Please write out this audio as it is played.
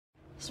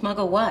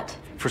Smuggle what?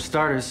 For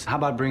starters, how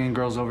about bringing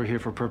girls over here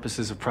for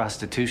purposes of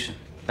prostitution?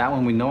 That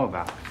one we know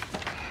about.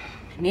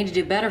 You need to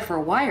do better for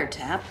a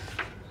wiretap.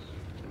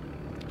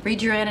 Read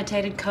your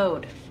annotated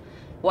code.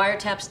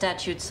 Wiretap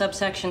statute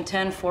subsection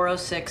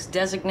 10406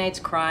 designates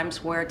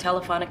crimes where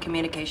telephonic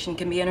communication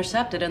can be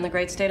intercepted in the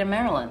great state of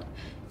Maryland.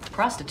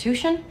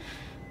 Prostitution?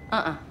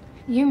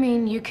 You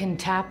mean you can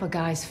tap a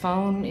guy's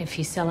phone if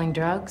he's selling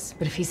drugs,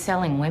 but if he's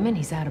selling women,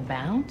 he's out of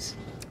bounds?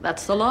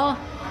 That's the law.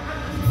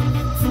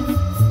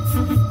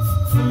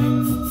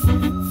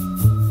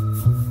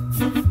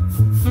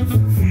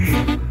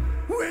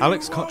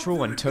 Alex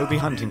Cottrell and Toby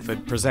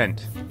Huntingford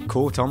present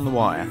Caught on the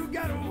Wire.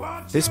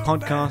 This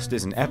podcast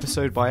is an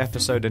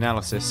episode-by-episode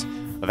analysis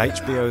of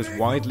HBO's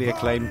widely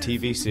acclaimed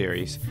TV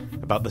series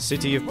about the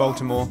city of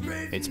Baltimore,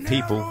 its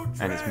people,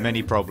 and its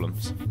many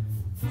problems.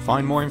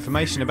 Find more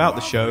information about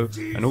the show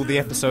and all the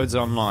episodes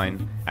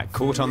online at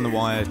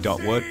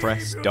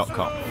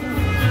caughtonthewire.wordpress.com.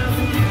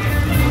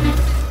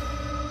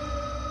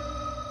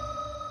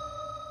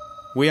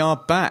 We are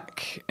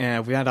back.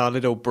 We had our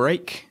little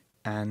break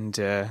and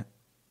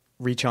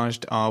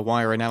recharged our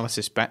wire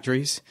analysis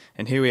batteries,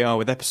 and here we are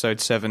with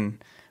episode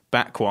 7,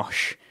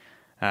 Backwash.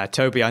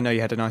 Toby, I know you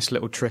had a nice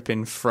little trip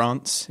in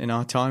France in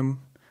our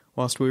time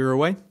whilst we were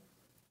away.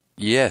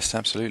 Yes,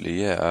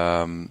 absolutely,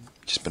 yeah.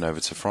 Just been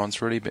over to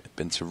France, really.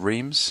 Been to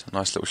Reims, a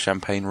nice little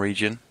Champagne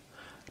region,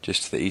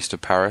 just to the east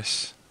of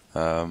Paris.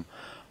 I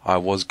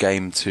was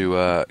game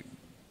to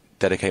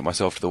dedicate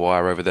myself to the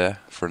wire over there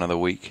for another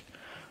week.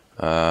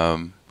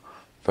 But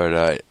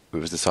it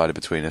was decided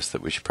between us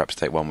that we should perhaps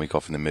take 1 week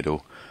off in the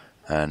middle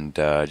and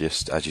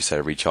just, as you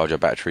said, recharge our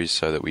batteries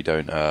so that we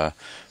don't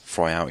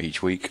fry out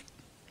each week.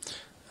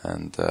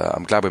 And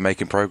I'm glad we're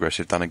making progress.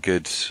 We've done a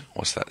good,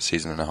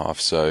 season and a half.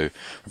 So we're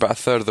about a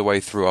third of the way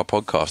through our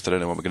podcast. I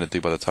don't know what we're going to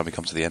do by the time we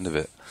come to the end of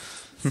it.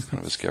 It's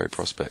kind of a scary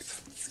prospect.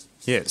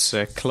 Yeah, it's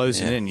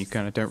closing in. You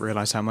kind of don't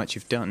realise how much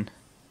you've done.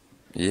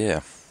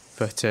 Yeah.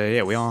 But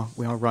we are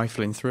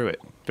rifling through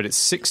it. But it's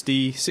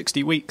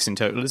 60 weeks in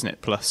total, isn't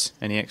it? Plus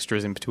any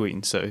extras in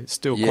between. So it's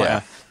still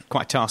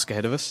quite a task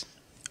ahead of us.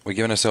 We're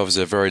giving ourselves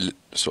a very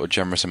sort of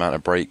generous amount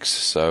of breaks,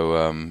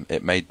 so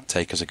it may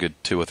take us a good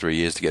 2 or 3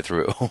 years to get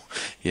through it all.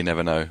 You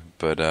never know,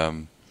 but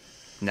it'll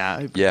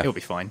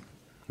be fine.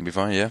 It'll be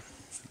fine, yeah.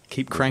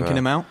 Keep cranking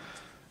them out.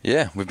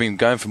 Yeah, we've been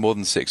going for more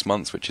than 6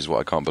 months, which is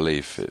what I can't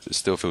believe. It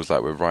still feels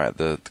like we're right at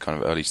the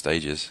kind of early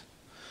stages,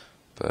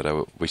 but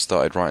we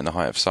started right in the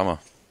height of summer.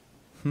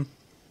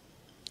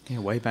 Yeah,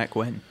 way back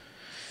when.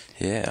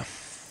 Yeah.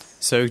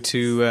 So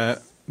to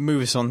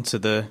move us on to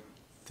the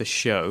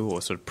show,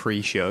 or sort of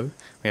pre-show,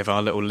 we have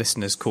our little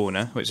listeners'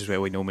 corner, which is where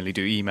we normally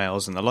do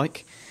emails and the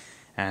like.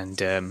 And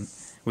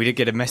we did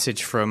get a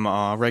message from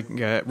our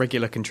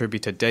regular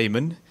contributor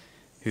Damon,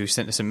 who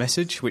sent us a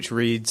message which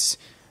reads,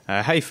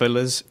 "Hey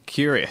fellas,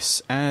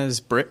 curious,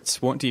 as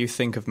Brits, what do you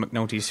think of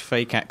McNulty's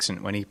fake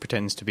accent when he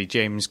pretends to be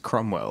James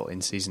Cromwell in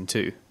Season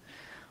 2?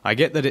 I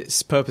get that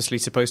it's purposely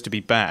supposed to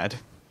be bad.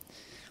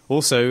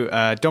 Also,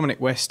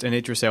 Dominic West and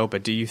Idris Elba,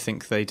 do you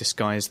think they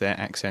disguise their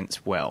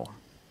accents well?"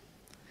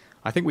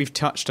 I think we've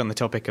touched on the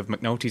topic of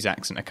McNulty's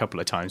accent a couple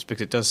of times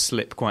because it does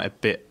slip quite a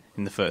bit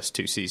in the first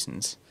 2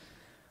 seasons.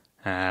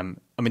 I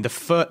mean,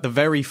 the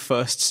very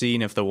first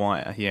scene of The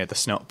Wire, the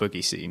snot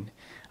boogie scene,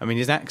 I mean,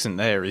 his accent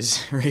there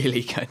is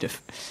really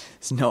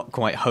it's not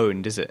quite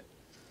honed, is it?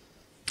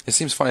 It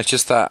seems funny. It's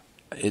just that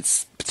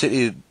it's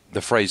particularly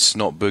the phrase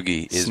snot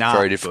boogie is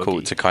very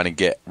difficult to kind of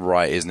get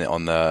right, isn't it,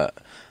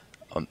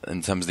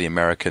 in terms of the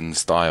American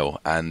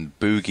style. And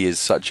boogie is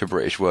such a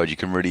British word, you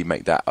can really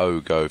make that O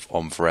go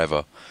on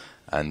forever.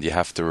 And you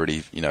have to really,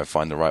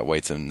 find the right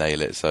way to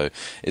nail it. So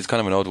it's kind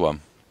of an odd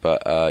one.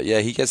 But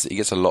he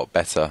gets a lot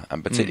better.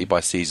 And particularly by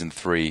Season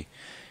 3,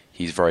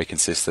 he's very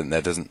consistent.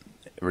 There doesn't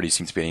really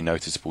seem to be any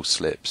noticeable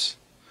slips.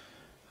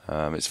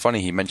 It's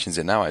funny he mentions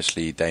it now,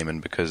 actually, Damon,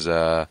 because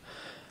I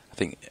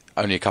think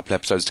only a couple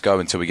episodes to go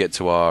until we get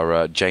to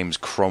our James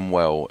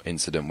Cromwell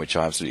incident, which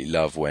I absolutely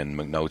love, when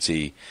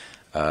McNulty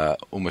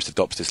almost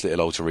adopts this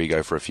little alter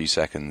ego for a few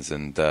seconds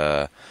and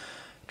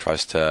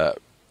tries to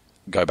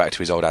go back to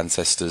his old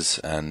ancestors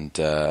and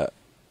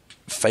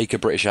fake a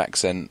British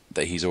accent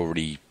that he's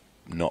already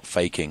not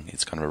faking.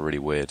 It's kind of a really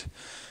weird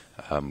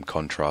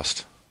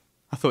contrast.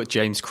 I thought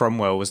James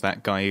Cromwell was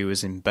that guy who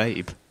was in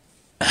Babe.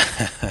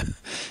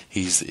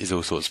 He's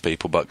all sorts of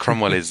people, but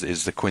Cromwell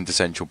is the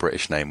quintessential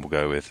British name we'll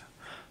go with.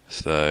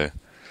 So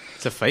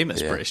it's a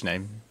famous British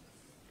name.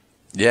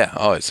 Yeah,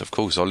 it's of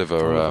course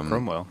Oliver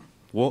Cromwell.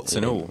 Warts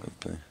and all.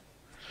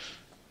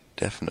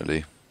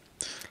 Definitely.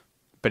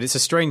 But it's a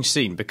strange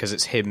scene because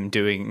it's him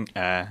doing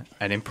an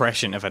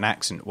impression of an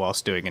accent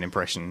whilst doing an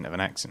impression of an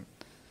accent.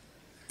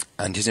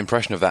 And his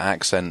impression of that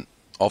accent,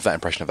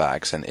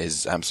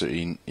 is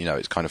absolutely,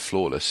 it's kind of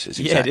flawless. It's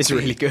exactly it is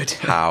really good.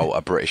 how a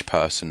British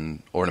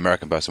person or an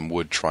American person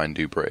would try and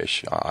do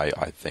British,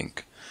 I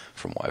think,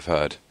 from what I've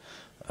heard.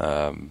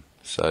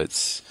 So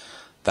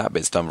that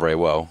bit's done very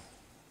well.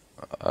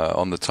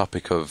 On the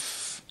topic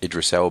of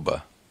Idris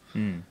Elba,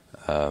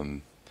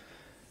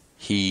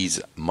 he's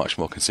much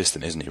more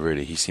consistent, isn't he,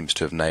 really? He seems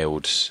to have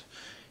nailed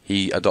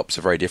he adopts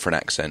a very different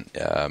accent.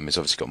 He's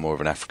obviously got more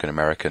of an African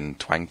American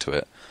twang to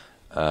it,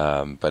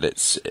 but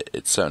it's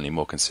certainly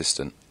more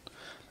consistent.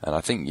 And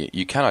I think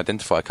you can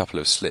identify a couple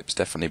of slips,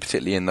 definitely,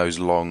 particularly in those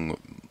long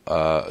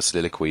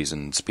soliloquies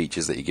and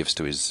speeches that he gives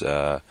to his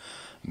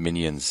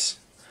minions.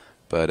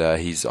 But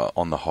he's,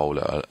 on the whole,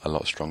 a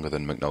lot stronger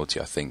than McNulty,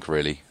 I think,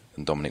 really,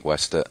 and Dominic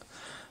West at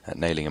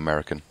nailing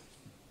American.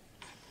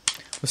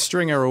 Well,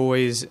 Stringer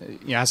always,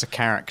 as a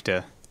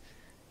character,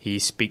 he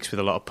speaks with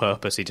a lot of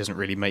purpose. He doesn't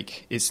really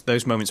it's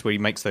those moments where he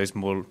makes those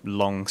more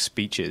long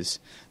speeches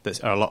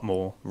that are a lot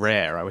more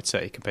rare, I would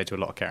say, compared to a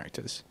lot of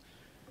characters.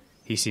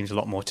 He seems a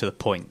lot more to the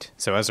point.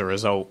 So as a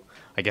result,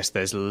 I guess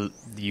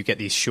you get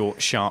these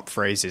short, sharp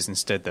phrases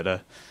instead that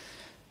are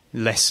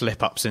less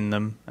slip-ups in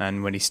them.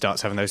 And when he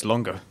starts having those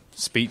longer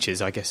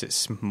speeches, I guess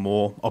it's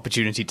more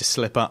opportunity to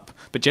slip up.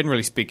 But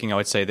generally speaking, I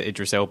would say that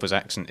Idris Elba's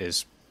accent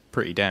is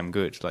pretty damn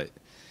good. Like,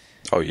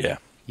 oh yeah,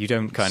 you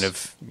don't kind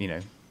of,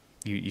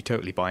 you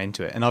totally buy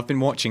into it. And I've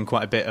been watching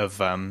quite a bit of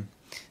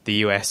the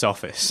US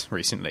Office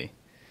recently,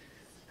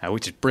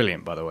 which is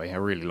brilliant, by the way. I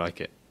really like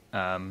it.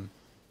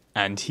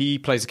 And he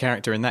plays a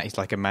character in that. He's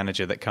like a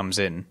manager that comes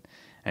in,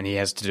 and he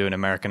has to do an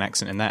American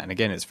accent in that. And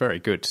again, it's very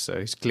good. So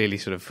it's clearly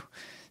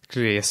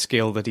a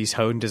skill that he's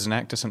honed as an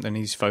actor, something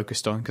he's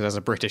focused on. Because as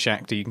a British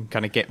actor, you can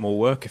kind of get more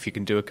work if you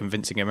can do a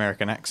convincing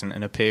American accent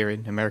and appear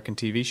in American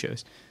TV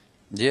shows.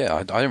 Yeah,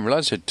 I didn't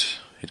realise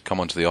he'd come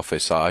onto The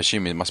Office. I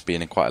assume it must be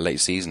in quite a late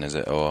season, is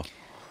it? Or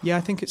yeah,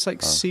 I think it's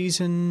like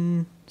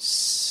season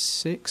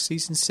 6,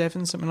 season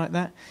 7, something like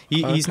that.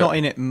 He's not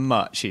in it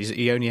much.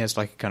 He only has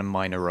like a kind of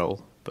minor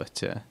role,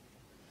 but.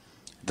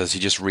 Does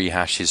he just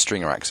rehash his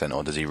Stringer accent,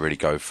 or does he really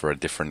go for a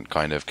different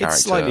kind of character?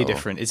 It's slightly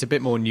different. It's a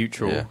bit more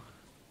neutral. Yeah.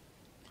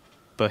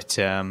 But,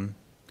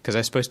 because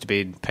they're supposed to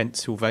be in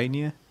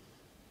Pennsylvania.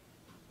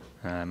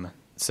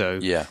 It's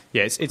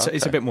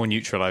a bit more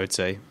neutral, I would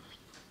say.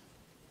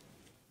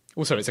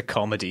 Also, it's a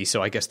comedy,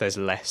 so I guess there's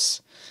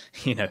less,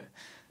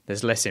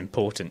 there's less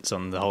importance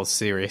on the whole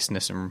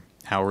seriousness and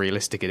how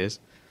realistic it is.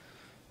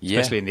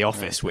 Especially in The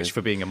Office, which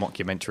for being a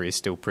mockumentary is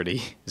still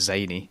pretty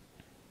zany.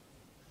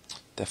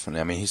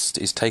 Definitely. I mean, he's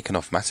taken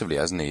off massively,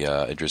 hasn't he,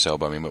 Idris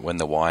Elba? I mean, when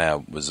The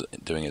Wire was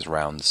doing its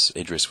rounds,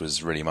 Idris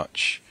was really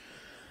much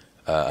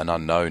an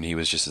unknown. He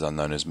was just as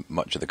unknown as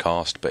much of the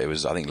cast, but it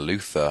was, I think,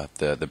 Luther,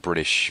 the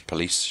British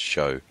police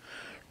show,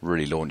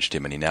 really launched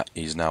him, and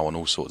he's now on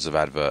all sorts of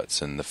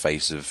adverts and the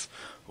face of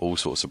all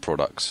sorts of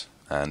products.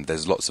 And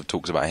there's lots of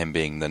talks about him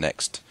being the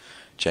next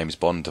James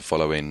Bond to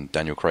follow in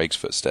Daniel Craig's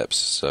footsteps.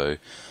 So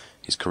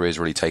his career's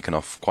really taken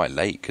off quite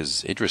late,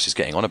 because Idris is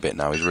getting on a bit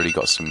now. He's really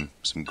got some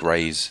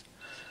greys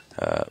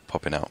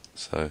popping out.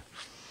 So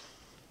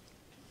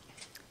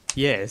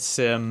yeah, it's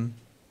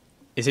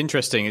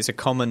interesting. It's a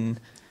common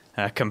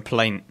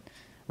complaint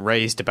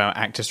raised about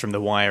actors from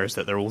The Wire is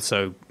that they're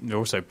also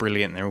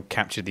brilliant. They're all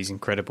captured these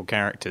incredible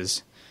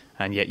characters,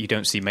 and yet you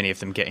don't see many of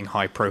them getting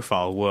high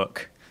profile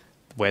work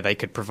where they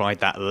could provide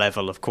that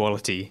level of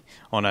quality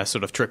on a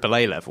sort of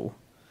AAA level.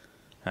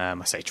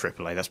 I say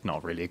AAA, that's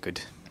not really a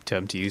good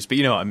term to use, but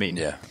you know what I mean.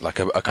 Yeah, like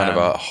a kind of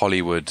a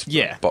Hollywood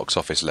box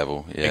office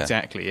level. Yeah,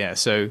 exactly. Yeah,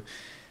 so.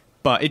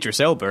 But Idris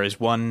Elba is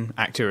one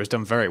actor who has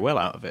done very well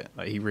out of it.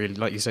 Like, he really,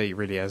 like you say, he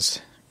really has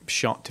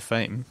shot to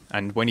fame.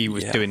 And when he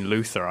was doing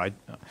Luther, I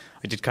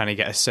did kind of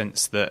get a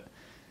sense that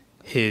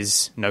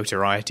his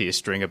notoriety as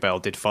Stringer Bell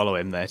did follow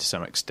him there to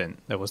some extent.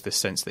 There was this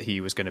sense that he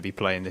was going to be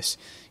playing this,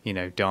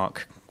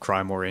 dark,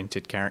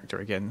 crime-oriented character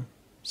again.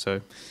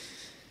 So,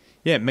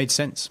 yeah, it made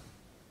sense.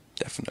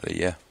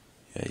 Definitely, yeah.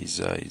 Yeah, he's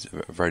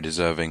very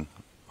deserving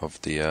of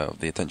the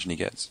attention he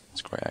gets. He's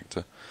a great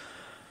actor.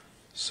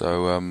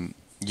 So,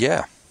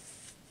 yeah.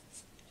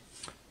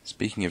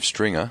 Speaking of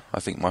Stringer, I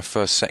think my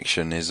first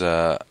section is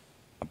a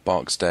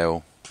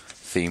Barksdale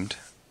themed.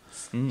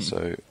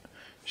 So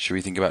should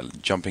we think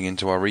about jumping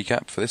into our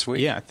recap for this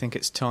week? Yeah, I think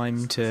it's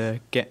time to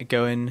get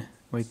going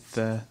with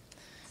the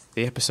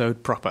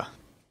episode proper.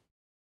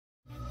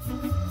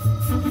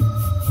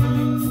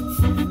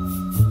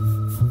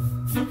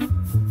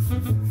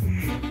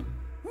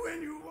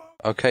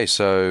 Okay,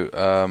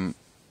 so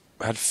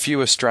had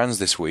fewer strands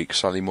this week,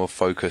 slightly more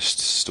focused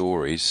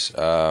stories.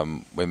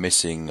 We're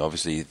missing,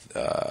 obviously,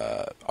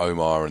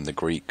 Omar and the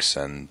Greeks,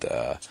 and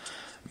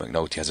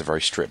McNulty has a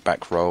very stripped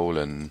back role,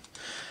 and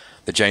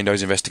the Jane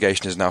Doe's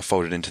investigation is now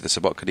folded into the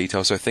Sobotka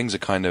detail, so things are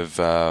kind of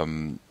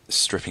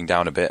stripping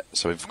down a bit.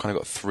 So we've kind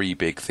of got three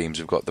big themes.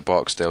 We've got the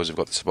Barksdales, we've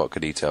got the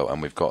Sobotka detail,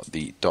 and we've got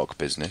the dock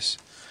business.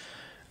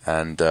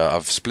 And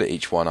I've split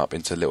each one up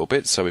into little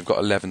bits, so we've got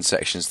 11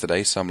 sections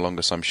today, some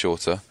longer, some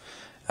shorter.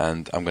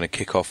 And I'm going to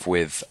kick off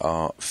with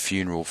our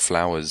funeral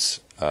flowers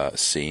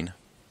scene.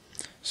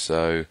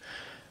 So,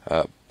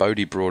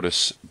 Bodie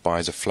Broadus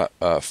buys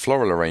a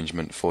floral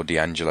arrangement for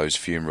D'Angelo's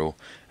funeral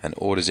and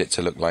orders it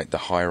to look like the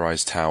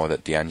high-rise tower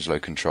that D'Angelo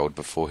controlled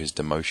before his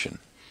demotion,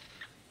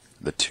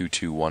 the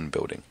 221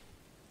 building.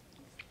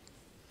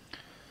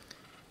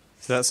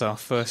 So that's our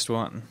first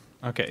one.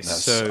 Okay,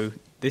 so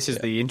this is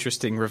the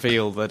interesting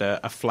reveal that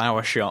a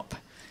flower shop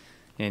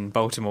in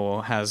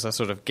Baltimore has a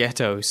sort of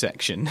ghetto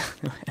section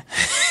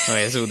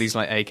There's all these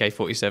like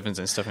AK-47s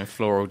and stuff in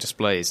floral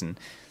displays, and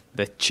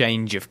the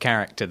change of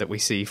character that we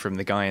see from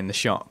the guy in the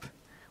shop.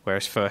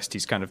 Whereas first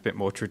he's kind of a bit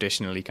more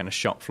traditionally kind of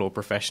shop floor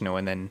professional,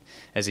 and then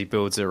as he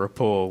builds a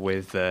rapport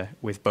with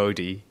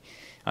Bodhi,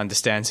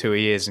 understands who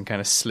he is and kind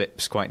of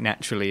slips quite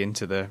naturally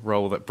into the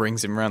role that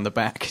brings him around the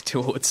back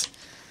towards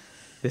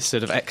this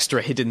sort of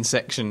extra hidden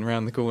section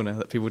around the corner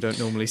that people don't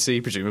normally see,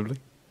 presumably.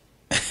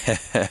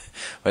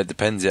 Well, it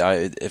depends.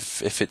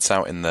 If it's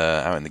out in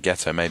the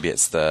ghetto, maybe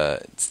it's their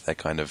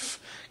kind of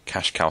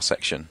cash cow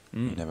section.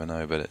 You never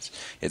know, but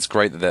it's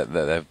great that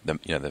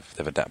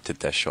they've adapted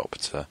their shop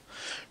to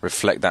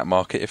reflect that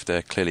market, if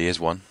there clearly is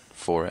one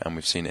for it, and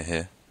we've seen it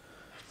here.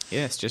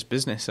 Yeah, it's just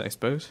business, I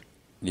suppose.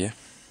 Yeah,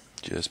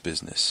 just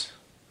business.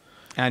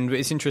 And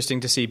it's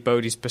interesting to see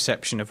Bodhi's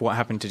perception of what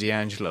happened to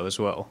D'Angelo as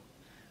well.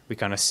 We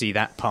kind of see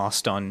that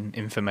passed on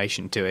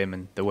information to him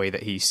and the way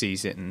that he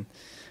sees it and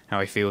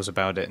how he feels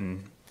about it.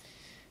 And,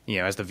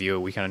 as the viewer,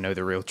 we kind of know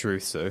the real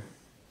truth. So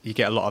you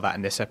get a lot of that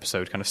in this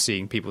episode, kind of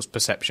seeing people's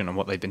perception on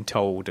what they've been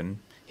told and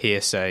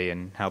hearsay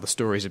and how the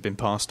stories have been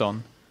passed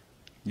on.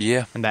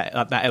 Yeah. And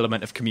that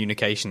element of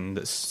communication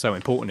that's so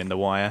important in The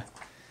Wire,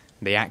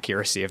 the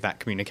accuracy of that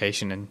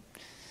communication and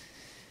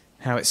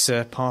how it's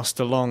passed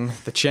along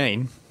the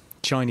chain.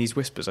 Chinese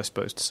whispers, I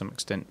suppose, to some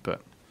extent,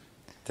 but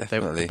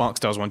definitely. The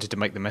Barksdales wanted to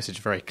make the message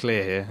very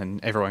clear here,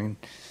 and everyone,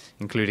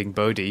 including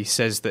Bodhi,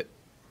 says that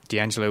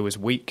D'Angelo was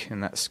weak,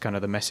 and that's kind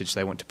of the message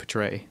they want to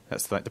portray.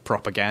 That's like the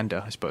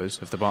propaganda, I suppose,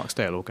 of the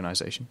Barksdale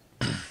organisation.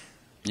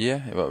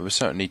 Yeah, well, we're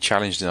certainly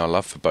challenged in our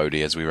love for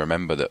Bodhi, as we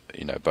remember that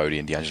Bodhi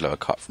and D'Angelo are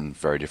cut from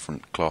very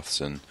different cloths,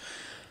 and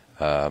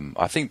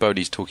I think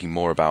Bodhi's talking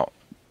more about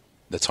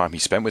the time he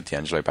spent with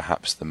D'Angelo,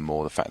 perhaps, than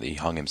more the fact that he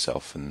hung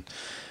himself. And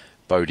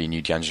Bodhi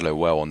knew D'Angelo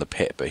well on the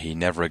pit, but he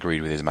never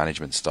agreed with his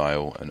management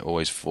style, and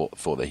always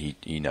thought that he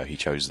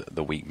chose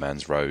the weak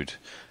man's road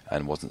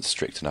and wasn't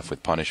strict enough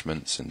with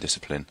punishments and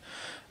discipline.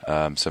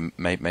 So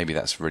maybe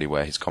that's really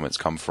where his comments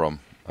come from.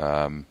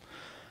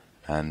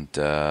 And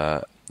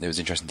it was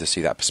interesting to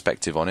see that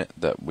perspective on it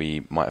that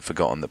we might have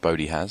forgotten that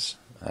Bodhi has,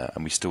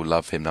 and we still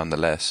love him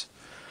nonetheless.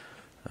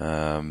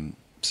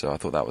 So I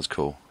thought that was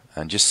cool,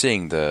 and just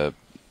seeing the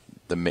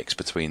mix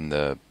between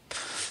the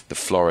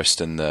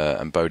florist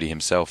and Bodhi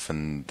himself,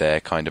 and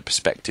their kind of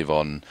perspective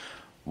on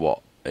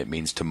what it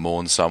means to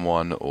mourn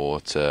someone,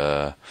 or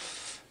to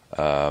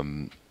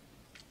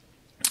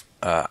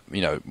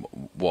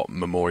what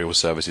memorial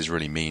services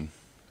really mean.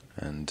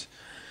 And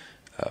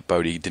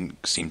Bodhi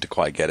didn't seem to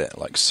quite get it.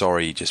 Like,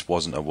 sorry just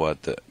wasn't a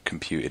word that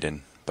computed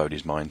in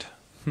Bodhi's mind.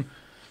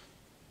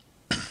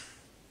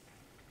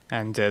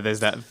 And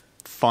there's that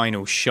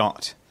final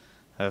shot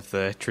of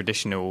the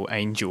traditional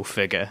angel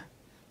figure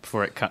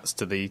before it cuts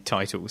to the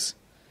titles,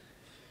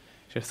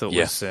 which I thought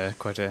was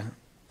quite a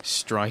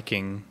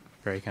striking,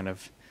 very kind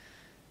of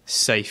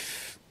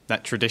safe,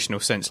 that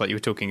traditional sense, like you were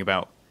talking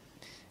about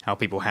how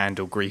people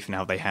handle grief and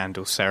how they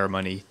handle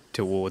ceremony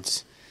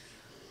towards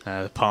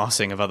the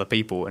passing of other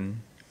people,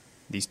 and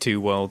these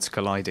two worlds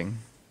colliding.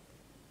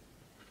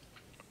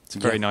 It's a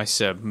very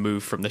nice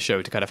move from the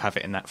show to kind of have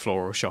it in that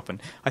floral shop,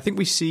 and I think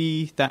we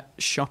see that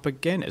shop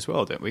again as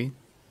well, don't we?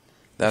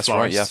 That's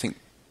right, yeah, I think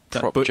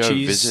Prop Joe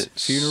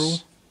visits funeral.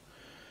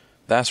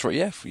 That's right,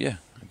 yeah,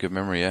 good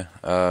memory, yeah.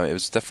 It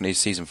was definitely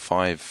season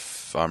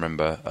 5, I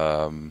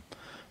remember.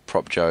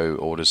 Prop Joe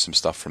orders some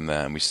stuff from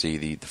there, and we see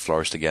the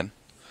florist again,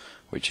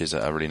 which is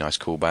a really nice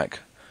callback.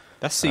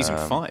 That's season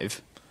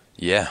 5.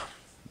 Yeah,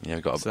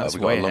 we've got a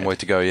long way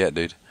to go yet,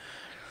 dude.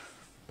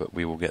 But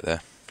we will get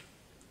there.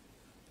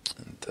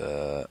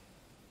 And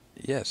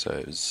so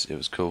it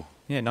was cool.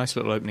 Yeah, nice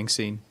little opening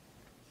scene.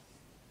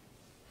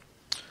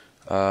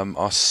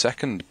 Our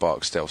second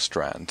Barksdale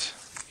strand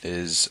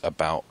is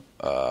about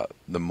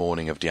the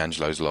morning of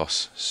D'Angelo's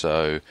loss.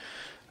 So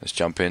let's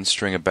jump in.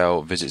 Stringer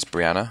Bell visits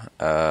Brianna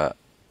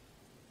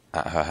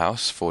at her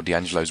house for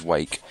D'Angelo's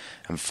wake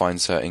and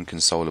finds her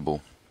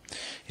inconsolable.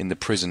 In the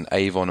prison,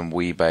 Avon and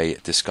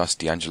Weebay discuss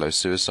D'Angelo's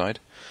suicide.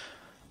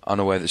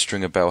 Unaware that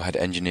Stringer Bell had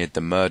engineered the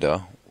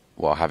murder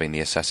while having the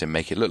assassin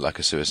make it look like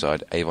a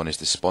suicide, Avon is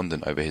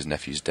despondent over his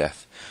nephew's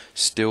death.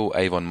 Still,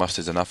 Avon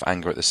musters enough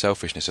anger at the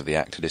selfishness of the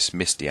act to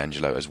dismiss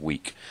D'Angelo as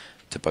weak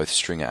to both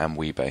Stringer and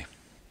Weebay.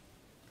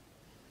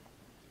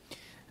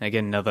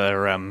 Again,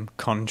 another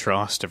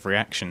contrast of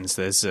reactions.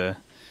 There's the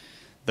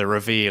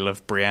reveal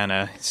of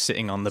Brianna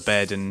sitting on the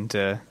bed,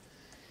 and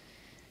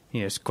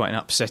it's quite an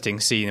upsetting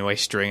scene the way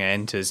Stringer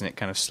enters, and it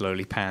kind of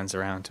slowly pans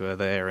around to her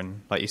there,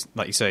 and like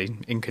you say,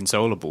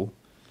 inconsolable.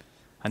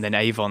 And then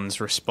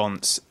Avon's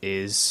response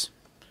is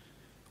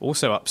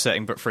also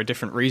upsetting, but for a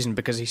different reason,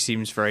 because he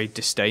seems very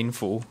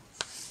disdainful.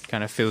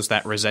 Kind of feels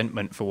that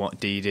resentment for what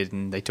Dee did,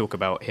 and they talk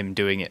about him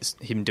doing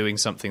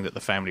something that the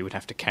family would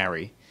have to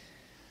carry.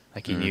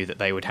 Like he knew that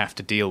they would have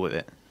to deal with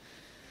it.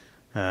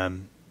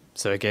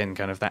 So again,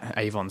 kind of that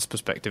Avon's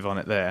perspective on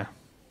it there.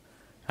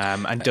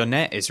 And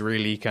Donette is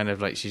really kind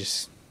of like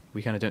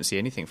we kind of don't see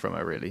anything from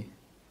her, really.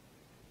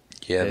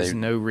 Yeah, There's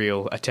no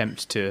real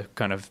attempt to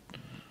kind of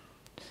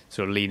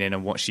sort of lean in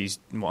on what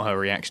her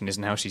reaction is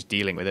and how she's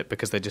dealing with it,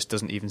 because there just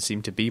doesn't even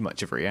seem to be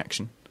much of a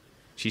reaction.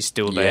 She's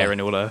still there in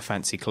all her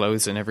fancy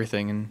clothes and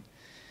everything, and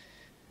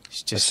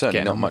she's just There's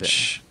certainly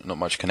not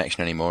much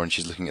connection anymore, and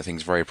she's looking at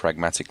things very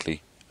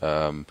pragmatically,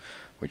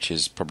 which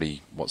is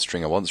probably what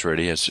Stringer wants,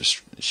 really.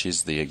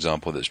 She's the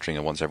example that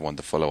Stringer wants everyone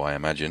to follow, I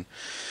imagine.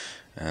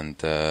 And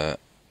it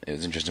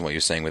was interesting what you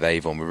were saying with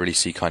Avon. We really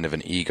see kind of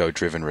an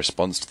ego-driven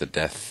response to the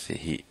death.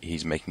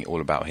 He's making it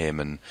all about him,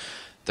 and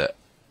that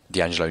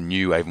D'Angelo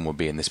knew Avon would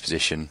be in this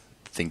position,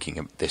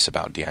 thinking this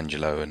about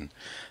D'Angelo, and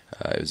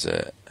it was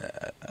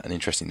an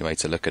interesting way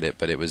to look at it.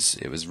 But it was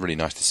really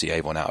nice to see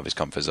Avon out of his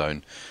comfort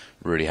zone,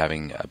 really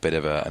having a bit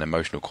of an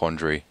emotional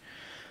quandary.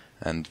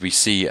 And we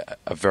see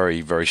a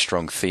very, very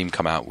strong theme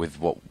come out with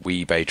what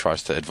Wee-Bey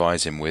tries to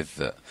advise him with,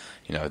 that,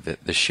 you know,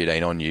 that the shit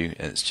ain't on you.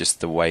 And it's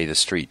just the way the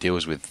street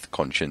deals with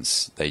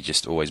conscience. They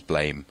just always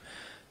blame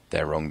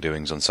their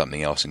wrongdoings on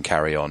something else and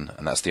carry on.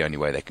 And that's the only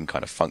way they can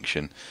kind of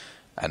function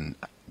and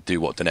do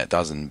what Donette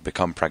does and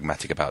become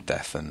pragmatic about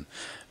death and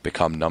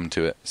become numb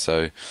to it.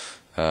 So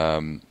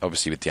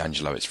obviously with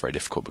D'Angelo it's very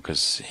difficult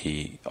because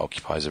he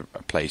occupies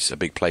a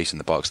big place in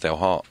the Barksdale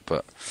heart,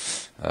 but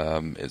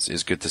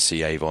it's good to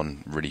see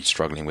Avon really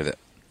struggling with it.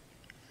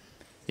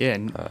 Yeah,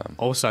 and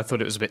also I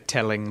thought it was a bit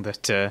telling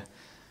that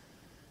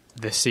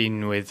the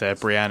scene with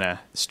Brianna,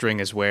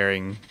 Stringer's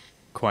wearing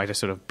quite a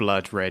sort of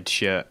blood red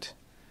shirt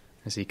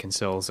as he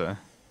consoles her.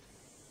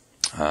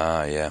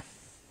 Yeah.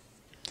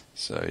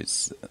 So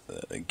it's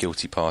a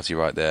guilty party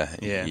right there.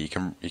 Yeah. You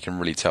can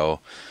really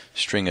tell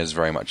Stringer's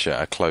very much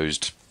a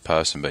closed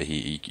person, but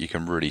you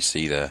can really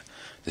see the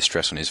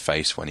stress on his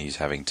face when he's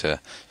having to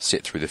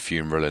sit through the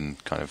funeral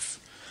and kind of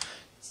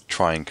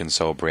try and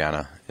console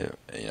Brianna.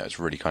 It's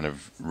really kind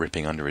of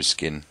ripping under his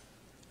skin,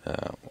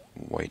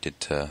 what he did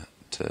to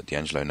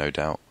D'Angelo, no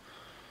doubt.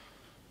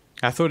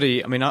 I thought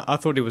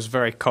he was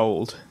very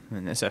cold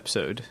in this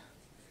episode.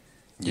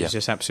 He was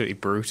just absolutely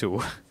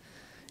brutal.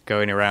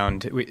 Going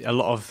around, a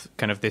lot of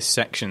kind of this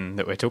section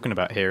that we're talking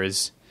about here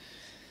is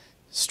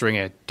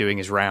Stringer doing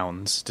his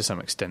rounds to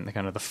some extent, the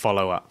kind of the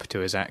follow-up to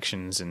his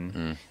actions,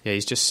 and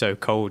he's just so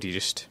cold. He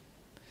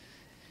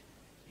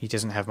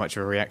doesn't have much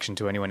of a reaction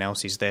to anyone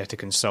else. He's there to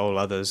console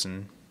others,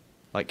 and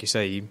like you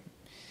say, you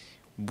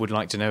would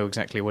like to know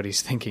exactly what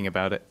he's thinking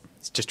about it.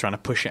 He's just trying to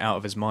push it out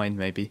of his mind,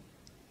 maybe.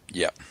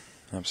 Yeah,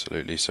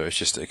 absolutely. So it's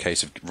just a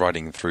case of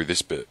riding through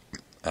this bit,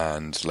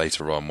 and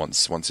later on,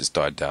 once it's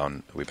died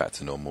down, we're back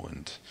to normal,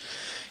 and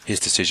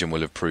his decision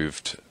will have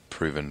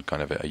proven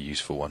kind of a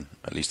useful one,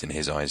 at least in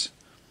his eyes.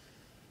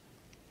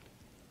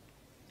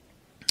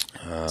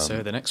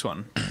 So the next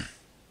one.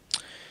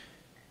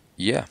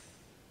 Yeah.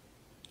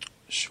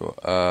 Sure.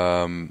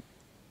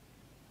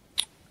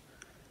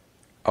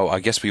 I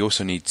guess we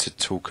also need to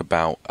talk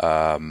about...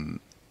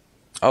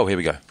 here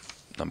we go.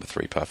 Number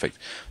 3, perfect.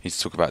 We need to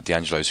talk about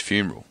D'Angelo's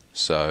funeral.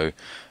 So...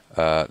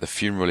 the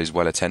funeral is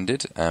well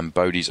attended, and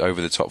Bodie's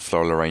over-the-top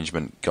floral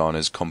arrangement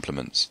garners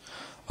compliments.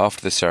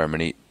 After the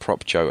ceremony,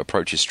 Prop Joe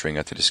approaches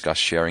Stringer to discuss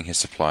sharing his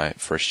supply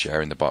for a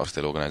share in the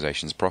Barksdale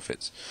organization's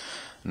profits,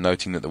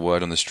 noting that the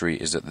word on the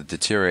street is that the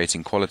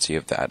deteriorating quality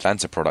of the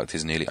Atlanta product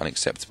is nearly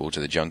unacceptable to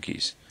the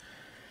junkies.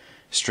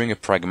 Stringer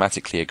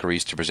pragmatically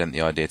agrees to present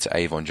the idea to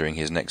Avon during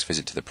his next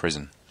visit to the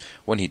prison.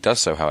 When he does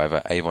so,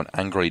 however, Avon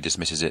angrily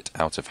dismisses it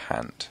out of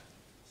hand.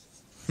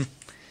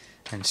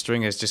 And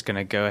Stringer's just going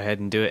to go ahead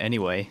and do it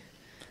anyway.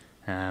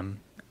 And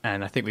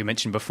I think we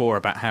mentioned before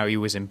about how he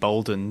was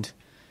emboldened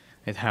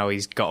with how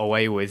he's got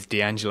away with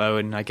D'Angelo,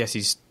 and I guess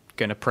he's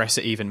going to press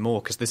it even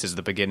more because this is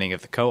the beginning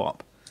of the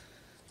co-op.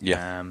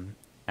 Yeah.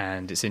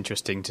 And it's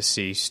interesting to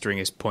see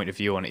Stringer's point of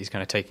view on it. He's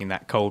kind of taking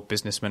that cold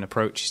businessman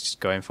approach. He's just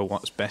going for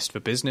what's best for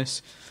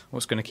business,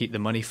 what's going to keep the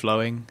money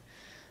flowing.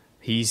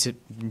 He's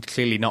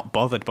clearly not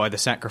bothered by the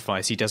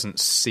sacrifice. He doesn't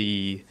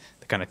see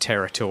the kind of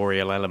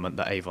territorial element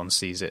that Avon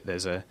sees it.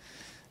 There's a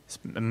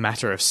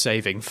matter of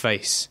saving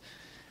face.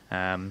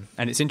 And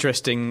it's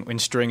interesting when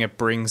Stringer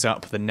brings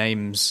up the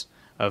names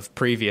of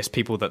previous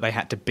people that they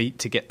had to beat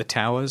to get the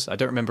towers. I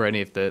don't remember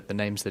any of the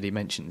names that he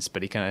mentions,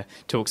 but he kind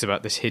of talks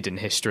about this hidden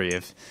history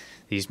of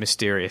these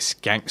mysterious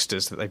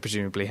gangsters that they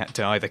presumably had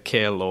to either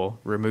kill or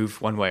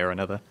remove one way or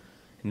another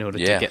in order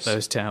to get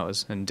those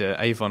towers. And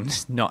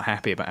Avon's not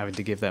happy about having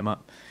to give them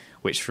up,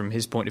 which from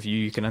his point of view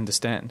you can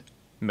understand.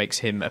 Makes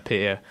him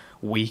appear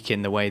weak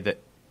in the way that,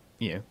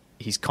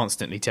 he's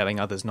constantly telling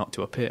others not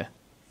to appear.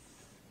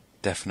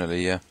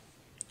 Definitely, yeah.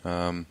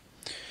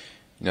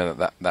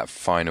 That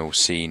final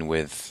scene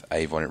with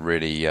Avon, it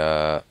really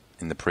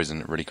in the prison,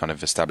 it really kind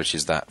of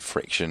establishes that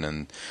friction,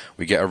 and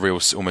we get a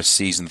real almost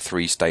season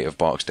 3 state of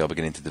Barksdale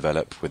beginning to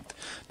develop with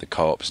the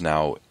co-ops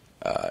now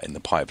in the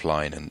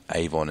pipeline, and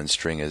Avon and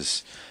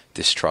Stringer's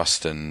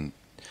distrust and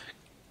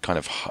kind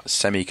of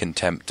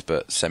semi-contempt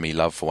but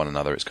semi-love for one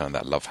another. It's kind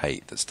of that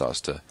love-hate that starts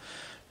to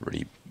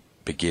really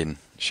begin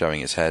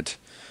showing its head.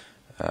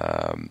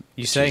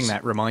 You saying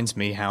that reminds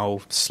me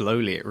how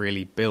slowly it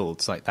really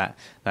builds. Like that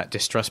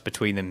distrust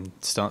between them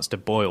starts to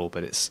boil,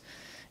 but it's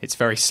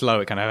very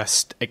slow. It kind of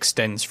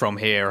extends from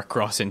here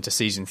across into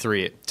season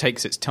 3. It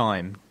takes its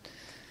time,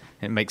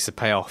 It makes the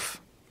payoff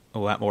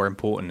all that more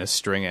important as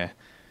Stringer,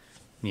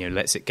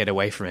 lets it get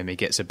away from him. He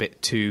gets a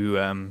bit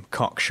too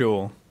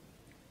cocksure.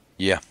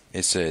 Yeah,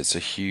 it's a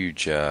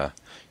huge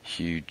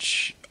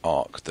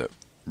arc that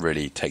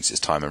really takes its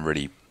time and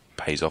really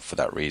pays off for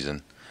that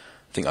reason.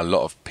 I think a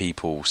lot of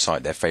people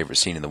cite their favourite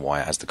scene in The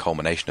Wire as the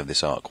culmination of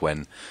this arc,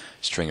 when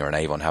Stringer and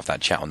Avon have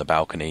that chat on the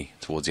balcony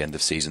towards the end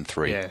of season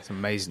 3. Yeah, it's an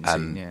amazing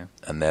scene, yeah.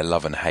 And their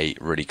love and hate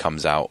really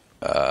comes out,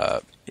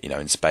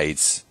 in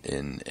spades,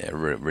 in a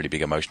really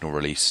big emotional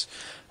release.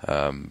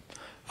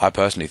 I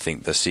personally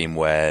think the scene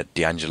where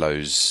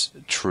D'Angelo's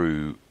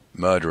true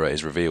murderer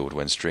is revealed,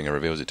 when Stringer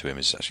reveals it to him,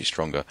 is actually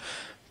stronger.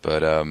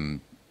 But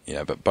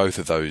but both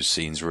of those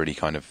scenes really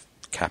kind of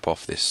cap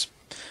off this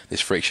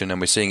friction, and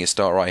we're seeing it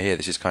start right here.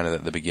 This is kind of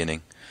at the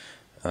beginning,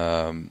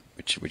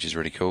 which is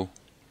really cool.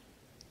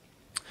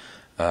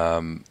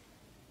 I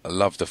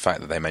love the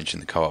fact that they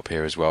mentioned the co-op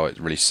here as well. It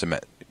really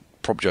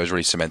Prop Joe's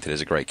really cemented as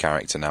a great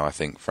character now, I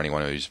think, for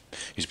anyone who's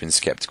been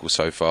skeptical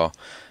so far.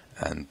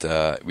 And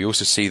we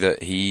also see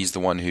that he's the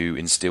one who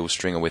instills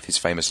Stringer with his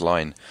famous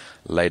line,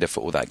 "Later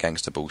for all that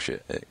gangster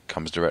bullshit." It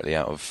comes directly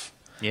out of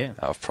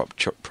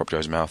Prop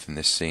Joe's mouth in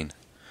this scene.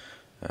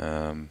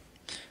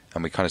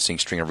 And we're kind of seeing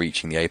Stringer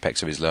reaching the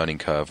apex of his learning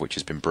curve, which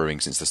has been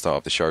brewing since the start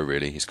of the show,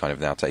 really. He's kind of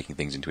now taking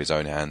things into his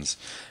own hands.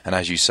 And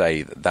as you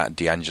say, that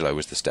D'Angelo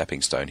was the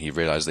stepping stone. He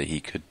realised that he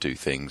could do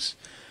things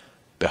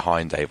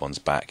behind Avon's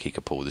back. He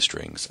could pull the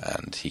strings,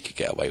 and he could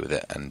get away with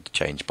it and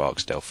change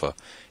Barksdale for,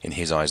 in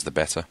his eyes, the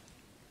better.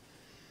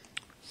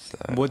 So,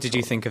 what did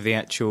you think of the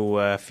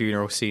actual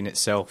funeral scene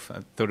itself?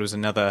 I thought it was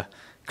another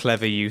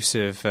clever use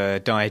of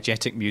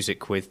diegetic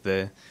music with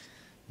the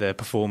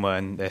performer,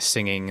 and they're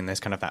singing, and there's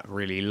kind of that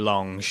really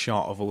long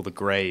shot of all the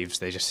graves.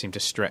 They just seem to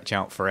stretch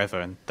out forever,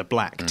 and the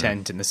black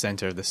tent in the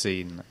centre of the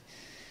scene.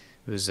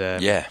 It was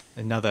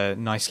another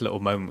nice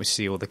little moment. We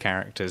see all the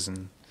characters,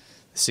 and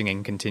the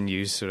singing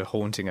continues, sort of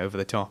haunting over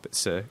the top.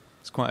 It's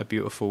quite a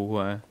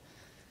beautiful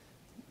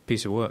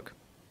piece of work.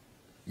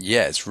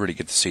 Yeah, it's really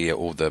good to see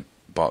all the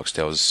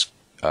Barksdales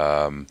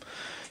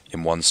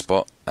in one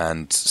spot,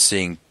 and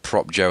seeing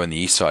Prop Joe and the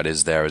East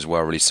Siders there as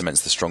well really cements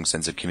the strong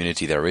sense of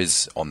community there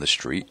is on the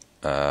street,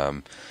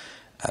 and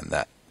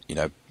that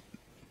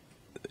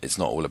it's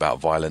not all about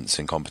violence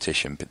and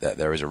competition, but that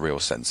there is a real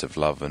sense of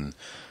love and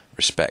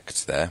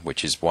respect there,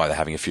 which is why they're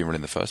having a funeral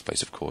in the first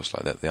place, of course.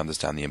 Like that, they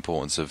understand the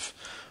importance of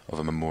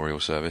a memorial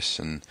service,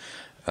 and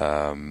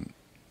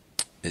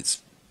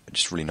it's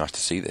just really nice to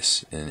see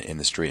this in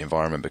the street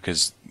environment,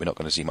 because we're not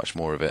going to see much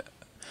more of it.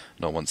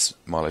 Not once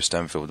Marlo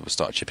Stanfield will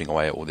start chipping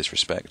away at all this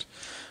respect.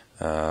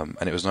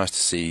 And it was nice to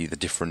see the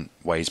different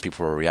ways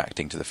people were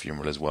reacting to the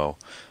funeral as well,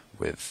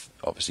 with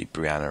obviously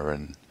Brianna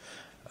and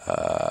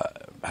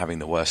having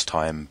the worst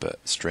time, but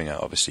Stringer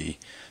obviously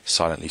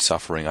silently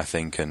suffering, I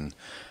think, and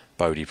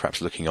Bodhi perhaps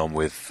looking on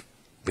with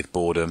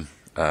boredom,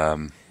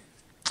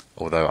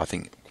 although I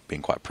think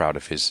being quite proud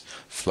of his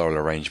floral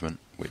arrangement,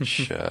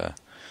 which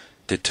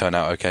did turn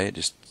out okay.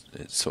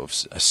 It's sort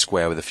of a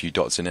square with a few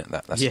dots in it.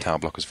 That's a tower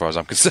block as far as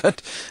I'm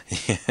concerned.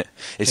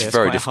 It's a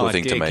very difficult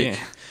thing to make.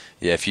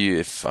 Yeah, you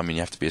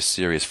have to be a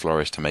serious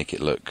florist to make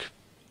it look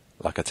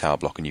like a tower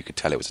block, and you could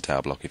tell it was a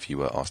tower block if you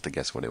were asked to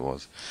guess what it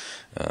was.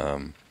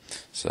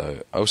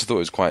 So I also thought it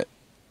was quite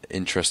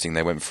interesting.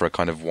 They went for a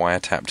kind of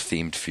wiretapped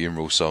themed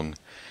funeral song,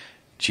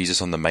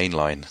 "Jesus on the Main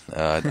Line."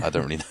 I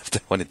don't really know if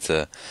they wanted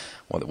to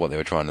what they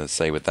were trying to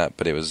say with that,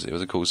 but it was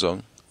a cool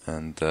song,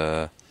 and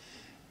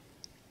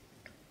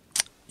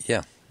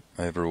yeah.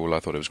 Overall, I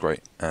thought it was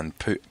great. And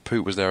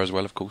Poot was there as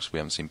well, of course. We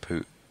haven't seen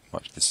Poot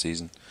much this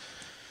season.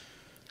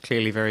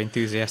 Clearly very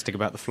enthusiastic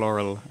about the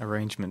floral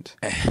arrangement.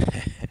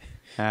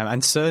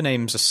 And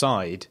surnames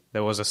aside,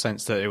 there was a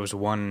sense that it was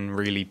one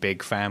really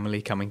big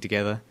family coming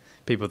together.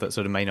 People that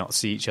sort of may not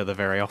see each other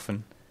very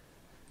often,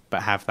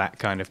 but have that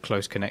kind of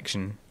close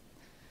connection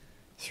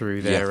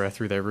through their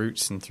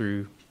roots and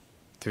through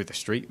the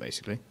street,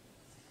 basically.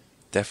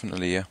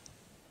 Definitely, yeah.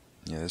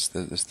 Yeah,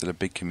 there's still a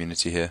big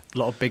community here. A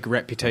lot of big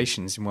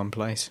reputations in one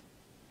place.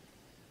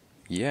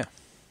 Yeah.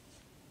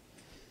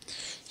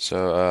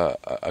 So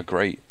a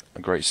great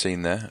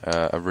scene there.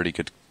 A really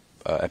good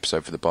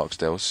episode for the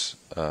Barksdales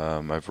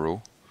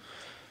overall.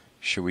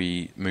 Shall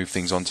we move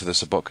things on to the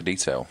Sobotka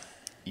detail?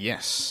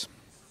 Yes.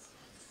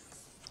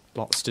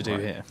 Lots to do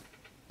here.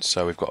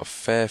 So we've got a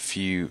fair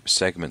few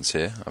segments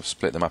here. I've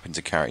split them up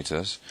into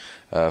characters.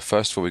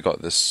 First of all, we've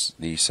got the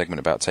segment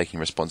about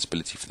taking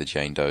responsibility for the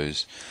Jane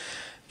Does.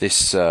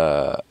 This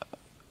problem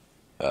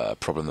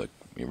that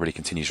really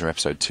continues from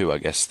episode 2, I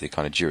guess. The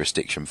kind of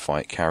jurisdiction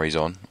fight carries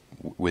on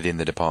within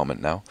the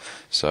department now.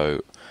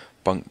 So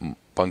Bunk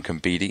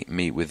and Beatty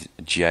meet with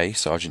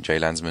Sergeant Jay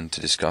Landsman,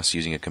 to discuss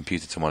using a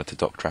computer to monitor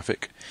dock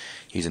traffic.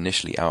 He's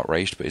initially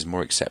outraged, but is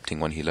more accepting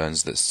when he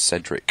learns that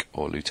Cedric,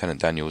 or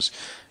Lieutenant Daniels,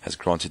 has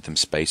granted them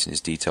space in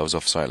his detail's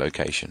off-site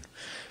location.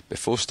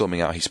 Before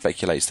storming out, he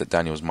speculates that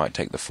Daniels might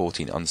take the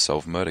 14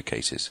 unsolved murder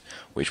cases,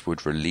 which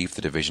would relieve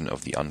the division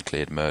of the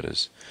uncleared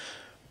murders.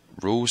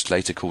 Rawls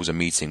later calls a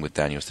meeting with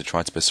Daniels to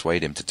try to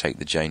persuade him to take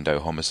the Jane Doe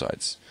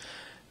homicides.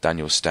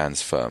 Daniels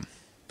stands firm.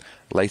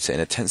 Later, in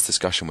a tense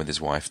discussion with his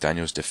wife,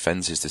 Daniels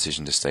defends his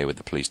decision to stay with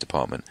the police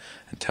department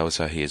and tells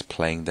her he is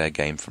playing their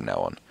game from now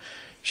on.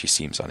 She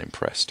seems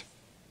unimpressed.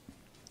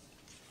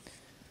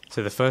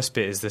 So the first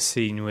bit is the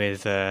scene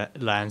with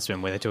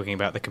Landsman where they're talking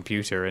about the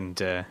computer,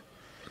 and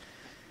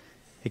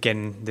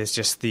again, there's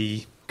just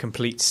the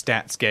complete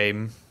stats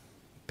game,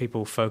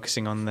 people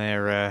focusing on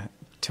their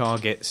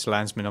targets.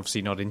 Landsman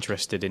obviously not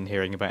interested in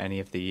hearing about any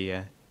of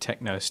the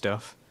techno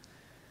stuff.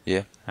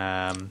 Yeah.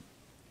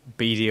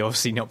 Beatty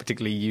obviously not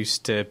particularly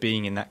used to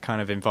being in that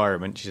kind of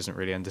environment. She doesn't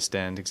really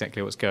understand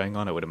exactly what's going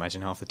on. I would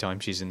imagine half the time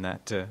she's in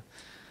that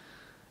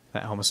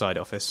homicide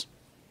office.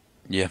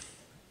 Yeah.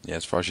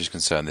 As far as she's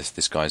concerned,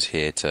 this guy's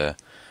here to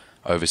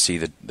oversee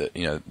the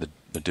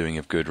doing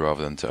of good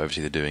rather than to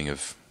oversee the doing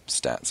of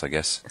stats, I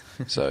guess.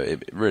 So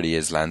it really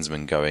is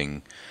Landsman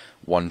going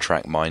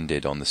one-track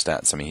minded on the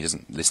stats. I mean, he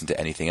doesn't listen to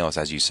anything else,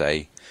 as you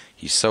say.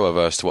 He's so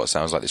averse to what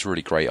sounds like this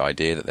really great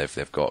idea that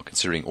they've got,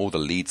 considering all the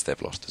leads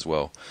they've lost as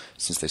well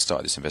since they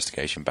started this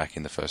investigation back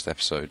in the first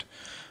episode.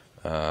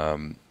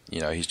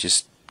 He's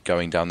just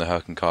going down the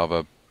Herc and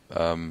Carver,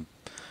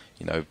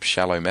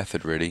 shallow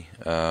method, really.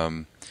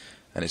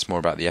 And it's more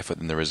about the effort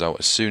than the result.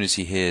 As soon as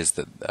he hears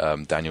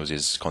that Daniels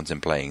is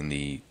contemplating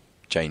the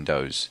Jane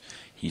Does,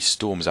 he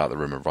storms out the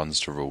room and runs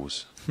to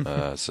Rawls.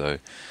 So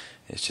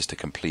it's just a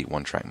complete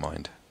one-track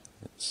mind.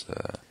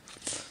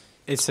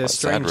 It's strange,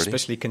 sad, really.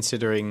 Especially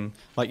considering,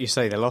 like you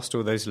say, they lost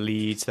all those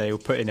leads. They were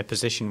put in a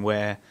position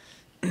where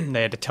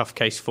they had a tough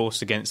case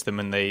forced against them,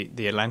 and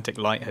the Atlantic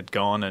Light had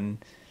gone, and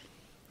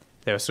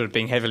they were sort of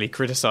being heavily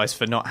criticised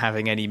for not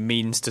having any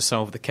means to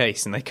solve the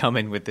case. And they come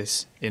in with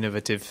this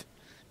innovative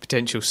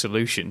potential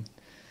solution,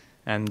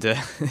 and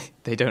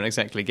they don't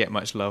exactly get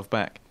much love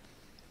back.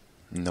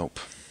 Nope,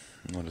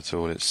 not at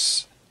all.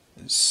 It's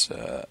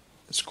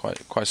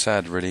quite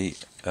sad, really,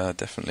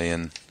 definitely,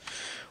 and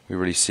we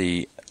really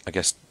see, I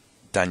guess,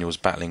 Daniels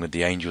battling with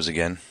the angels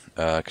again,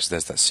 because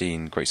there's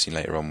that great scene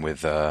later on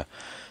with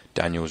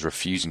Daniels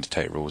refusing to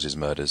take Rawls'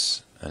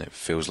 murders, and it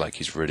feels like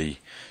he's really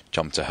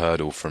jumped a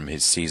hurdle from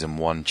his season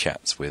 1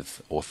 chats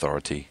with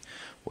authority,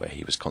 where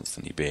he was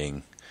constantly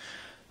being,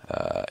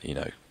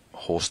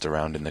 horsed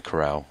around in the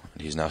corral,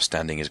 and he's now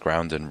standing his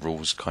ground, and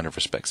Rawls kind of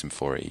respects him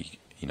for it.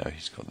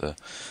 He's got the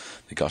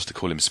guts to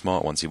call him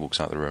smart once he walks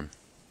out the room.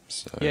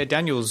 So, yeah,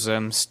 Daniels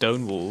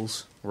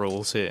stonewalls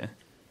Rawls here.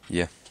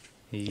 Yeah.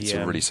 It's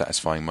a really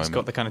satisfying moment. He's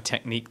got the kind of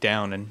technique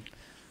down, and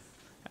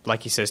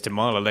like he says to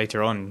Marla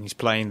later on, he's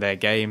playing their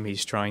game.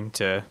 He's trying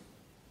to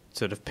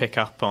sort of pick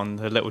up on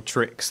the little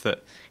tricks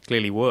that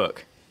clearly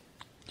work.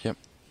 Yep,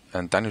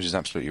 and Daniels is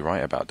absolutely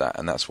right about that,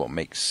 and that's what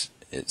makes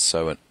it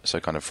so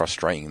kind of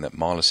frustrating that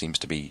Marla seems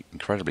to be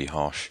incredibly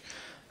harsh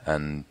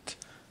and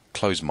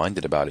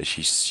closed-minded about it.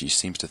 She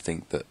seems to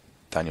think that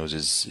Daniels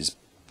is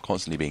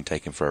constantly being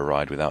taken for a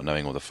ride without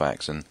knowing all the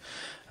facts, and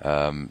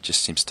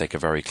just seems to take a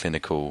very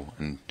clinical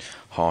and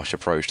harsh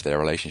approach to their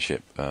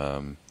relationship.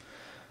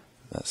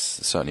 That's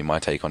certainly my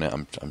take on it.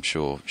 I'm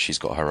sure she's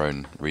got her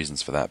own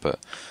reasons for that, but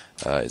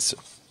it's a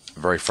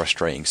very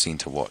frustrating scene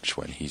to watch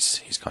when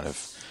he's kind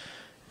of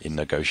in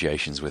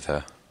negotiations with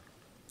her.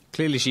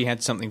 Clearly she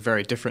had something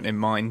very different in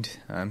mind.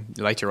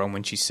 Later on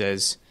when she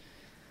says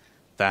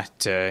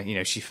that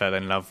she fell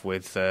in love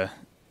with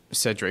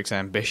Cedric's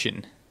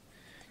ambition,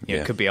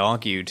 it could be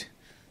argued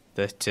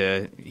that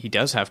he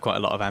does have quite a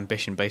lot of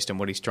ambition based on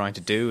what he's trying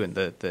to do and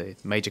the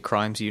major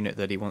crimes unit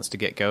that he wants to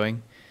get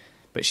going.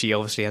 But she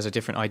obviously has a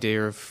different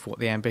idea of what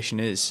the ambition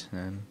is.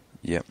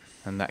 Yep.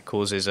 And that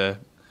causes a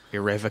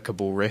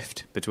irrevocable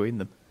rift between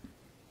them.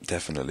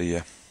 Definitely,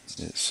 yeah.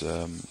 It's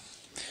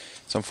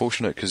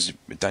unfortunate because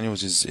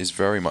Daniels is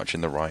very much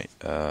in the right,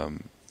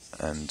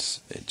 and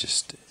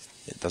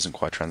it doesn't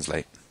quite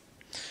translate.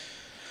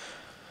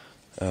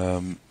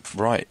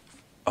 Right.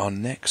 Our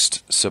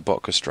next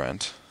Sobotka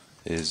strand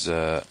is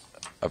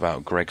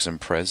about Greggs and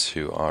Prez,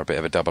 who are a bit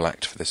of a double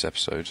act for this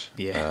episode.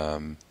 Yeah.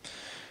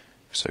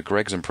 So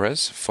Greggs and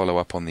Prez follow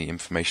up on the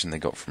information they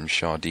got from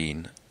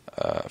Chardine,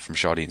 from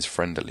Chardine's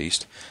friend at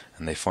least,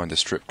 and they find a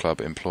strip club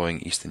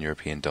employing Eastern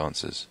European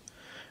dancers.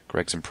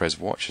 Greggs and Prez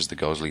watch as the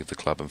girls leave the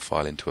club and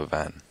file into a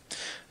van.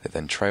 They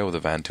then trail the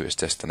van to its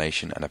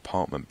destination, an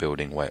apartment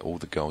building where all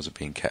the girls are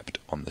being kept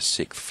on the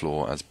 6th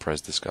floor, as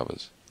Prez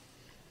discovers.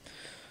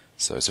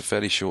 So it's a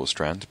fairly short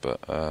strand,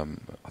 but I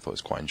thought it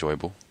was quite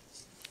enjoyable.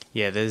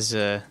 Yeah, there's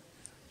a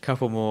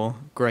couple more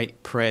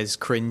great Prez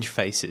cringe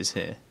faces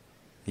here.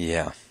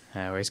 Yeah.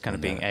 Where he's kind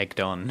of being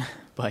egged on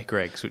by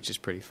Greggs, which is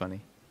pretty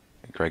funny.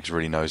 Greggs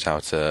really knows how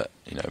to,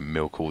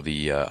 milk all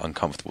the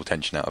uncomfortable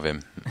tension out of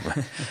him.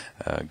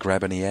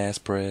 Grab any ass,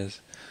 Prez.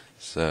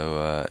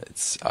 So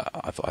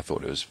I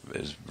thought it was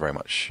very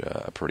much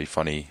a pretty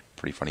funny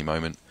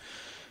moment.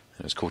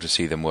 It was cool to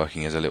see them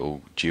working as a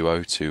little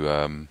duo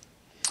to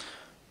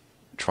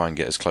try and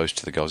get as close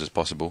to the girls as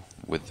possible,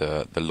 with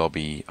the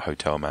lobby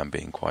hotel man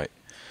being quite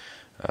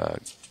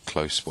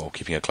close, well,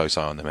 keeping a close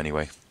eye on them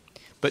anyway.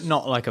 But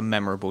not like a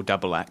memorable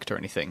double act or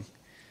anything.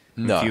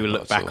 No, if you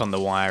look back on The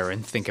Wire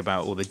and think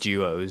about all the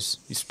duos,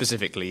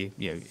 specifically,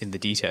 in the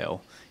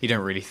detail, you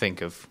don't really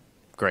think of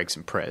Greggs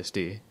and Prez,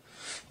 do you?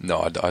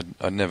 No,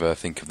 I'd never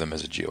think of them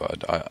as a duo.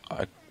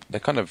 They're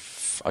kind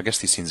of. I guess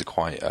these scenes are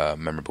quite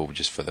memorable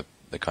just for the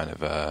kind of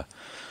the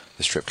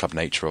strip club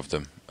nature of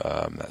them.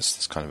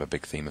 That's kind of a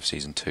big theme of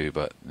season 2.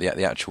 But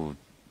the actual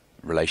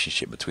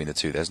relationship between the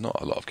two, there's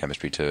not a lot of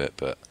chemistry to it.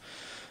 But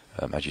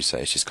as you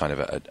say, it's just kind of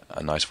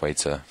a nice way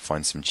to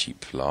find some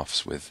cheap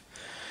laughs with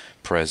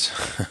Prez.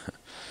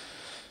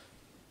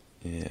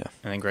 Yeah.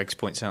 And then Greggs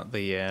points out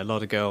a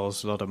lot of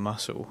girls, a lot of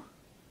muscle.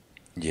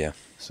 Yeah.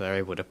 So they're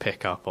able to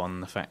pick up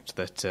on the fact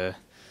that,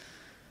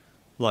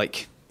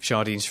 like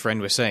Shardine's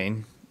friend was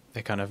saying,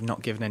 they're kind of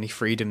not given any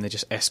freedom. They're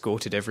just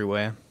escorted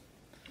everywhere,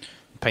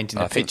 painting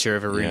a picture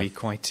of a really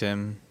quite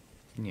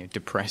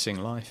depressing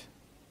life.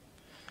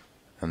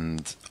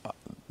 And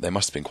they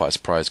must have been quite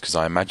surprised, because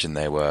I imagine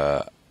they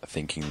were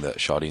thinking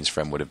that Shardine's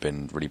friend would have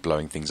been really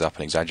blowing things up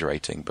and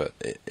exaggerating, but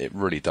it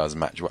really does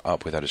match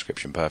up with our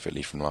description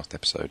perfectly from last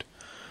episode.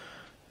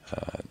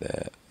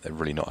 They're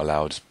really not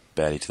allowed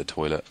barely to the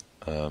toilet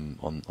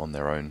on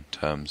their own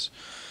terms.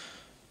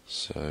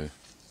 So,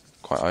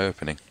 quite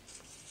eye-opening.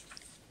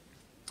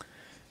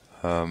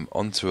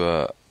 Onto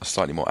a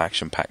slightly more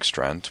action-packed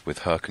strand with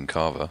Herc and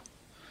Carver.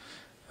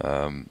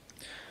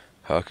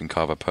 Herc and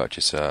Carver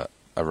purchase a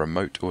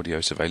remote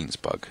audio surveillance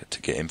bug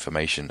to get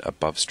information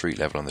above street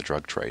level on the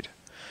drug trade.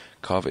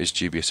 Carver is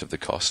dubious of the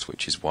cost,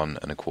 which is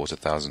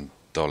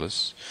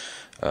 $1,250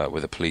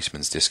 with a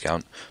policeman's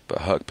discount,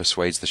 but Herc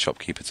persuades the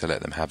shopkeeper to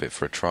let them have it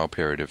for a trial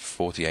period of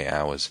 48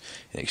 hours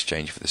in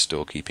exchange for the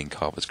store keeping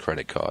Carver's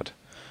credit card,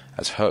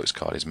 as Herc's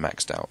card is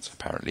maxed out,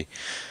 apparently.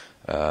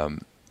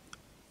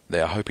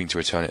 They are hoping to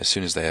return it as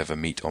soon as they have a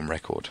meet on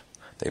record.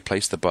 They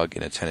place the bug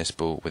in a tennis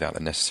ball without the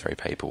necessary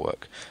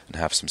paperwork and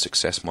have some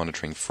success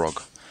monitoring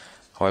Frog.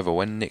 However,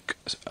 when Nick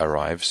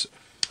arrives,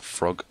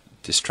 Frog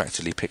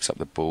distractedly picks up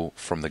the ball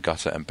from the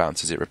gutter and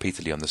bounces it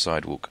repeatedly on the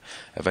sidewalk,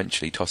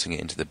 eventually tossing it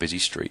into the busy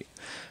street.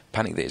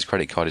 Panicked that his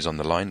credit card is on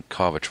the line,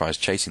 Carver tries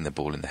chasing the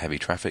ball in the heavy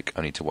traffic,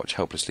 only to watch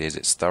helplessly as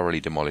it's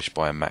thoroughly demolished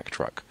by a Mack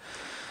truck.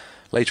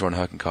 Later on,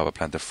 Herc and Carver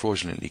plan to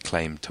fraudulently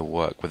claim to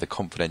work with a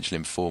confidential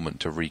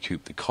informant to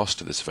recoup the cost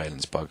of the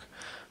surveillance bug.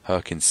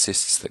 Herc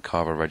insists that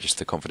Carver register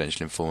the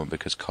confidential informant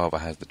because Carver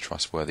has the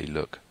trustworthy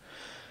look.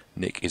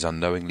 Nick is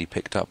unknowingly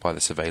picked up by the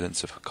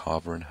surveillance of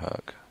Carver and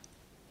Herc.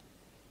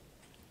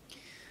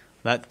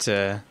 That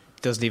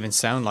doesn't even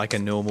sound like a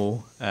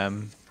normal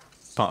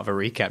part of a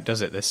recap,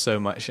 does it? There's so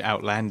much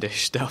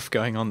outlandish stuff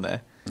going on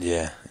there.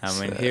 Yeah. I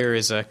mean, here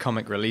is a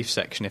comic relief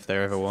section if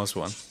there ever was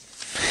one.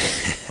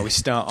 We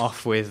start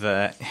off with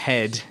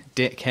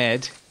Dick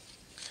Head,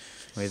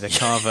 with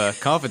a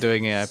Carver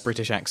doing a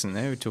British accent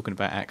there. We're talking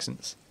about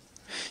accents.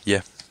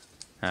 Yeah.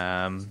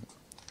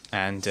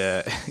 And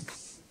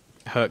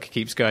Herc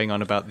keeps going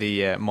on about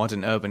the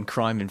modern urban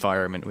crime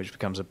environment, which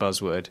becomes a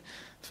buzzword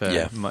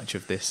for much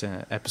of this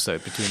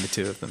episode between the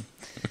two of them.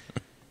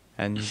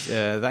 And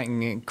that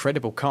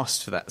incredible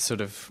cost for that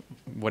sort of,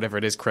 whatever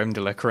it is, creme de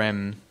la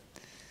creme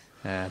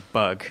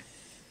bug,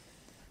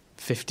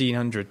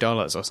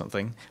 $1,500 or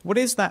something. What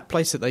is that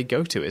place that they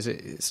go to?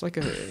 It's like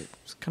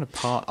it's kind of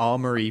part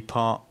armory,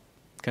 part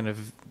kind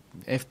of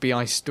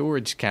FBI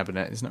storage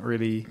cabinet. It's not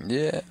really...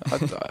 Yeah,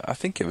 I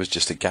think it was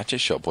just a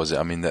gadget shop, was it?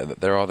 I mean,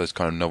 there are those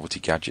kind of novelty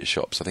gadget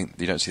shops. I think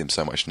you don't see them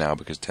so much now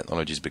because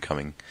technology is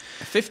becoming...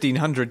 A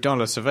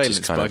 $1,500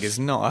 surveillance bug is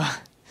not a...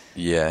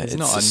 Yeah, it's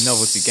not a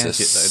novelty gadget,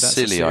 though. That's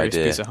silly a serious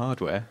idea. Piece of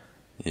hardware.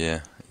 Yeah,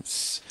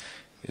 it's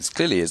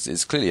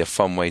clearly a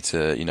fun way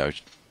to,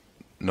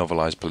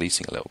 novelise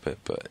policing a little bit,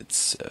 but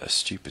it's a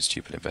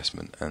stupid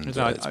investment. And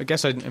I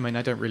guess I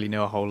don't really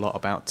know a whole lot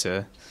about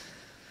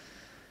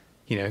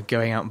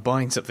going out and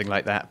buying something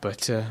like that,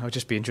 but I'd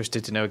just be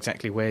interested to know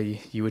exactly where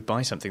you would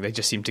buy something. They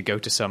just seemed to go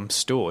to some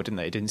store, didn't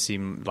they? It didn't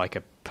seem like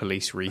a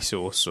police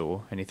resource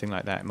or anything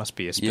like that. It must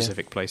be a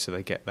specific place so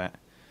they get that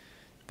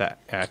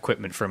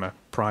equipment from a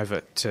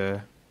private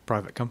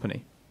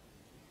company.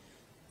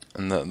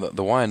 And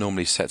the Wire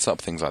normally sets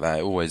up things like that.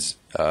 It always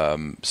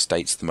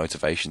states the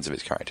motivations of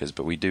its characters,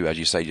 but we do, as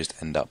you say,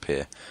 just end up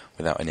here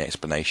without any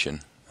explanation.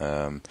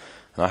 And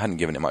I hadn't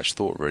given it much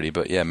thought, really,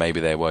 but yeah,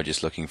 maybe they were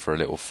just looking for a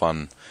little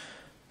fun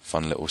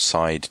little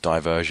side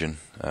diversion,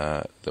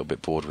 a little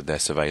bit bored with their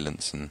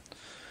surveillance, and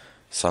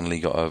suddenly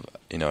got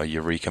a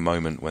eureka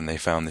moment when they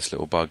found this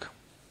little bug.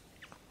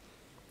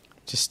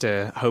 Just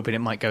hoping it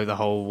might go the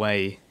whole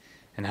way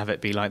and have it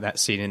be like that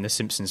scene in The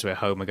Simpsons where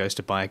Homer goes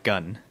to buy a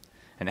gun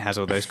and it has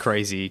all those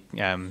crazy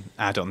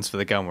add-ons for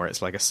the gun where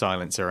it's like a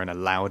silencer and a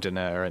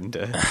loudener and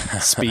a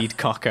speed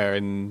cocker,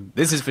 and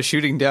this is for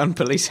shooting down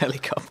police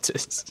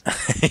helicopters.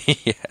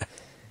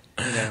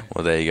 Yeah.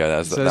 Well, there you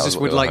go. So I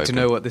just would like to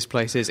know what this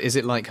place is. Is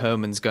it like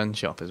Herman's gun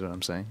shop, is what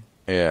I'm saying?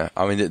 Yeah.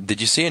 I mean,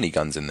 did you see any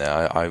guns in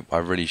there? I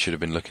really should have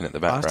been looking at the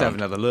background. I'll have to have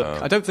another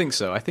look. I don't think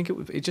so. I think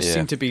it just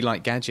seemed to be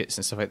like gadgets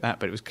and stuff like that,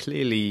 but it was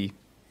clearly,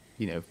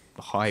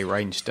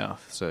 high-range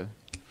stuff. So,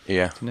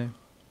 yeah.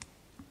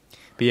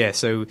 But yeah,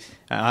 so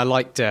I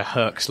liked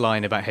Herc's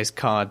line about his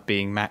card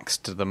being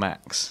maxed to the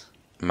max.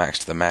 Max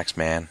to the max,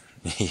 man.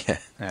 Yeah.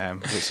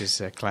 Which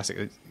is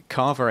classic.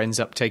 Carver ends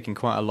up taking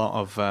quite a lot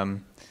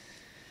of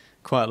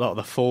quite a lot of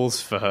the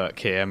falls for Herc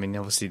here. I mean,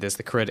 obviously there's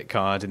the credit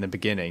card in the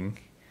beginning,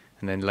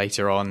 and then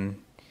later on,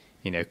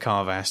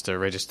 Carver has to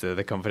register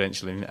the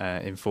confidential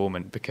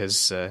informant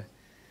because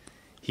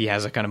he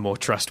has a kind of more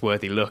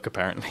trustworthy look,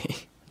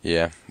 apparently.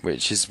 Yeah,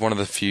 which is one of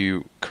the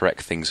few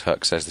correct things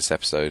Herc says this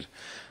episode,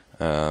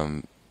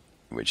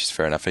 which is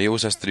fair enough. And he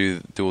also has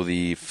to do all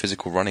the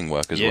physical running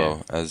work as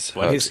well.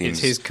 It's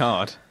his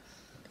card.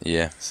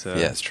 Yeah,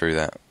 it's true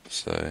that.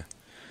 So,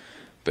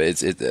 but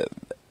it's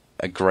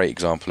a great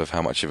example of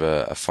how much of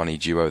a funny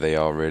duo they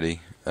are.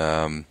 Really,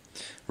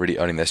 really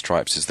earning their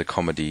stripes as the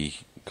comedy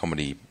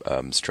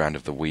strand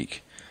of the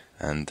week,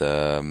 and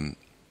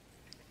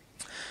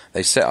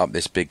they set up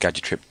this big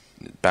gadget trip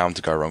bound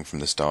to go wrong from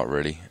the start,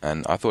 really.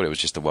 And I thought it was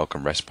just a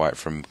welcome respite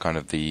from kind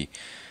of the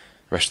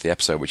rest of the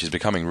episode, which is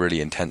becoming really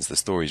intense. The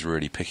story's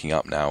really picking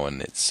up now,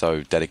 and it's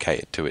so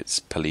dedicated to its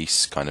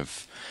police kind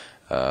of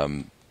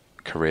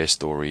career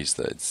stories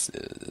that it's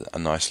a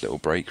nice little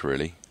break,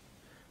 really.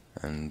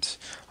 And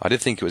I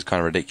did think it was kind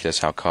of ridiculous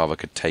how Carver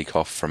could take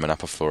off from an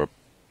upper floor,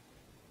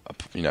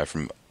 from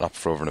an upper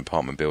floor of an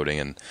apartment building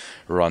and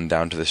run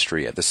down to the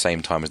street at the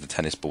same time as the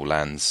tennis ball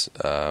lands.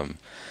 But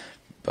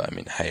I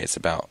mean, hey, it's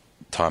about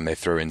time they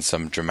threw in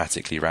some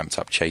dramatically ramped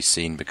up chase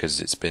scene, because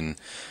it's been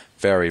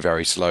very,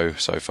 very slow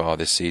so far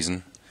this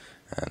season,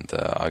 and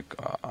I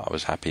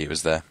was happy it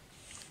was there.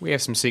 We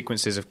have some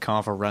sequences of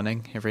Carver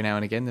running every now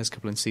and again. There's a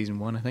couple in season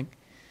 1, I think.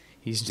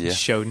 He's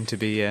shown to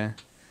be an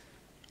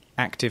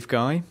active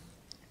guy.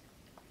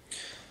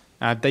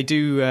 They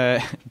do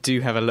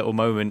have a little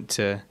moment,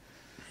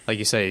 like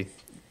you say,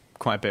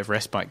 quite a bit of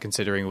respite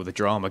considering all the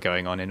drama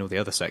going on in all the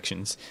other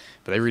sections.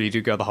 But they really do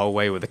go the whole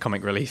way with the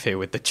comic relief here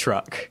with the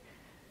truck.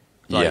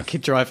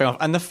 Driving off.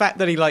 And the fact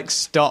that he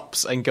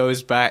stops and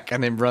goes back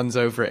and then runs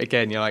over it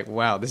again, you're like,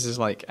 wow, this is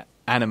like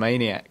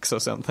Animaniacs or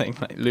something,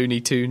 like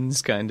Looney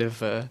Tunes kind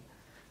of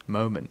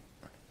moment.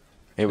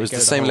 It was the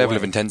same level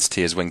of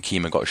intensity as when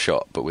Kima got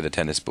shot, but with a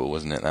tennis ball,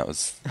 wasn't it?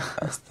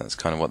 That's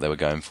kind of what they were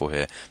going for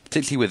here.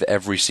 Particularly with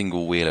every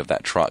single wheel of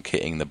that truck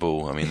hitting the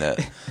ball. I mean,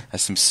 there's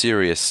some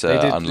serious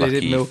unlucky. They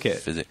did milk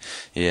it.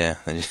 Yeah,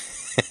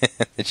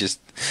 it just,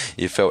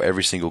 you felt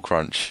every single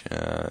crunch.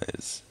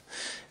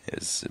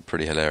 It's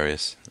pretty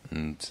hilarious,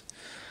 and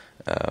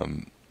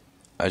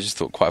I just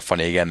thought quite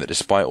funny again that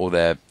despite all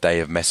their day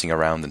of messing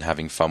around and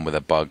having fun with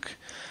a bug,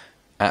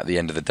 at the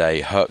end of the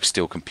day, Herc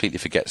still completely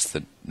forgets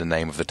the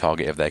name of the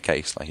target of their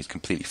case. Like, he's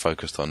completely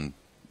focused on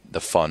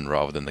the fun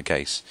rather than the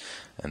case.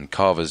 And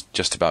Carver's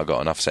just about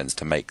got enough sense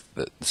to make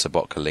the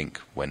Sobotka link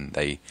when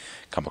they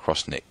come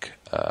across Nick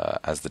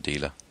as the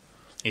dealer.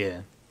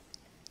 Yeah,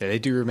 they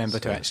do remember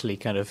to actually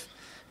kind of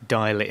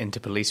dial it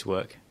into police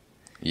work.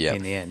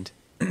 In the end.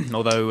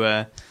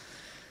 Although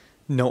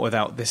not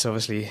without this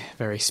obviously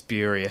very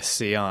spurious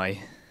CI,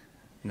 and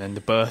then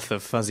the birth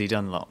of Fuzzy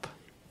Dunlop.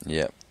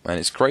 Yeah, and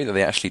it's great that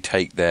they actually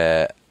take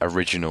their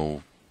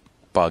original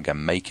bug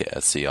and make it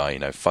a CI.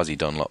 Fuzzy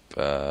Dunlop,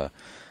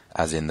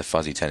 as in the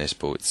fuzzy tennis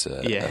ball. It's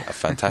a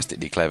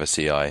fantastically clever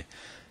CI.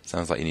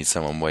 Sounds like you need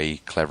someone way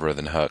cleverer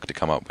than Herc to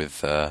come up with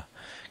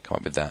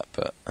that.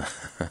 But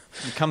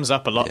it comes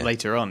up a lot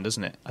later on,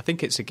 doesn't it? I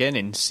think it's again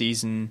in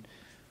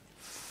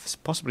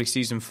possibly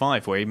season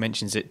 5, where he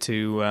mentions it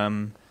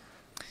to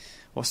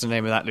what's the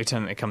name of that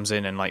lieutenant that comes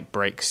in and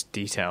breaks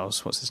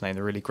details? What's his name?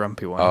 The really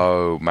grumpy one.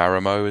 Oh,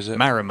 Marimo, is it?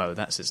 Marimo,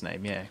 that's his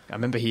name. Yeah, I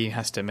remember he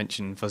has to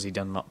mention Fuzzy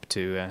Dunlop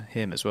to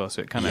him as well.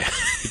 So it kind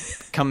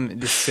of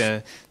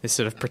this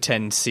sort of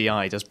pretend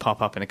CI does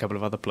pop up in a couple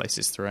of other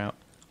places throughout.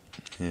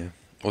 Yeah,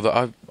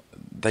 although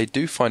they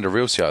do find a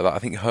real CI. I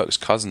think Herc's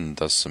cousin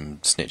does some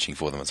snitching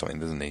for them or something,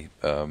 doesn't he?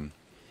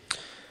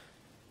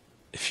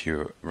 If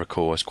you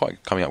recall, it's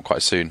coming up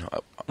quite soon.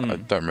 I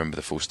don't remember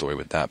the full story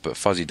with that, but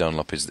Fuzzy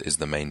Dunlop is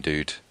the main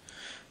dude,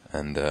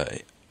 and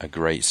a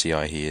great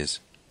CI he is.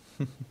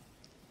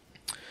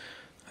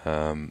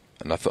 And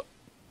I thought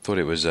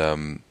it was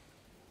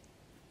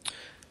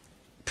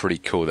pretty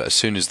cool that as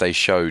soon as they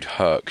showed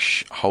Herc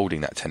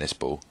holding that tennis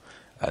ball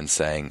and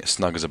saying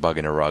 "snug as a bug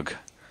in a rug,"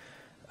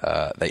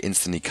 they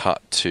instantly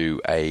cut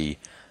to a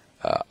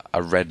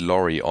red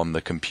lorry on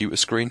the computer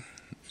screen.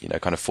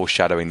 Kind of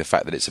foreshadowing the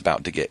fact that it's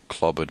about to get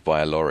clobbered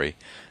by a lorry,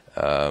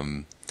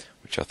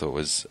 which I thought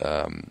was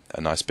a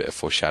nice bit of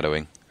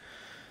foreshadowing.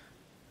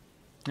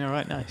 All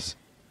right, nice.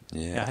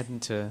 Yeah, I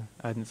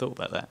hadn't thought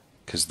about that.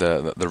 Because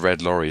the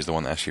red lorry is the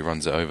one that actually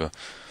runs it over.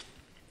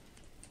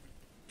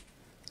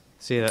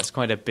 So yeah, that's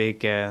quite a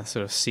big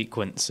sort of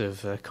sequence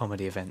of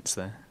comedy events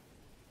there.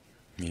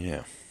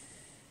 Yeah.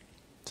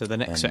 So the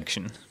next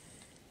section.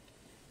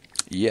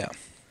 Yeah.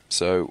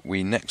 So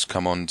we next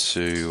come on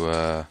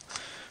to...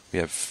 we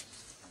have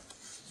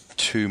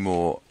 2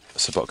 more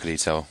Sobotka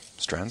detail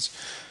strands.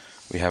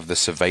 We have the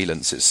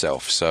surveillance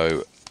itself.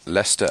 So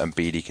Lester and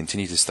Beatty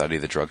continue to study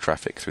the drug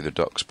traffic through the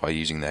docks by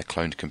using their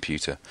cloned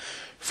computer.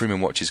 Freeman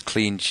watches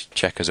clean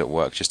checkers at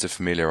work just to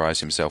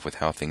familiarise himself with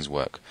how things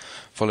work.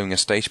 Following a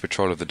stage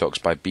patrol of the docks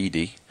by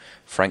Beatty,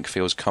 Frank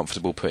feels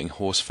comfortable putting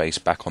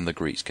Horseface back on the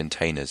Greek's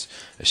containers,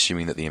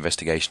 assuming that the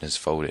investigation has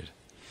folded.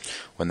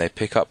 When they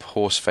pick up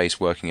Horseface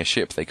working a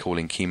ship, they call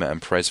in Kima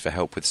and Prez for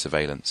help with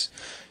surveillance.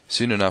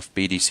 Soon enough,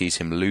 BD sees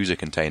him lose a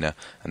container,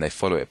 and they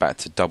follow it back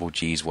to Double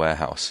G's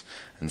warehouse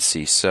and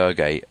see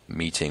Sergey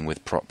meeting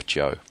with Prop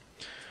Joe.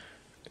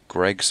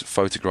 Greggs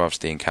photographs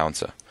the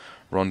encounter.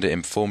 Rhonda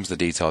informs the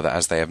detail that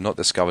as they have not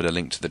discovered a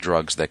link to the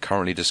drugs, their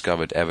currently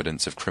discovered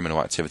evidence of criminal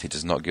activity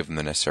does not give them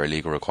the necessary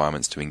legal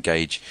requirements to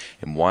engage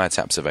in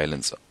wiretap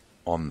surveillance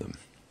on them.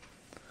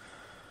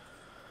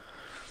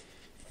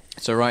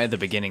 So right at the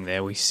beginning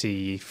there, we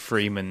see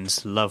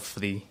Freeman's love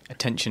for the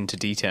attention to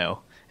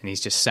detail, and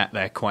he's just sat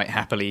there quite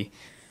happily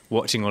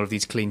watching all of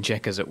these clean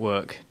checkers at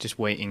work, just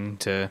waiting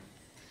to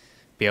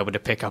be able to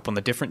pick up on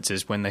the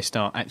differences when they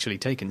start actually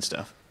taking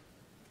stuff.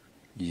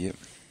 Yep.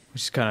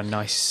 Which is kind of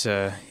nice,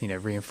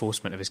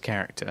 reinforcement of his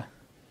character.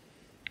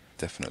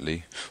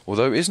 Definitely.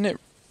 Although, isn't it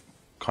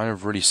kind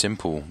of really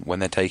simple when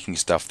they're taking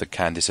stuff, the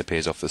can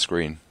disappears off the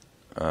screen?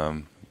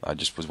 I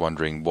just was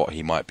wondering what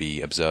he might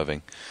be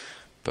observing,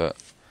 but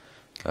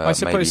I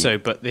suppose so.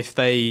 But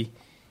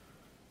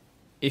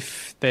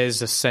if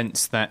there's a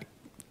sense that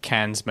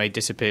cans may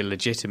disappear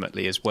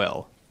legitimately as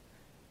well,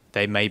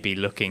 they may be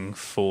looking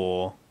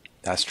for.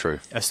 That's true.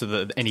 So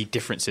that any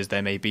differences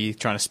there may be,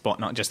 trying to spot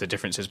not just the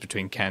differences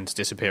between cans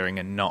disappearing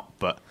and not,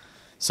 but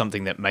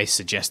something that may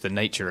suggest the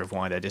nature of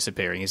why they're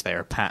disappearing. Is there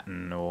a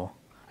pattern, or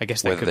I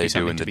guess that could be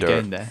something to be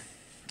gained there.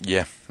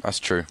 Yeah, that's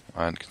true.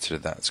 I hadn't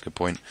considered that. That's a good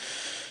point.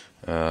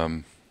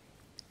 I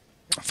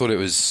thought it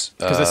was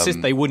because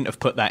they wouldn't have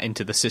put that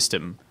into the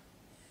system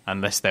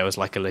unless there was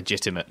like a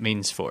legitimate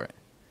means for it.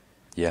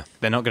 Yeah,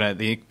 they're not going to.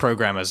 The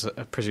programmers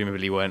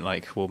presumably weren't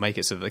like, "We'll make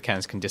it so that the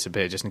cans can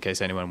disappear just in case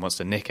anyone wants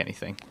to nick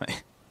anything."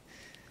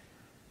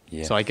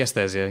 Yeah. So I guess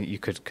you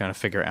could kind of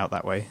figure it out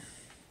that way.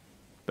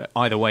 But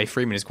either way,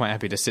 Freeman is quite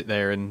happy to sit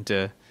there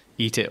and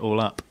eat it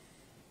all up.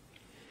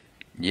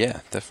 Yeah,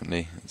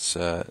 definitely. It's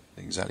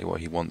exactly what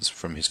he wants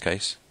from his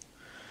case.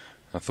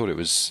 I thought it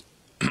was.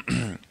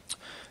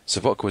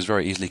 Savotka was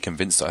very easily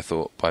convinced, I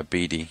thought, by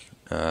Beatty,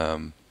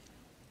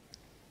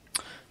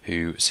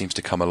 who seems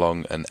to come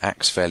along and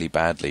acts fairly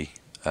badly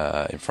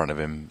in front of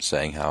him,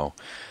 saying how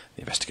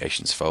the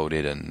investigation's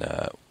folded and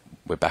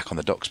we're back on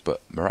the docks,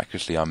 but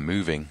miraculously I'm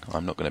moving.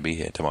 I'm not going to be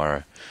here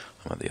tomorrow.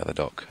 I'm at the other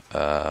dock.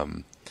 I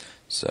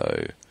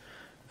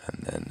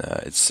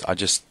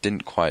just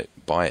didn't quite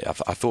buy it.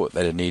 I thought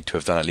they'd need to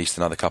have done at least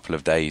another couple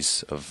of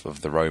days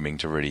of the roaming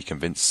to really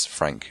convince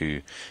Frank,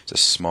 who is a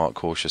smart,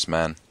 cautious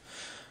man.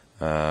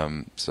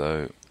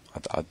 So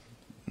I'm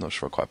not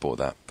sure I quite bought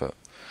that, but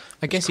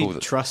I guess he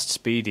trusts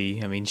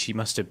Speedy. I mean, she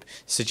must have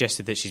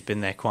suggested that she's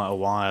been there quite a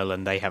while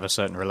and they have a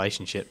certain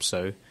relationship,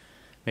 so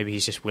maybe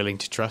he's just willing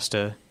to trust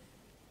her.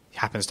 He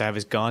happens to have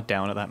his guard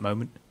down at that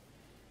moment.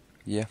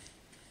 Yeah.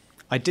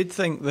 I did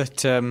think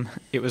that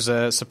it was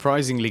a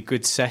surprisingly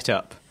good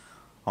setup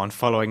on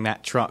following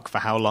that truck for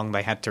how long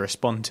they had to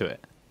respond to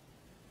it.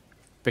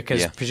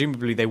 Because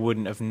presumably they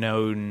wouldn't have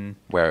known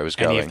where it was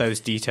going. Any of those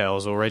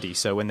details already.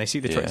 So when they see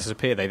the truck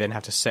disappear, they then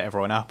have to set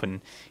everyone up.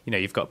 And,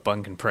 you've got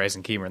Bunk and Prez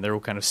and Kima, and they're all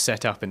kind of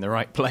set up in the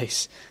right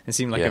place. It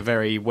seemed like a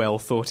very well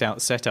thought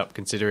out setup,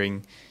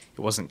 considering it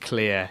wasn't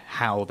clear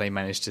how they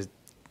managed to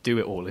do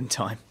it all in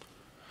time.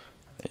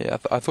 Yeah,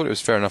 I thought it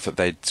was fair enough that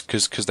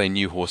because they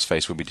knew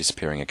Horseface would be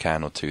disappearing a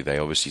can or two, they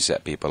obviously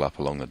set people up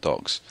along the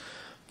docks.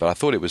 But I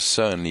thought it was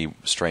certainly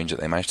strange that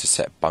they managed to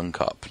set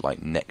Bunk up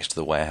like next to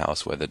the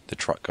warehouse where the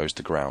truck goes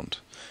to ground.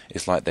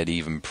 It's like they'd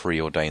even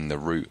preordained the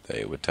route that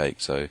it would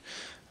take. So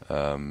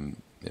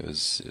it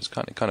was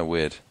kind of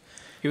weird.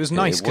 It was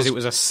nice because it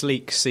was a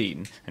sleek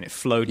scene and it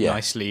flowed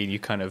nicely, and you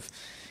kind of,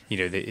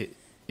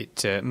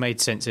 it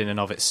made sense in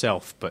and of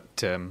itself.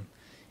 But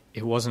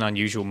it was an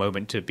unusual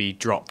moment to be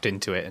dropped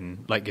into it,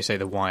 and like you say,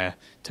 The Wire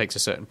takes a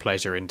certain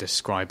pleasure in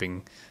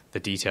describing the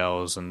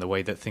details and the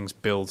way that things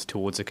build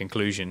towards a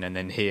conclusion, and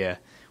then here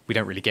we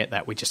don't really get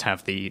that. We just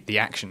have the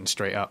action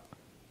straight up.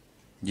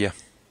 Yeah,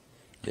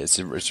 it's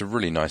a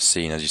really nice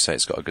scene. As you say,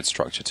 it's got a good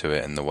structure to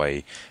it, and the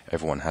way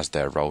everyone has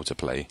their role to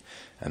play,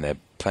 and they're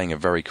playing a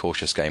very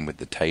cautious game with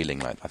the tailing,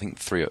 like I think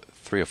three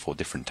or four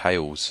different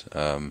tails,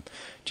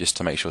 just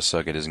to make sure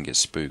Sergey doesn't get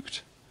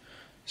spooked.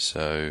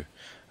 So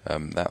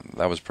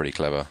that was pretty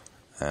clever,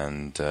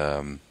 and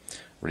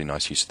really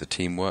nice use of the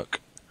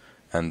teamwork.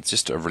 And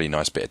just a really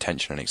nice bit of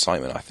tension and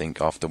excitement, I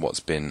think, after what's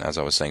been, as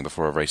I was saying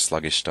before, a very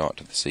sluggish start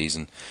to the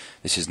season.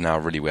 This is now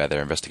really where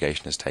their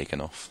investigation has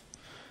taken off.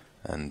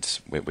 And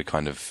we're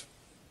kind of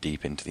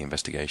deep into the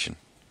investigation.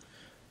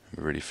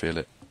 We really feel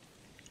it.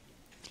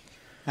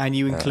 And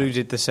you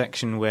included the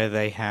section where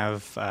they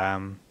have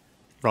Rhonda.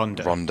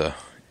 Rhonda,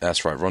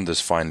 that's right.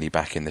 Rhonda's finally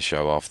back in the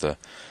show after,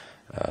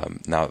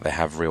 now that they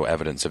have real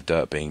evidence of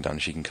dirt being done,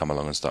 she can come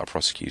along and start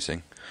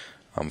prosecuting.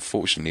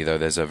 Unfortunately, though,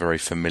 there's a very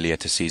familiar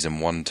to Season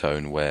 1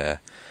 tone where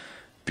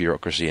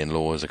bureaucracy and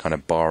laws are kind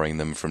of barring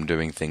them from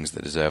doing things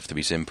that deserve to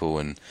be simple,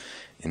 and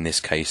in this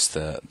case,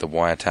 the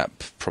wiretap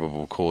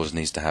probable cause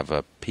needs to have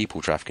a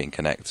people trafficking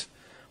connect.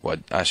 Well,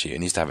 actually, it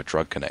needs to have a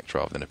drug connect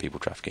rather than a people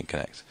trafficking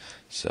connect.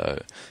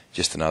 So,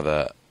 just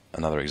another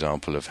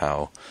example of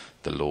how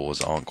the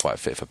laws aren't quite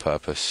fit for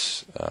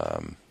purpose,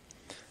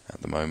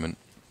 at the moment.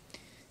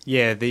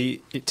 Yeah,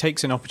 it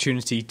takes an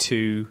opportunity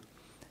to.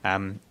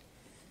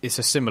 It's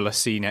a similar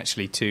scene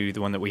actually to the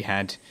one that we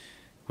had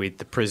with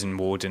the prison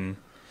warden,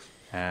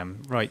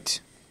 right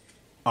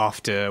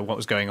after what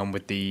was going on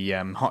with the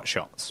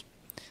hotshots,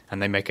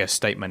 and they make a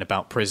statement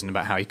about prison,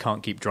 about how you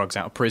can't keep drugs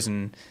out of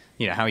prison.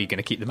 You know, how are you going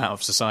to keep them out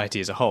of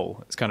society as a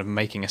whole? It's kind of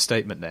making a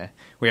statement there.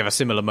 We have a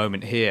similar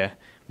moment here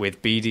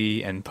with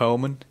Beatty and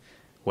Pearlman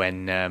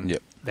when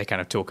they kind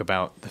of talk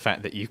about the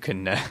fact that you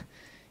can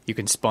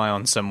spy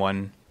on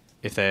someone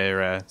if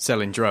they're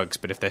selling drugs,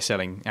 but if they're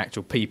selling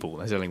actual people,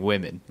 they're selling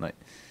women. Like,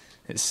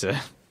 it's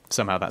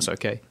somehow that's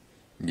okay.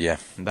 Yeah,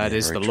 and that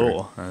is the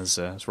law, as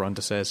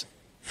Rhonda says.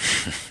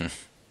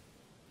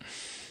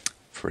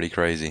 Pretty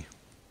crazy.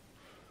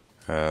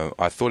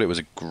 I thought it was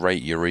a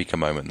great eureka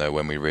moment, though,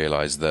 when we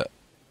realised that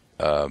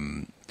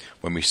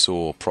when we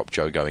saw Prop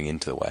Joe going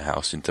into the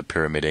warehouse, into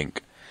Pyramid Inc.,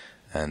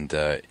 and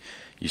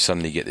you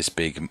suddenly get this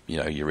big,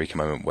 eureka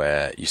moment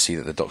where you see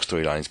that the Doc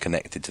storyline is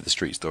connected to the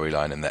Street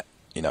storyline, and that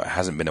it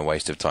hasn't been a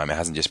waste of time. It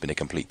hasn't just been a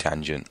complete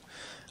tangent,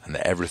 and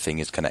that everything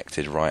is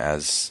connected, right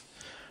as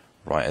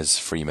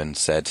Freamon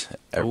said.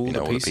 All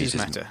the pieces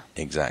matter.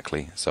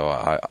 Exactly. So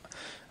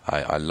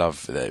I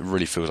love that. It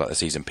really feels like the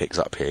season picks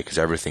up here because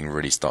everything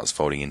really starts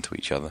folding into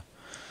each other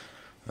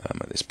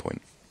at this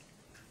point.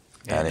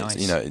 Yeah, and nice.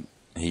 It's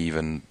he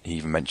even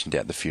mentioned it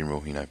at the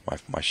funeral.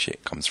 My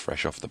shit comes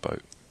fresh off the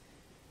boat.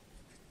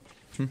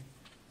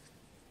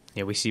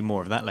 Yeah, we see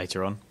more of that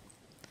later on.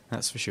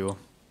 That's for sure.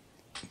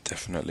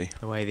 Definitely.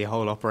 The way the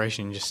whole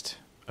operation just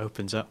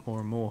opens up more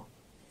and more.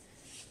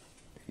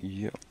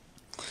 Yeah.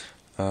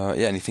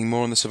 Anything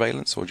more on the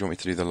surveillance, or do you want me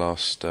to do the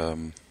last?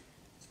 No,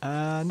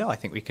 I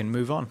think we can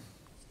move on.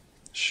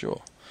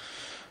 Sure.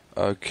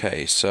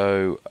 Okay,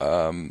 so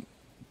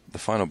the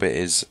final bit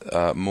is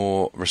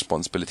more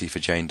responsibility for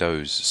Jane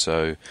Doe's.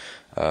 So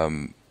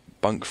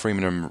Bunk,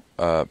 Freeman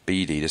and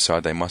Beatty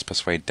decide they must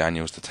persuade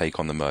Daniels to take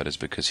on the murders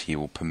because he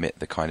will permit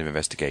the kind of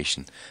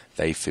investigation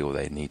they feel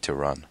they need to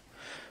run.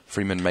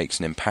 Freeman makes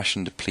an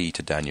impassioned plea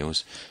to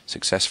Daniels,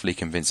 successfully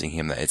convincing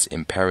him that it's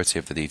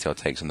imperative the detail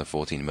takes on the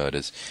 14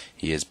 murders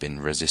he has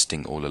been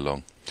resisting all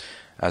along.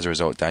 As a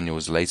result,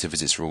 Daniels later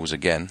visits Rawls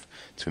again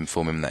to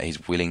inform him that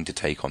he's willing to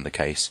take on the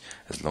case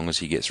as long as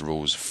he gets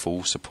Rawls'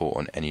 full support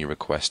on any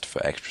request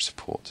for extra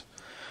support.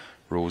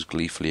 Rawls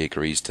gleefully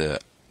agrees to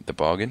the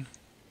bargain.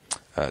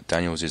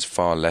 Daniels is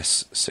far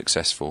less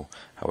successful,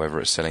 however,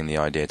 at selling the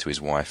idea to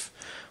his wife.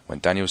 When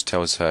Daniels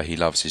tells her he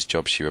loves his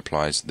job, she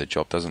replies, "The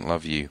job doesn't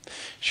love you."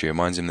 She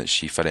reminds him that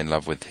she fell in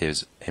love with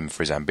him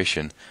for his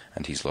ambition,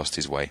 and he's lost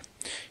his way.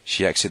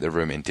 She exits the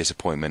room in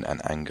disappointment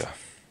and anger.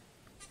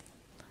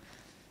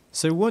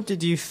 So what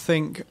did you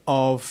think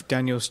of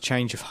Daniel's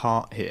change of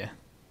heart here?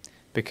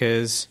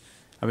 Because,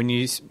 I mean,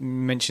 you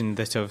mentioned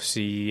that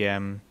obviously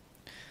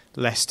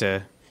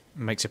Lester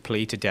makes a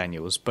plea to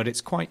Daniels, but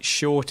it's quite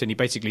short, and he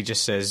basically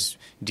just says,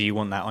 "Do you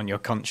want that on your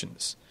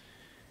conscience?"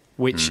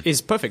 Which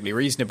is perfectly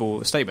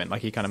reasonable statement.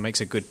 Like, he kind of makes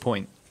a good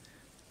point.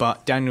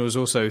 But Daniels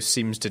also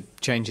seems to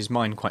change his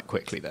mind quite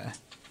quickly there.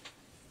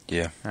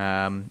 Yeah.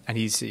 And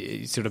he's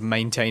sort of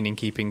maintaining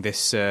keeping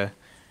this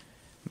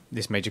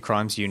this major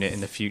crimes unit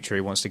in the future.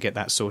 He wants to get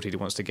that sorted. He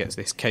wants to get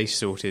this case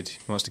sorted. He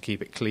wants to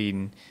keep it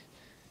clean.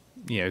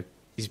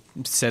 He's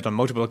said on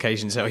multiple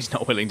occasions how he's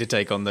not willing to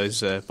take on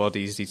those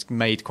bodies. He's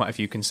made quite a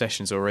few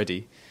concessions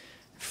already.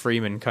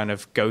 Freeman kind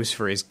of goes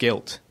for his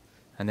guilt,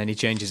 and then he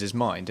changes his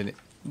mind, and it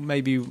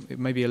may be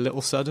a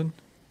little sudden.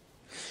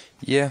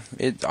 Yeah,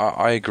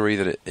 I agree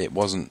that it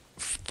wasn't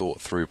thought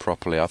through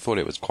properly. I thought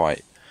it was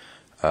quite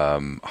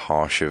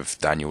harsh of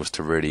Daniels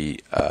to really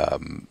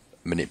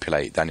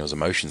manipulate Daniels'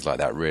 emotions like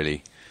that,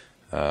 really,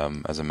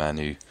 as a man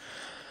who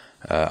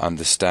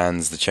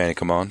understands the chain of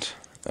command.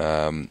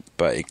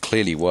 But it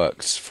clearly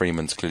works.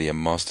 Freeman's clearly a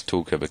master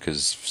talker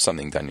because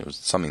something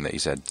that he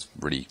said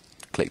really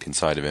clicked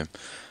inside of him.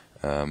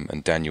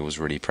 And Daniels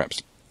really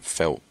perhaps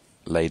felt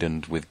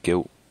laden with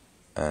guilt.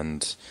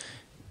 And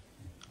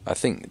I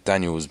think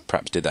Daniels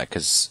perhaps did that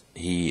because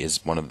he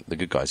is one of the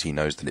good guys. He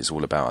knows that it's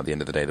all about, at the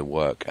end of the day, the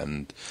work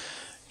and,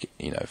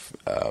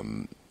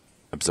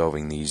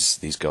 absolving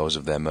these girls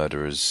of their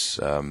murderers,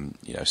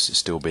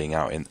 still being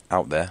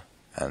out there.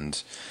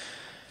 And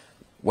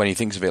when he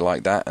thinks of it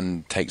like that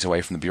and takes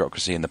away from the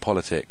bureaucracy and the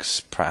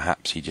politics,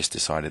 perhaps he just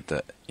decided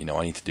that,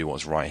 I need to do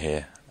what's right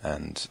here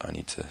and I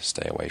need to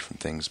stay away from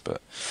things.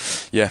 But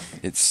yeah,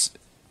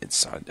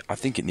 I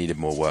think it needed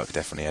more work,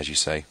 definitely, as you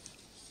say.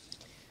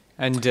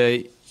 And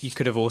you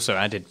could have also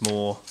added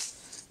more,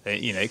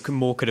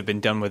 more could have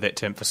been done with it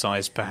to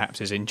emphasise perhaps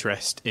his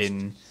interest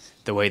in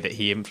the way that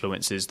he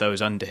influences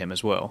those under him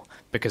as well.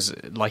 Because,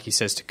 like he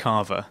says to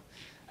Carver,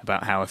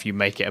 about how if you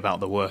make it about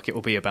the work, it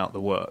will be about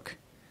the work.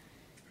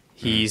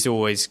 He's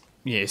always,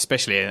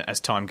 especially as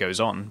time goes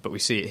on, but we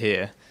see it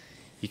here,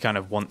 he kind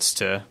of wants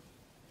to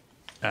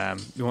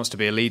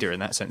be a leader in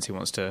that sense. He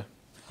wants to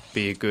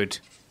be a good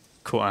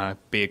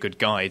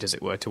guide, as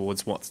it were,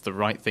 towards what the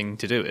right thing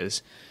to do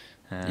is.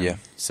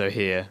 So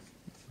here,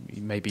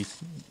 maybe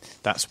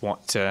that's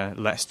what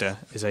Lester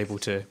is able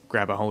to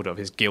grab a hold of,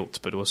 his guilt,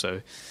 but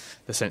also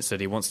the sense that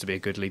he wants to be a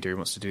good leader, he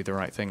wants to do the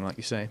right thing, like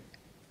you say.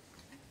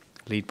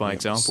 Lead by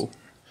example.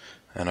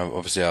 And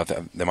obviously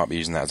they might be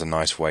using that as a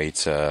nice way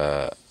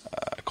to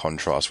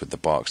contrast with the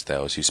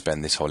Barksdales, who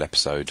spend this whole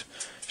episode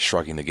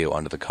shrugging the guilt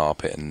under the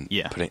carpet and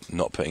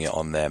not putting it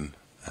on them.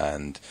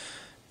 And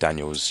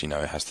Daniels,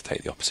 has to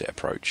take the opposite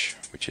approach,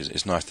 which is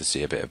it's nice to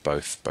see a bit of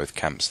both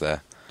camps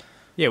there.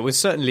 Yeah, it was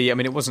certainly,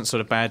 it wasn't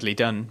sort of badly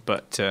done,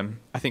 but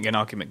I think an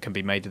argument can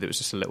be made that it was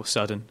just a little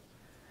sudden.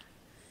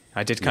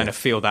 I did kind of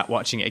feel that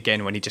watching it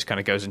again when he just kind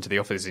of goes into the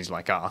office and he's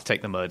like, I'll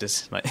take the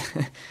murders. Like,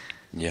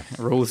 yeah.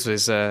 Rawls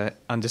is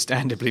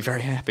understandably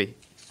very happy.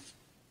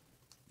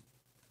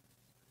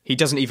 He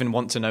doesn't even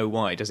want to know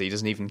why, does he? He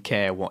doesn't even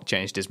care what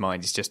changed his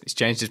mind. He's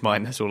changed his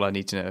mind, that's all I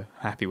need to know.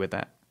 Happy with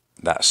that.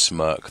 That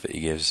smirk that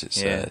he gives,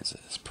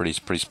 it's pretty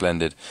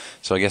splendid.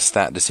 So I guess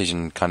that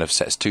decision kind of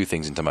sets two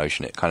things into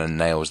motion. It kind of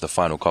nails the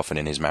final coffin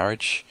in his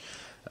marriage,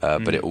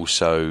 but it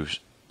also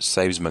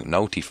saves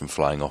McNulty from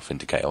flying off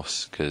into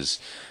chaos, because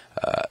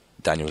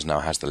Daniels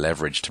now has the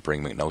leverage to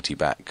bring McNulty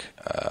back,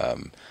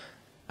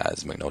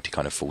 as McNulty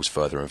kind of falls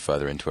further and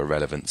further into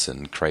irrelevance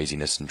and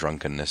craziness and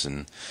drunkenness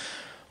and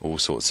all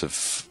sorts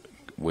of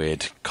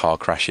weird car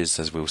crashes,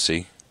 as we'll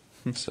see.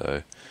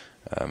 So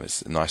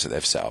it's nice that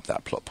they've set up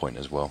that plot point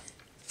as well.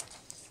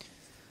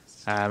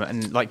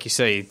 And like you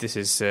say, this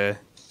is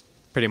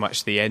pretty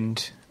much the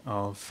end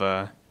of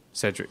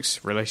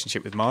Cedric's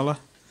relationship with Marla.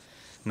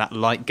 And that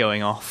light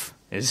going off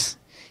is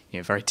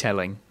very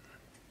telling.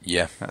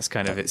 Yeah. That's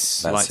kind of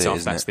its lights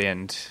off, that's the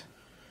end.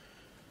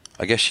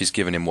 I guess she's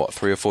given him,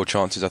 3 or 4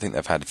 chances? I think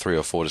they've had 3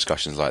 or 4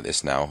 discussions like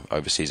this now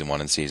over Season 1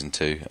 and Season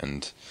 2.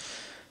 And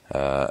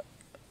I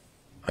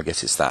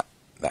guess it's that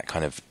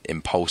kind of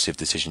impulsive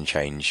decision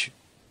change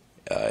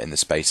in the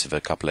space of a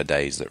couple of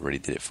days that really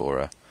did it for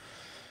her.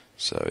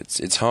 So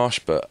it's harsh,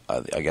 but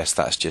I guess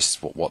that's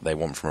just what they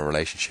want from a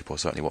relationship, or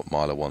certainly what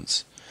Marla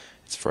wants.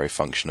 It's very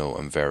functional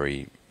and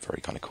very,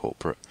 very kind of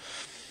corporate.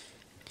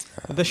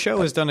 The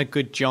show has done a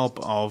good job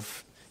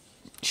of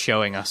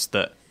showing us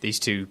that these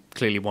two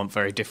clearly want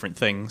very different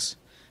things,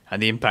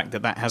 and the impact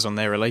that has on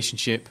their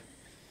relationship.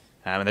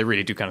 And they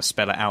really do kind of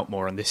spell it out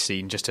more on this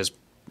scene, just as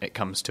it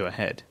comes to a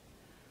head.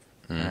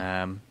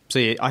 So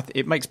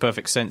it makes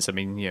perfect sense. I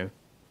mean,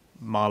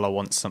 Marla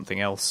wants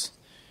something else.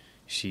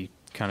 She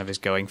kind of is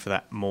going for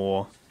that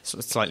more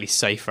sort of slightly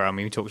safer. I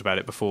mean, we talked about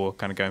it before,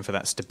 kind of going for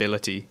that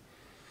stability.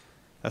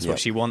 That's what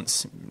she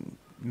wants.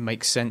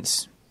 Makes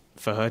sense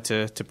for her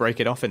to break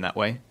it off in that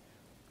way.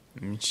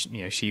 I mean,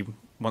 she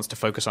wants to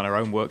focus on her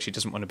own work. She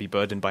doesn't want to be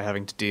burdened by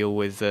having to deal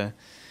with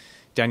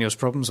Daniel's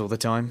problems all the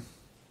time.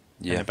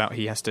 Yeah. And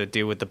he has to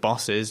deal with the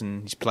bosses,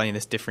 and he's playing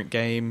this different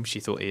game.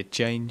 She thought he had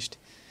changed.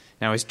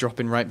 Now he's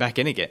dropping right back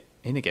in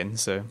again.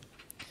 So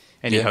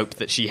any hope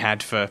that she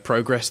had for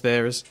progress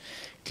there has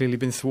clearly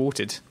been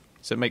thwarted.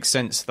 So it makes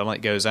sense. The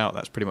light goes out.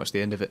 That's pretty much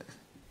the end of it.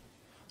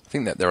 I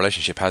think that the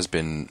relationship has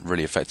been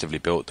really effectively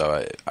built,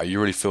 though. You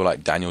really feel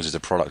like Daniels is a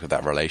product of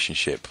that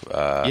relationship.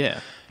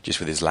 Just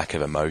with his lack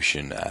of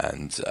emotion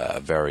and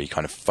very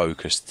kind of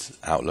focused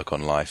outlook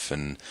on life,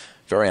 and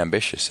very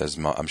ambitious, as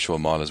I'm sure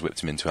Marla's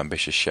whipped him into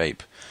ambitious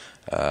shape.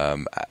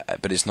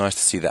 But it's nice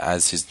to see that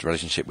as his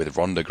relationship with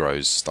Rhonda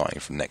grows, starting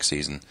from next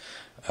season,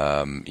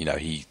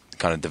 he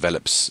kind of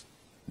develops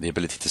the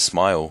ability to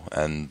smile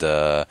and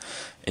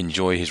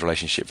enjoy his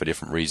relationship for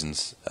different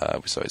reasons.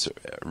 So it's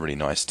really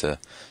nice to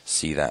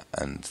see that.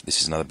 And this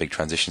is another big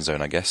transition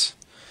zone, I guess,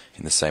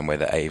 in the same way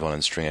that Avon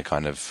and Stringer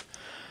kind of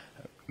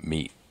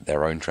meet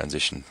their own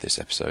transition this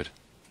episode.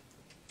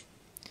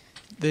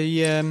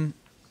 The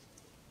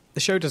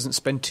show doesn't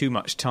spend too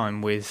much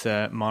time with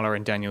Marla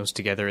and Daniels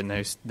together in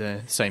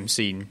the same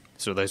scene,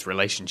 sort of those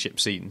relationship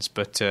scenes.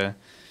 But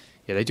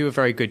they do a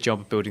very good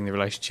job of building the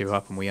relationship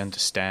up, and we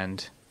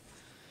understand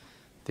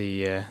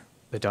the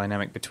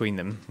dynamic between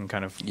them and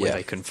kind of where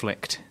they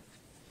conflict.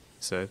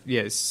 So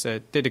it's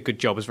did a good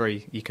job. It was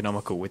very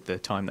economical with the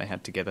time they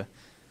had together.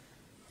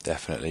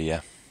 Definitely,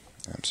 yeah.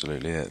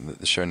 Absolutely.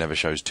 The show never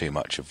shows too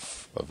much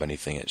of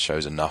anything. It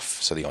shows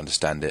enough so that you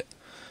understand it,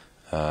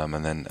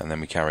 and then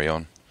we carry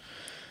on.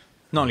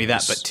 Not only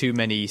that, but too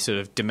many sort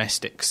of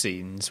domestic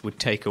scenes would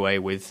take away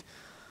with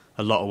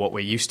a lot of what we're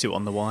used to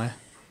on The Wire.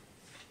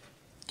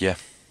 Yeah,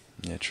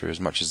 true. As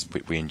much as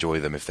we enjoy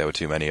them, if there were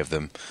too many of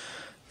them,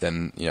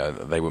 then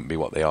they wouldn't be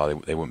what they are.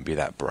 They wouldn't be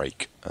that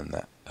break and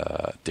that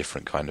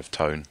different kind of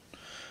tone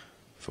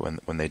for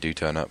when they do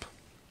turn up.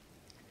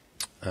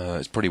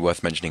 It's pretty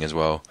worth mentioning as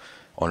well.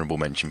 Honourable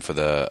mention for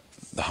the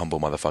humble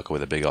motherfucker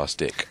with a big ass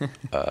dick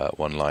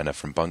one-liner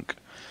from Bunk,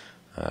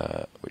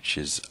 which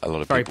is a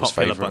lot of people's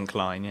favourite. Very popular Bunk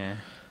line, yeah.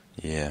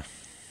 Yeah.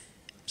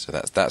 So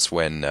that's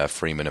when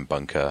Freamon and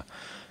Bunk are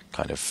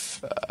kind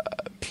of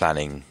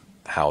planning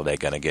how they're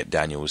going to get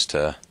Daniels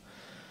to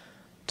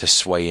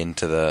sway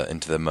into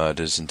the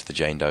murders, into the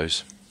Jane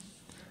Does,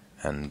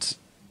 and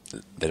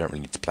they don't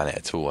really need to plan it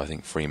at all. I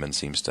think Freamon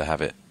seems to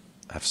have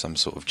some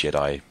sort of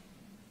Jedi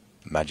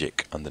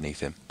magic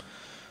underneath him.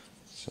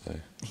 So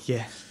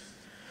yeah.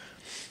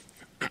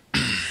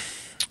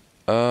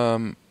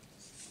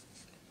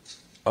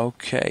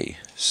 Okay,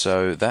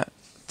 so that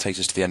takes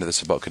us to the end of the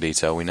Sobotka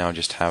detail. We now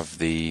just have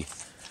the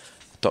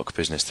dock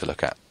business to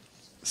look at.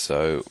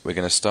 So we're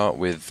going to start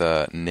with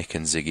Nick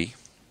and Ziggy.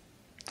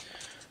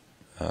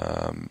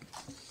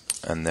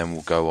 And then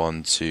we'll go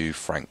on to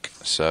Frank.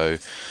 So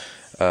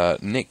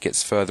Nick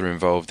gets further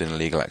involved in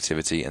illegal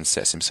activity and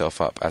sets himself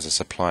up as a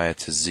supplier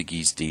to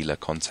Ziggy's dealer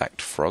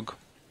contact Frog.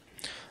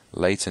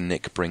 Later,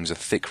 Nick brings a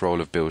thick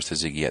roll of bills to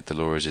Ziggy at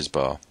Dolores'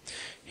 bar.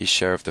 His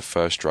share of the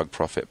first drug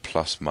profit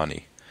plus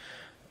money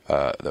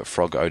that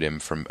Frog owed him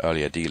from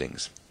earlier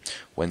dealings.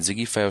 When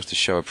Ziggy fails to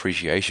show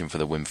appreciation for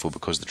the windfall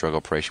because the drug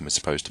operation was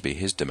supposed to be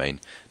his domain,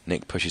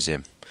 Nick pushes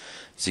him.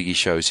 Ziggy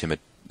shows him a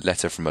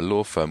letter from a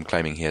law firm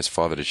claiming he has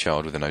fathered a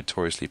child with a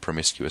notoriously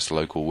promiscuous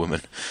local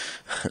woman.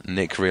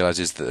 Nick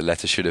realizes that the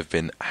letter should have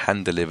been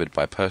hand-delivered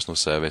by personal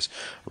service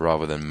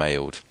rather than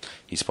mailed.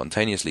 He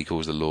spontaneously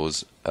calls the law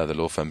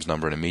firm's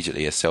number, and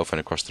immediately a cell phone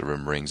across the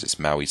room rings. It's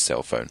Maui's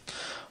cell phone.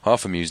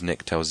 Half amused,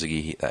 Nick tells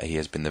Ziggy that he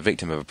has been the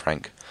victim of a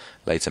prank.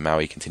 Later,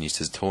 Maui continues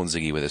to taunt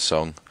Ziggy with a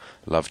song,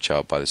 Love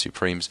Child by the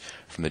Supremes,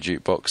 from the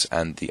jukebox,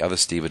 and the other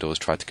stevedores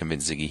try to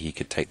convince Ziggy he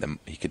could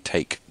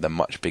take the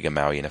much bigger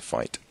Maui in a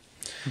fight.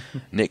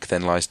 Nick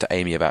then lies to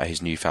Amy about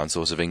his newfound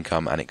source of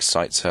income and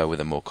excites her with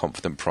a more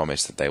confident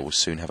promise that they will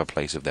soon have a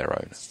place of their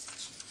own.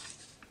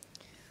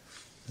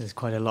 There's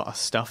quite a lot of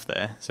stuff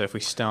there. So if we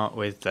start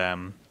with,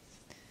 I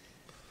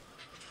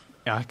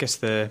guess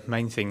the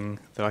main thing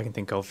that I can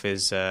think of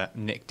is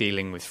Nick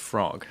dealing with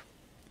Frog.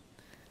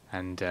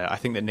 And I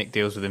think that Nick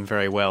deals with him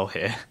very well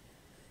here.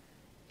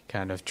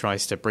 Kind of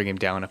tries to bring him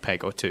down a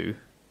peg or two.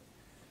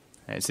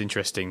 It's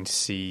interesting to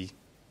see.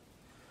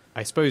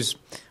 I suppose,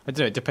 I don't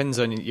know, it depends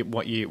on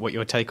what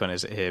your take on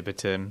is here,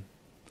 but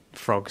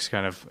Frog's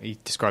kind of, he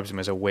describes him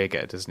as a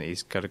wigger, doesn't he?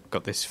 He's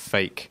got this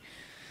fake,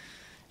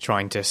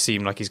 trying to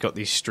seem like he's got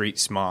these street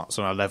smarts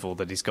on a level,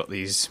 that he's got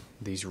these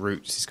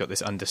roots, he's got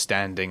this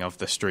understanding of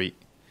the street,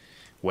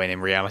 when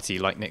in reality,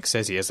 like Nick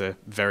says, he has a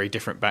very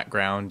different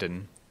background,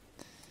 and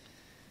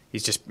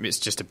it's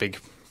just a big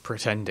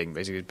pretending,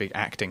 basically a big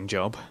acting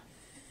job.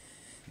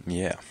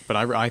 Yeah. But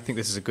I think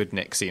this is a good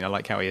Nick scene. I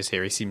like how he is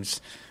here. He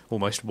seems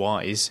almost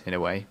wise in a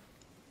way.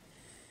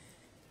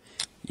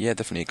 Yeah,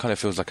 definitely. It kind of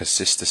feels like a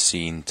sister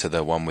scene to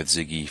the one with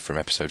Ziggy from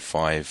episode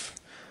 5.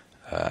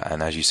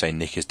 And as you say,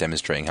 Nick is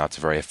demonstrating how to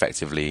very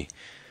effectively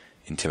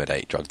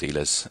intimidate drug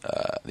dealers,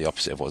 the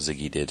opposite of what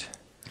Ziggy did.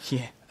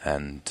 Yeah.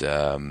 And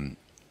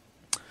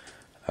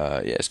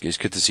it's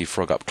good to see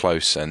Frog up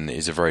close, and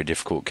he's a very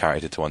difficult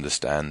character to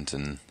understand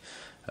and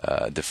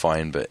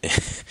define, but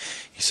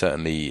he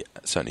certainly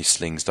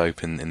slings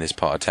dope in this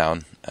part of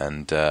town,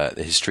 and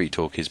his street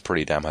talk is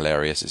pretty damn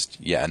hilarious. It's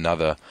yet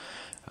another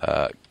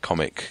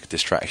comic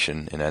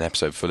distraction in an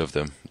episode full of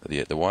them.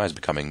 The Wire is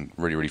becoming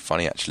really, really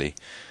funny, actually.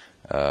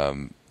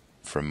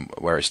 From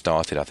where it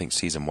started, I think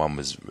season 1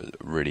 was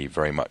really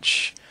very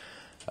much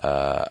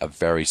a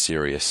very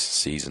serious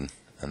season,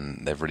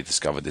 and they've really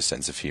discovered this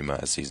sense of humour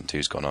as season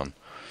 2's gone on.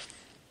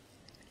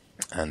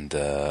 And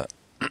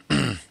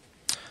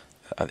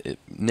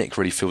Nick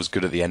really feels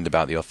good at the end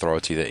about the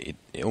authority that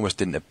it almost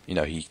didn't,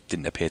 he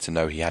didn't appear to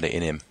know he had it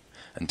in him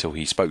until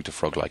he spoke to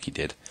Frog like he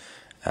did,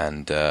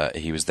 and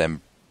he was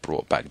then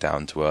brought back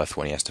down to earth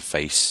when he has to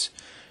face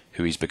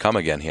who he's become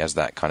again. He has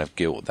that kind of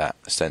guilt, that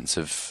sense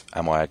of,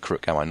 am I a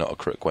crook, am I not a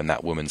crook, when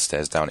that woman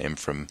stares down at him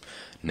from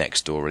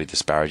next door really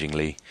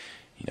disparagingly,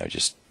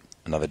 just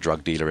another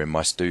drug dealer in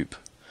my stoop.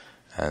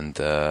 And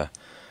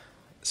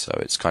so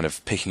it's kind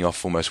of picking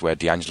off almost where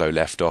D'Angelo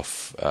left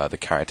off, the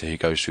character who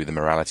goes through the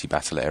morality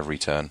battle at every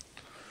turn,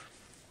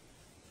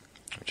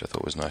 which I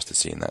thought was nice to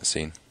see in that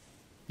scene.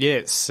 Yeah,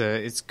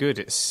 it's good.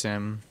 It's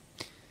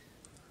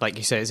like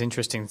you say, it's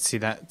interesting to see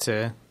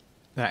that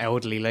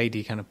elderly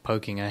lady kind of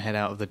poking her head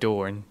out of the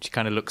door, and she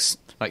kind of looks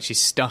like she's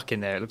stuck in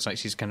there. It looks like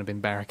she's kind of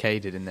been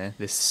barricaded in there.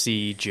 This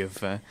siege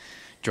of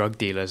drug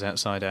dealers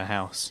outside her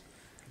house.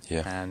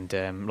 Yeah,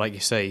 and like you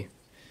say,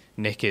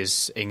 Nick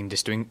is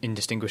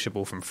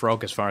indistinguishable from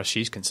Frog as far as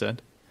she's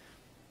concerned.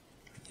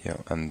 Yeah,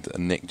 and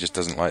Nick just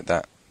doesn't like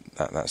that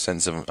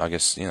sense of, I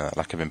guess, that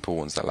lack of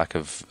importance, that lack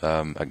of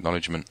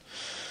acknowledgement.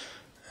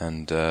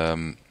 And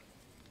it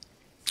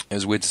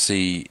was weird to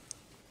see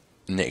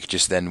Nick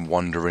just then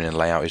wander in and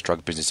lay out his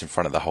drug business in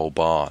front of the whole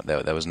bar.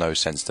 There was no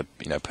sense to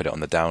put it on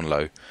the down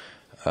low.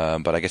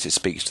 But I guess it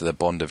speaks to the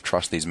bond of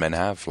trust these men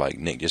have. Like,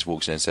 Nick just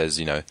walks in and says,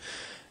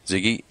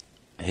 Ziggy,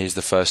 here's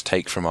the first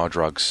take from our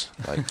drugs.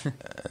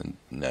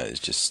 And, it's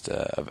just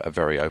a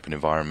very open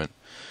environment.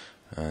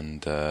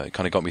 And it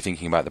kind of got me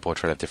thinking about the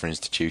portrayal of different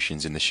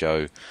institutions in the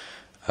show.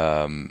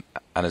 And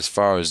as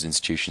far as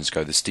institutions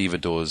go, the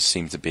stevedores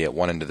seem to be at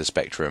one end of the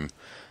spectrum,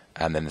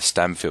 and then the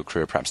Stanfield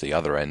crew are perhaps at the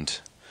other end,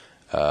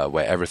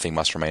 where everything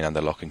must remain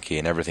under lock and key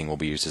and everything will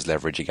be used as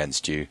leverage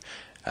against you.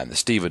 And the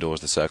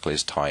stevedores, the circle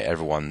is tight.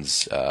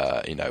 Everyone's,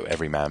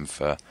 every man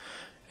for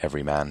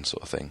every man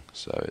sort of thing.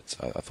 So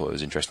I thought it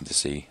was interesting to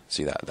see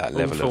that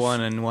level of... All for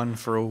one and one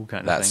for all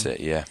kind of thing. That's it,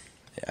 yeah,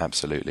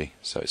 absolutely.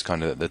 So it's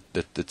kind of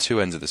the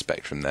two ends of the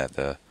spectrum there,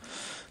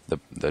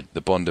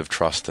 the bond of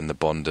trust and the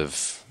bond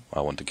of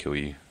I want to kill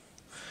you.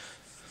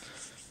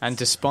 And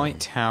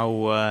despite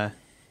how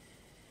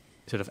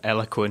sort of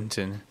eloquent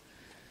and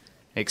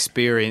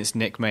experienced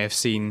Nick may have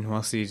seen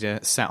whilst he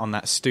sat on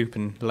that stoop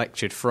and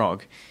lectured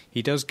Frog,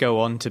 he does go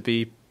on to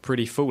be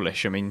pretty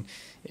foolish. I mean,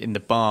 in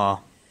the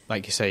bar,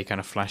 like you say, he kind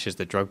of flashes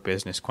the drug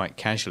business quite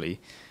casually,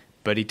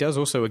 but he does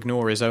also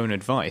ignore his own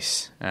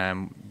advice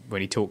when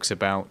he talks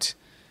about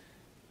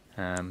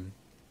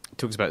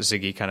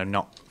Ziggy kind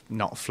of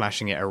not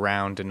flashing it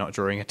around and not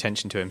drawing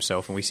attention to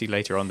himself. And we see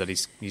later on that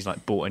he's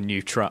like bought a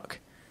new truck,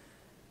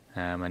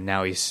 and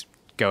now he's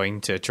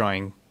going to try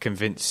and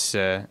convince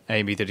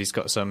Amy that he's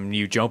got some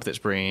new job that's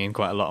bringing in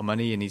quite a lot of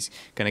money, and he's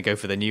going to go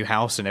for the new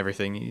house and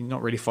everything. He's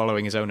not really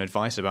following his own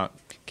advice about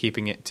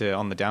keeping it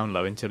on the down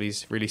low until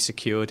he's really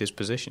secured his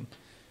position.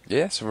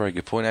 Yeah, it's a very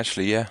good point,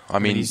 actually, yeah. I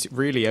mean, he's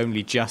really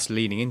only just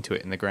leaning into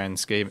it in the grand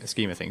scheme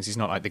of things. He's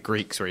not like the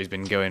Greeks where he's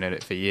been going at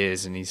it for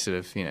years and he's sort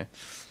of,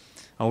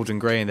 old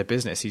and grey in the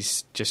business.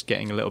 He's just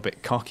getting a little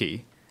bit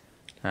cocky.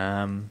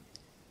 And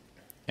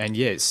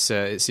yeah, it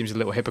seems a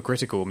little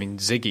hypocritical. I mean,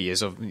 Ziggy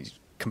is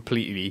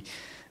completely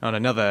on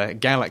another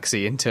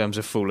galaxy in terms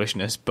of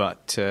foolishness,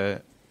 but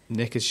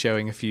Nick is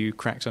showing a few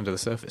cracks under the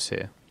surface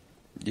here.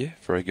 Yeah,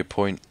 very good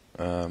point.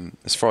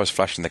 As far as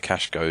flashing the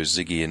cash goes,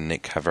 Ziggy and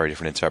Nick have very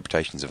different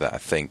interpretations of that, I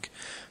think.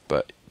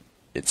 But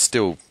it's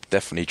still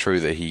definitely true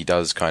that he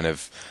does kind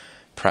of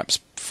perhaps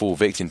fall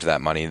victim to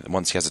that money.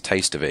 Once he has a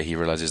taste of it, he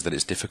realizes that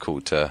it's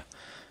difficult to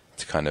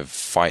kind of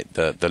fight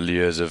the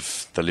lures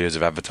of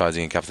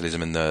advertising and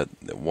capitalism, and the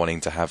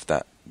wanting to have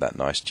that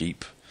nice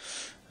Jeep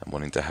and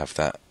wanting to have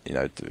that,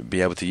 to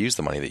be able to use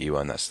the money that you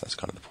earn. That's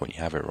kind of the point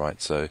you have it,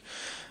 right? So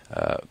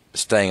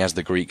staying as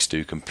the Greeks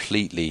do,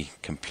 completely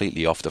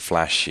off the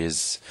flash,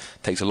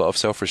 takes a lot of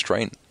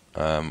self-restraint,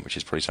 which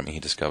is probably something he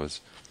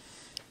discovers.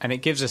 And it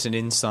gives us an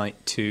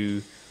insight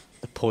to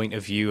the point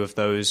of view of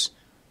those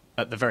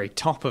at the very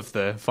top of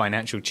the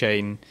financial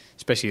chain,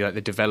 especially like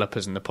the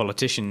developers and the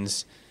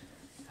politicians.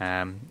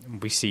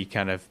 We see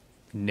kind of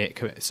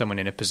Nick, someone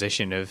in a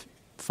position of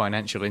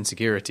financial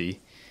insecurity,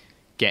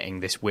 getting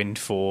this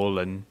windfall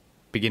and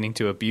beginning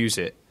to abuse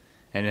it.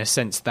 And in a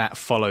sense, that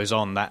follows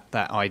on that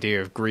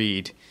idea of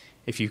greed.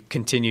 If you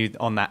continue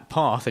on that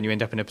path and you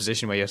end up in a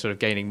position where you're sort of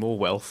gaining more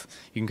wealth,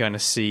 you can kind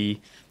of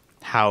see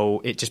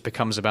how it just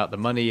becomes about the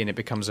money, and it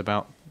becomes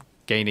about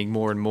gaining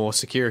more and more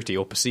security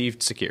or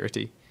perceived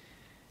security.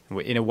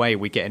 In a way,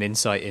 we get an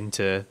insight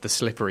into the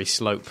slippery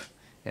slope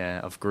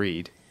of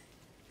greed.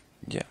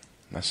 Yeah,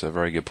 that's a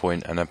very good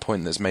point, and a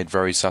point that's made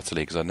very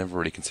subtly, because I'd never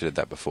really considered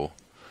that before.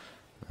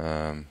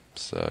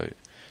 So,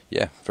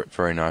 yeah,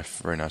 very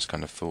nice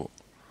kind of thought.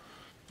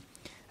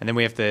 And then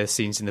we have the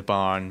scenes in the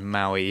bar and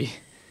Maui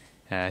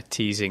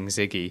teasing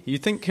Ziggy.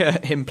 You'd think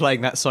him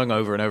playing that song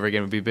over and over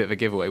again would be a bit of a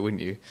giveaway,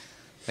 wouldn't you?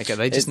 Like, are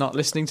they just not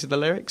listening to the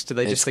lyrics? Do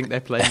they just think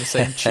they're playing the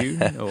same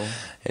tune? Or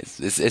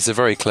It's a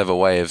very clever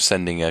way of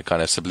sending a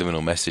kind of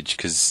subliminal message,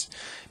 because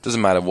it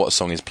doesn't matter what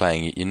song is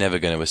playing, you're never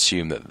going to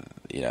assume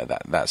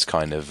that that's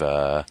kind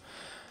of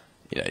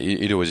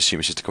you'd always assume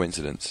it's just a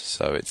coincidence.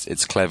 So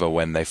it's clever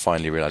when they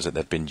finally realise that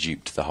they've been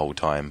duped the whole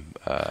time,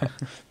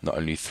 not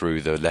only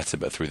through the letter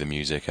but through the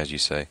music, as you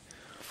say.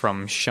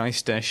 From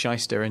shyster,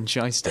 and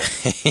shyster.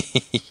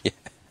 Yeah.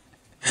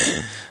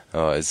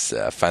 Oh, it's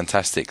a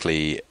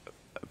fantastically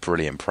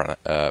brilliant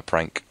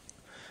prank,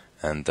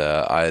 and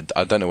I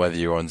don't know whether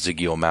you're on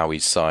Ziggy or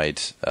Maui's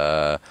side.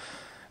 I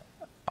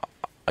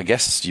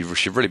guess you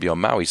should really be on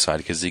Maui's side,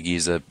 because Ziggy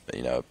is a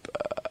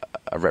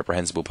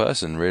reprehensible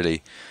person,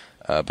 really.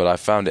 But I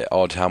found it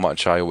odd how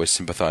much I always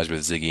sympathise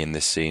with Ziggy in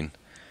this scene,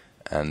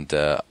 and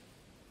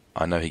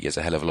I know he gets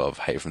a hell of a lot of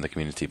hate from the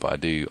community, but I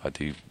do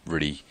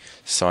really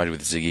side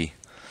with Ziggy,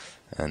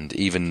 and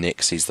even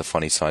Nick sees the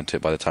funny side to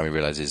it by the time he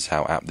realises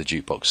how apt the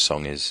jukebox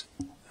song is,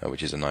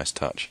 which is a nice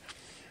touch.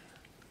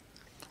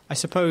 I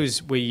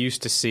suppose we're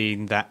used to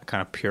seeing that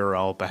kind of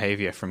puerile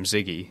behaviour from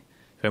Ziggy.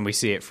 When we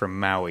see it from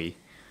Maui,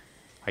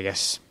 I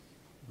guess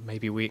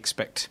maybe we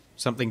expect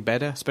something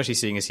better, especially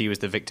seeing as he was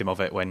the victim of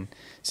it when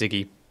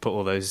Ziggy put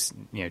all those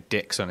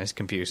dicks on his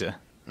computer.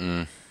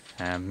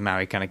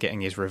 Maui kind of getting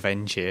his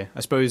revenge here.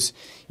 I suppose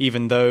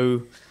even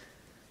though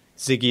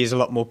Ziggy is a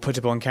lot more put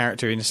upon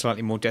character in a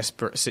slightly more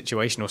desperate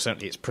situation, or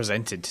certainly it's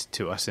presented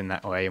to us in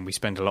that way, and we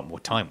spend a lot more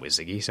time with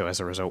Ziggy, so as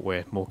a result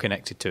we're more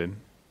connected to him.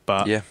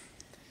 But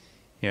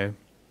yeah,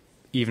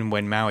 even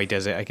when Maui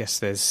does it, I guess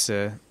there's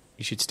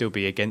you should still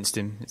be against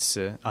him. It's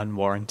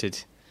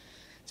unwarranted.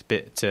 It's a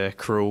bit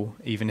cruel,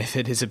 even if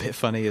it is a bit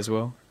funny as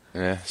well.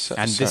 Yeah,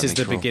 and this is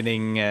the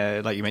beginning,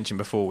 like you mentioned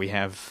before, we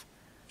have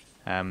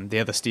the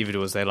other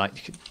stevedores. They're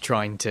like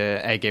trying to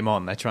egg him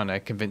on. They're trying to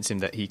convince him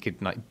that he could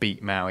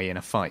beat Maui in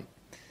a fight.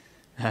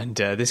 And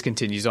this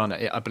continues on,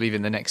 I believe,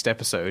 in the next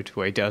episode,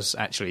 where he does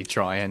actually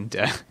try and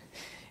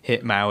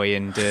hit Maui,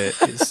 and it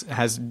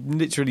has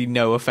literally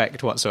no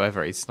effect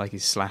whatsoever. It's like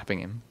he's slapping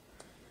him.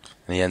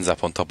 And he ends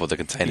up on top of the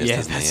containers,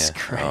 doesn't he? That's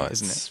great,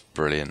 isn't it? It's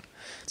brilliant.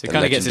 So it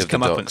kind of gets his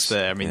comeuppance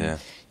there. I mean,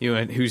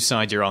 whose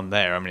side you're on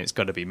there? I mean, it's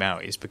got to be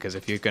Maui's, because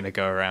if you're going to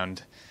go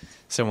around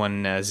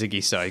someone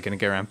Ziggy side going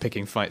to go around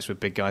picking fights with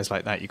big guys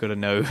like that, you've got to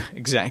know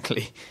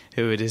exactly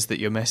who it is that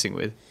you're messing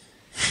with.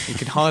 You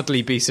can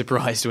hardly be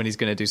surprised when he's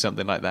going to do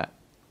something like that.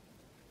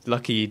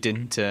 Lucky you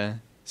didn't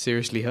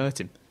seriously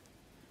hurt him.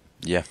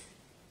 Yeah,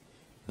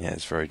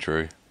 it's very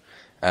true.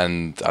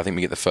 And I think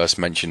we get the first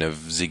mention of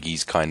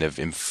Ziggy's kind of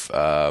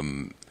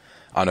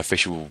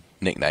unofficial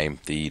nickname,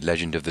 the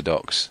Legend of the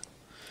Docks,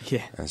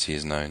 as he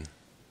is known.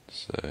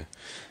 So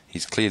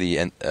he's clearly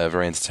a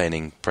very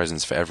entertaining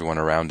presence for everyone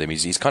around him.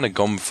 He's kind of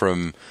gone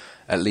from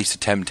at least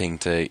attempting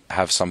to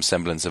have some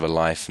semblance of a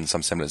life and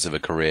some semblance of a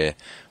career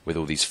with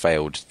all these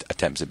failed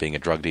attempts at being a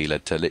drug dealer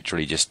to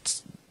literally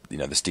just,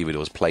 the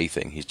stevedore's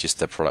plaything. He's just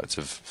the product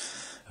of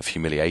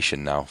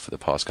humiliation now for the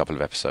past couple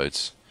of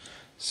episodes.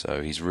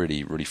 So he's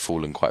really, really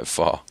fallen quite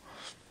far.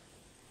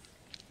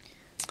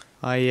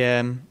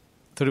 I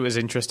thought it was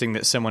interesting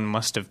that someone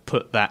must have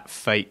put that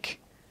fake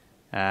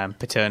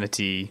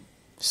paternity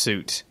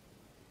suit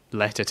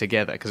letter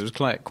together, because it was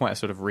quite a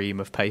sort of ream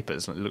of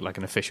papers. It looked like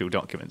an official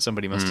document.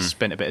 Somebody must have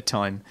spent a bit of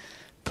time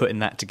putting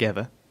that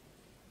together.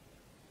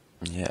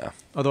 Yeah.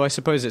 Although I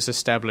suppose it's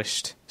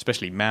established,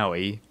 especially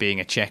Maui, being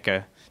a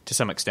checker, to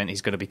some extent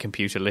he's got to be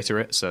computer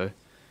literate, so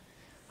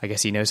I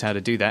guess he knows how to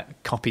do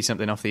that, copy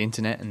something off the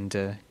internet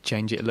and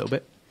change it a little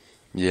bit.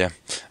 Yeah,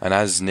 and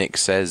as Nick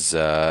says,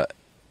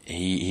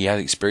 he had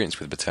experience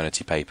with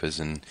paternity papers,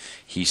 and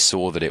he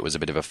saw that it was a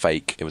bit of a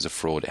fake, it was a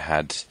fraud, it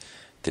had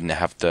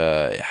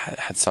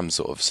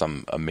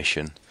some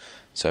omission,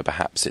 so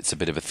perhaps it's a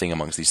bit of a thing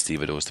amongst these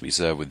stevedores to be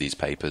served with these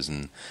papers,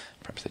 and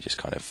perhaps they just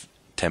kind of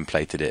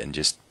templated it and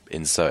just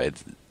inserted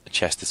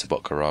Chester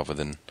Sobotka rather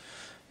than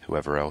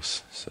whoever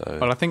else. So,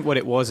 well, I think what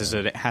it was is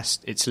that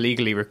it's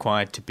legally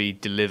required to be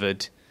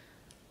delivered.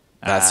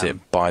 That's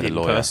it, by the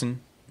lawyer.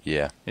 Person.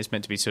 Yeah, it's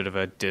meant to be sort of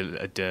a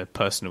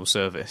personal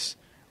service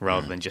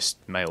rather than just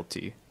mailed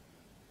to you.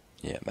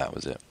 Yeah, that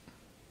was it.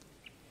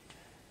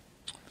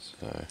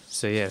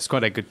 So yeah, it's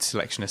quite a good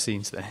selection of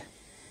scenes there.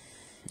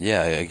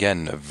 Yeah,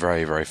 again, a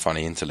very, very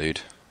funny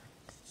interlude.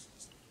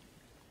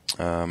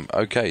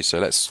 Okay, so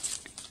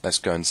let's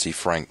go and see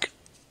Frank.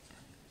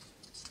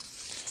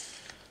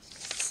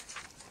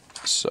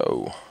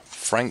 So,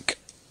 Frank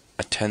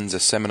attends a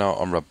seminar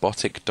on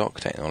robotic dock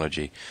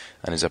technology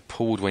and is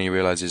appalled when he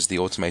realizes the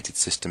automated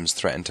systems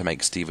threaten to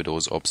make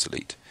stevedores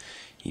obsolete.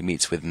 He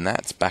meets with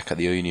Nat back at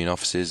the union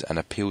offices and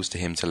appeals to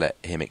him to let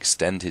him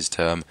extend his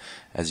term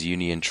as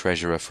union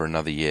treasurer for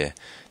another year,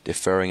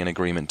 deferring an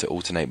agreement to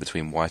alternate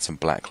between white and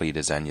black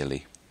leaders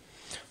annually.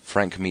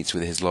 Frank meets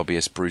with his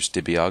lobbyist Bruce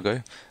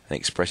DiBiago and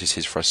expresses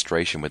his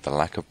frustration with the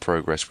lack of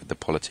progress with the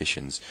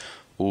politicians,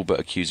 all but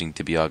accusing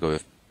DiBiago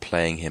of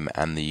playing him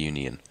and the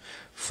union.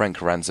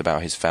 Frank rants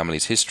about his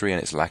family's history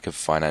and its lack of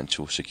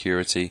financial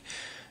security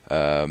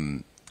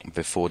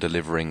before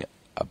delivering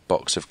a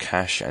box of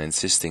cash and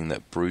insisting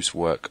that Bruce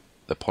work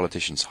the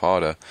politicians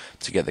harder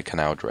to get the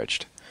canal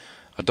dredged.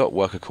 A dock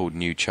worker called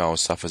New Charles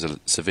suffers a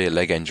severe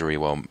leg injury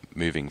while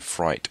moving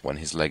freight when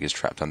his leg is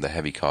trapped under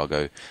heavy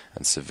cargo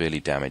and severely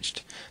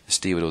damaged. The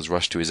stevedores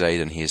rush to his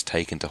aid and he is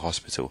taken to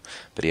hospital,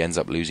 but he ends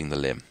up losing the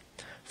limb.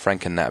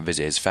 Frank and Nat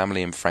visit his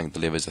family and Frank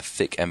delivers a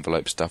thick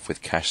envelope stuffed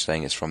with cash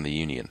saying it's from the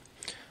union.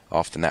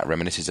 After Nat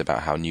reminisces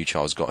about how New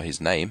Charles got his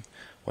name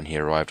when he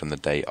arrived on the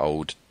day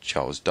old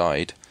Charles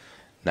died,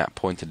 Nat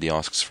pointedly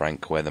asks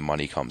Frank where the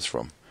money comes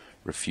from.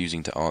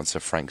 Refusing to answer,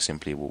 Frank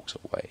simply walks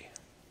away.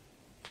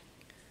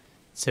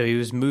 So he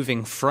was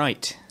moving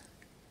freight.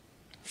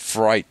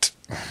 Freight.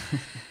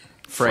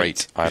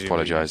 I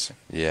apologise.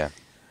 Yeah.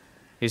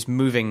 He's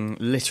moving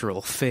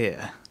literal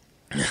fear.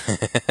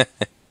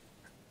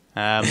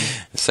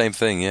 Same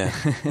thing, yeah.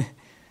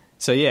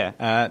 So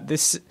yeah,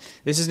 this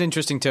is an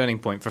interesting turning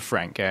point for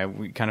Frank.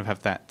 We kind of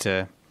have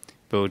that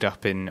build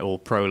up in all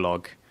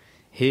prologue.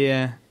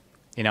 Here,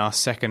 in our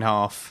second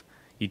half,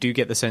 you do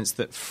get the sense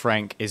that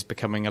Frank is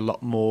becoming a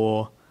lot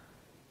more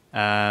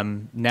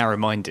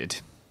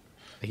narrow-minded.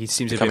 He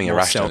seems becoming a bit more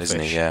irrational, selfish,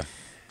 isn't he? Yeah.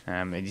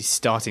 And he's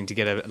starting to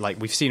get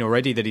we've seen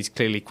already that he's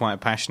clearly quite a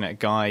passionate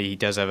guy. He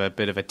does have a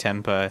bit of a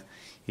temper.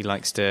 He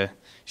likes to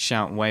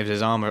shout and wave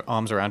his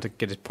arms around to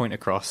get his point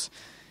across.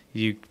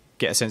 You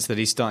get a sense that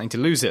he's starting to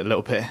lose it a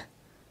little bit.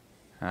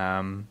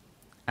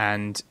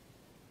 And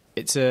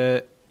it's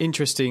a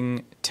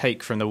interesting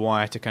take from The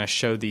Wire to kind of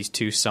show these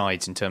two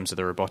sides in terms of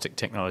the robotic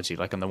technology.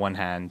 Like, on the one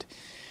hand,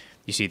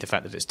 you see the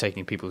fact that it's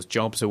taking people's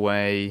jobs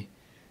away,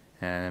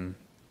 and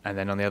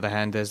then on the other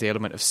hand, there's the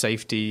element of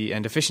safety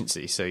and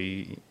efficiency. So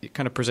it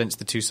kind of presents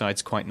the two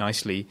sides quite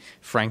nicely.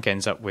 Frank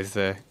ends up with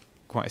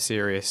quite a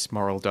serious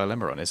moral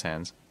dilemma on his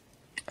hands.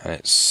 And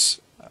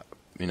it's,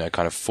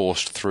 kind of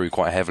forced through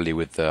quite heavily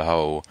with the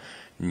whole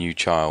New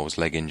Charles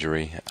leg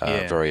injury,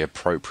 very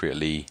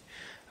appropriately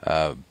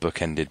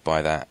bookended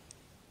by that.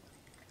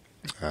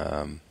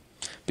 But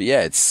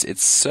yeah,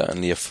 it's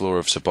certainly a flaw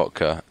of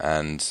Sobotka,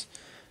 and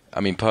I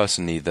mean,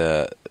 personally,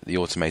 the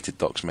automated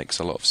docks makes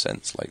a lot of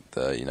sense. Like,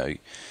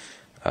 it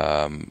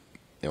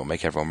will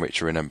make everyone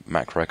richer in a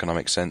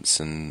macroeconomic sense,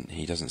 and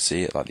he doesn't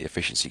see it. Like, the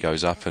efficiency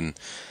goes up, and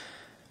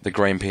the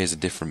grain pier is a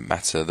different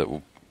matter that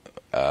will.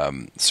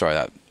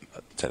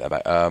 take that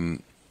back.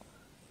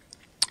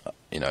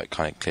 It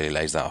kind of clearly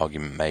lays that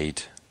argument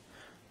made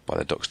by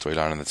the Doc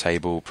storyline on the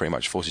table. Pretty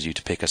much forces you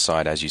to pick a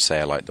side, as you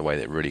say. I like the way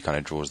that it really kind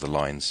of draws the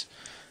lines.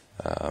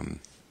 But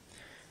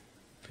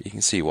you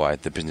can see why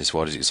the business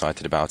world is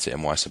excited about it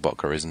and why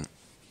Sobotka isn't.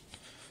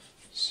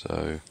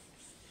 So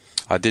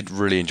I did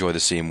really enjoy the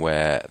scene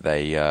where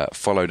they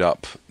followed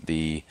up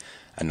the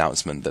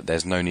announcement that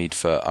there's no need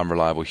for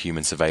unreliable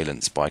human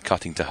surveillance by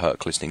cutting to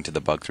Herc listening to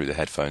the bug through the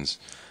headphones,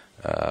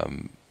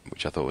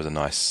 which I thought was a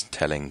nice,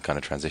 telling kind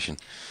of transition.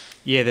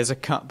 Yeah, there's a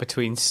cut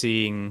between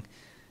seeing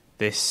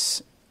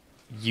this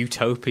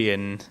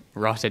utopian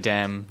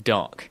Rotterdam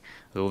dock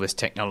with all this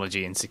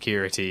technology and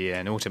security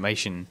and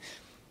automation,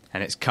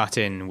 and it's cut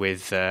in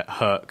with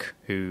Herc,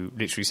 who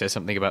literally says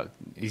something about,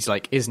 he's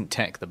like, isn't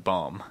tech the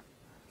bomb?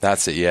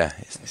 That's it, yeah.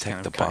 It's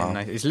tech the bomb.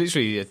 Nice. It's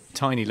literally a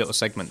tiny little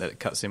segment that it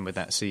cuts in with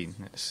that scene.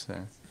 It's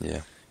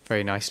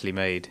very nicely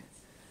made.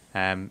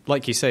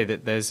 Like you say,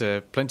 that there's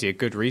plenty of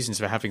good reasons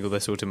for having all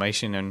this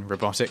automation and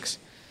robotics,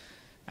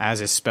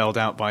 as is spelled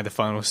out by the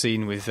final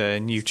scene with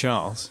New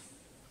Charles.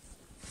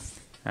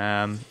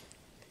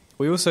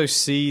 We also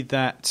see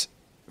that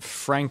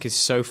Frank is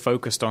so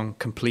focused on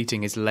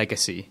completing his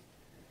legacy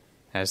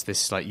as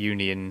this like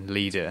union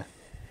leader.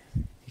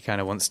 He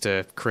kind of wants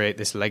to create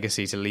this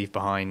legacy to leave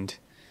behind,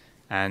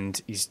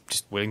 and he's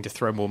just willing to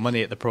throw more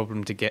money at the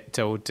problem to get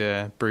told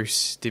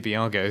Bruce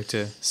DiBiago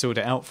to sort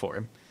it out for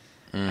him.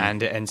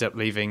 And it ends up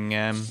leaving,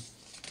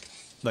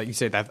 like you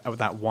say,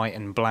 that white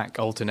and black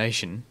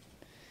alternation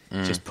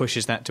just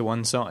pushes that to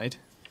one side.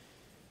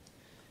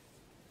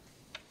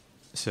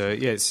 So,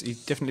 yeah, he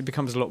definitely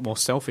becomes a lot more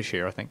selfish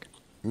here, I think.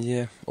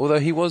 Yeah, although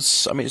he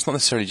was, I mean, it's not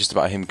necessarily just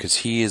about him, because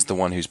he is the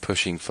one who's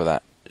pushing for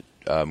that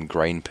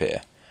grain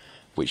pier,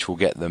 which will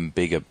get them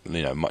bigger,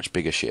 much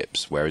bigger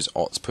ships, whereas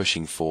Ott's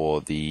pushing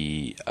for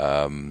the...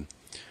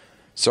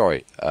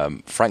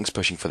 Frank's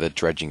pushing for the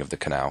dredging of the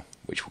canal,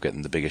 which will get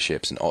them the bigger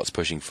ships, and Ott's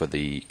pushing for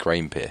the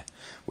grain pier,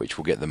 which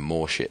will get them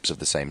more ships of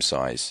the same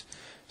size.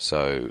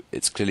 So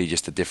it's clearly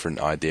just a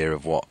different idea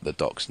of what the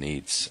docks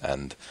needs,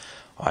 and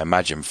I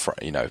imagine,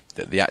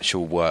 the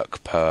actual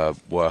work per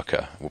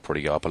worker will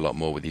probably go up a lot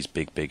more with these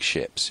big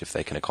ships if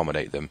they can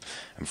accommodate them.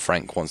 And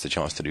Frank wants the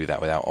chance to do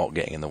that without Ott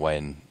getting in the way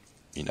and,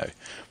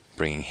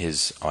 bringing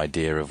his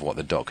idea of what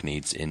the dock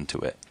needs into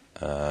it.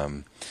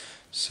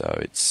 So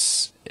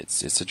it's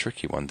a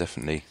tricky one,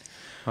 definitely.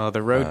 Well,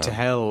 the road to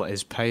hell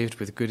is paved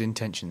with good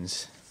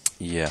intentions.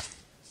 Yeah.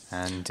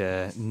 And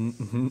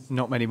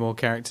not many more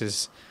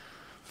characters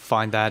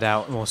find that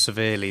out more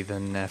severely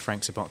than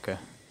Frank Sobotka.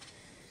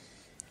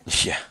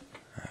 Yeah,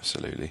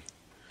 absolutely.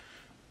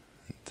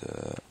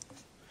 And,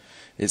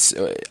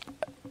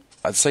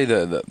 I'd say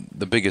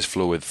the biggest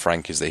flaw with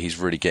Frank is that he's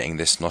really getting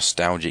this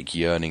nostalgic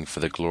yearning for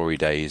the glory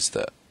days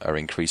that are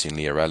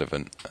increasingly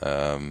irrelevant,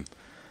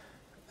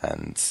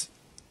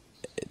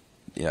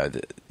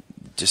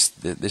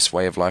 this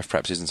way of life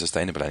perhaps isn't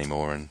sustainable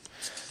anymore. And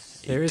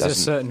there is a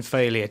certain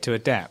failure to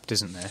adapt,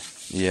 isn't there?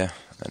 Yeah.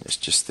 And it's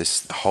just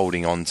this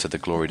holding on to the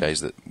glory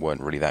days that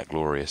weren't really that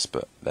glorious,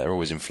 but they're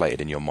always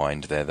inflated in your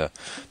mind. They're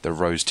the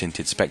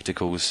rose-tinted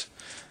spectacles.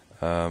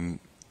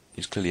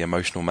 He's clearly an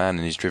emotional man,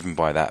 and he's driven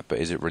by that, but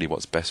is it really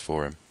what's best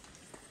for him?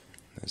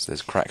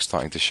 There's cracks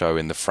starting to show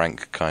in the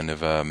Frank kind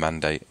of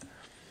mandate.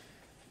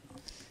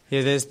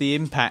 Yeah, there's the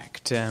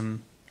impact that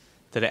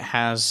it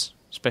has,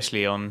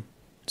 especially on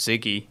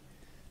Ziggy.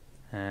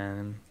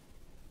 The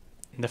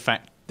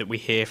fact that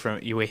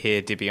you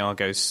hear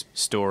DiBiago's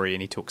story,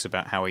 and he talks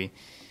about how he,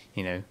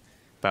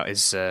 about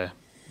his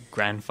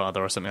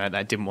grandfather or something like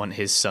that, didn't want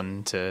his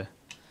son to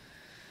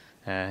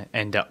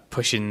end up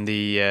pushing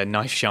the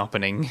knife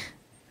sharpening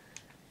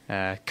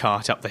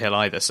cart up the hill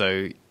either,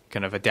 so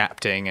kind of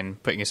adapting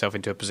and putting yourself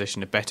into a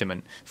position of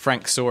betterment.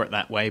 Frank saw it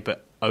that way,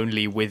 but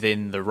only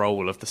within the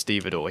role of the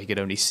stevedore. He could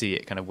only see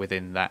it kind of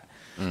within that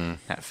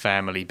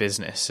family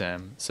business.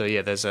 So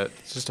yeah, there's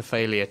just a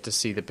failure to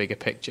see the bigger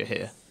picture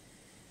here.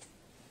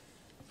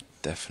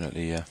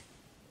 Definitely, yeah.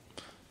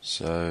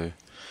 So,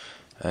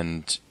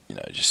 and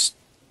just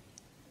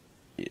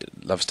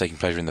loves taking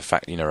pleasure in the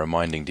fact,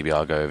 reminding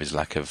DiBiago of his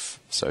lack of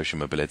social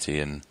mobility,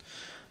 and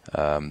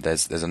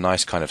there's a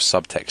nice kind of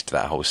subtext to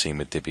that whole scene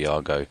with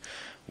DiBiago,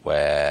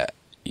 where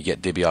you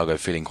get DiBiago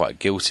feeling quite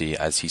guilty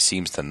as he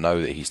seems to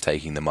know that he's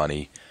taking the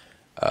money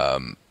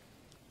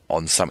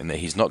on something that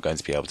he's not going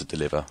to be able to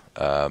deliver,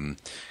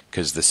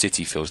 because the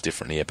city feels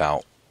differently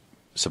about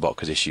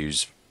Sobotka's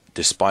issues.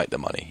 Despite the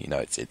money,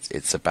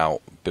 it's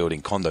about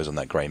building condos on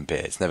that grain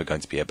pier. It's never going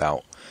to be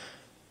about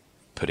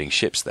putting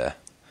ships there.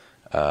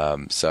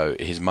 So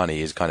his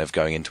money is kind of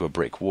going into a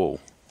brick wall,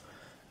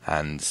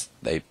 and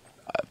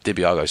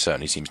DiBiago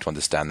certainly seems to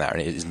understand that,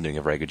 and it isn't doing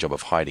a very good job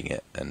of hiding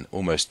it, and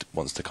almost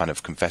wants to kind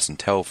of confess and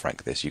tell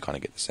Frank this. You kind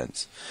of get the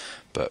sense,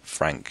 but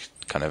Frank,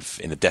 kind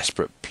of in a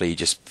desperate plea,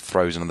 just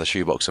throws another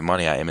shoebox of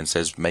money at him and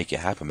says, "Make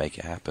it happen, make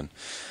it happen."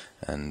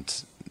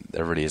 And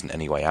there really isn't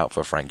any way out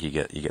for Frank. You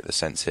get the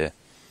sense here.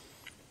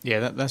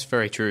 Yeah, that's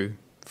very true.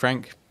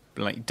 Frank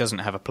doesn't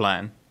have a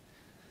plan.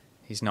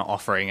 He's not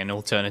offering an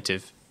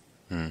alternative.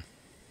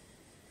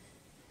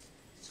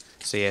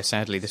 So yeah,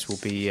 sadly this will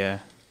be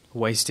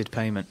wasted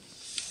payment.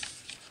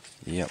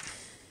 Yep.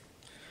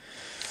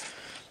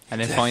 And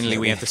then finally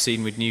we have the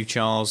scene with New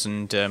Charles,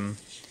 and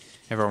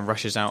everyone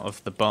rushes out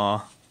of the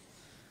bar.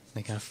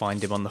 They kind of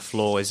find him on the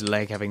floor, his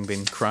leg having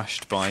been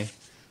crushed by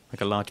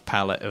like a large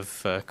pallet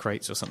of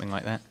crates or something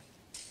like that.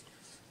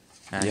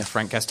 And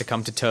Frank has to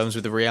come to terms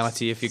with the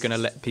reality if you're going to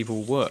let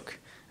people work.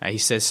 He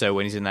says so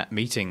when he's in that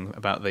meeting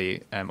about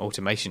the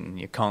automation.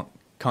 You can't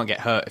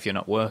get hurt if you're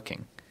not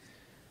working.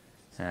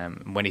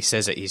 When he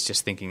says it, he's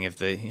just thinking of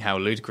how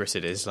ludicrous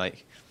it is.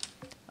 Like,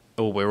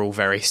 oh, we're all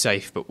very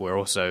safe, but we're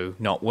also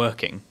not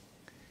working.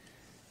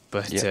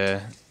 But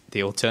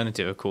the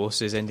alternative, of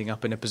course, is ending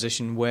up in a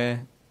position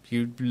where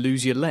you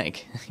lose your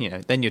leg.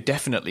 Then you're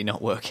definitely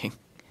not working.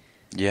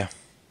 Yeah,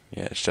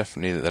 it's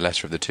definitely the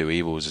lesser of the two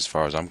evils as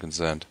far as I'm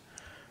concerned.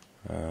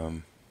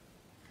 And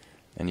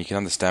you can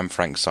understand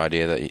Frank's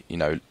idea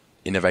that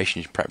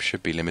innovation perhaps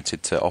should be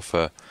limited to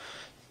offer,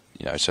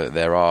 so that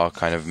there are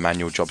kind of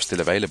manual jobs still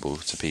available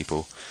to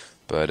people.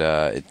 But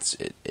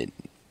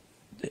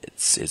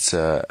it's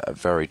a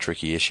very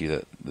tricky issue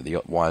that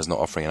the Wire's not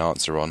offering an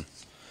answer on,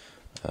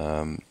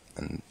 and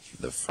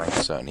that Frank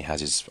certainly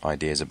has his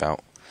ideas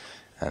about.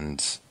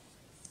 And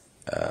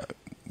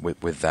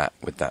with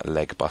that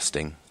leg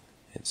busting,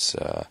 it's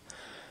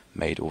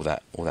made all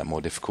that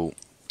more difficult.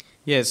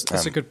 Yes,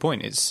 that's a good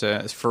point. It's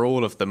for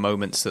all of the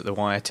moments that the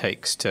Wire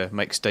takes to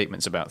make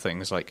statements about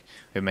things, like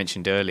we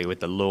mentioned earlier with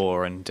the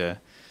law and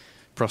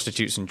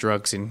prostitutes and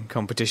drugs in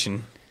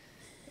competition.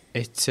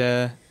 It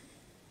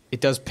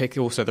does pick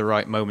also the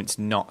right moments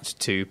not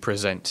to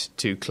present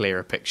too clear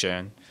a picture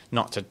and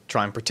not to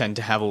try and pretend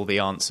to have all the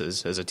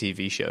answers as a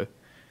TV show.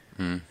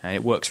 And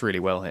it works really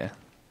well here.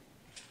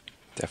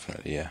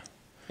 Definitely, yeah.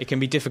 It can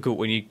be difficult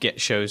when you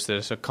get shows that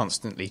are sort of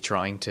constantly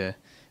trying to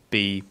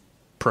be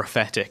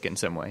prophetic in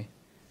some way.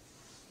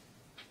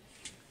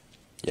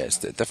 Yeah, it's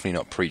definitely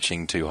not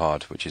preaching too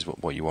hard, which is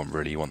what you want,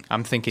 really. You want.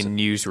 I'm thinking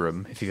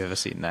Newsroom, if you've ever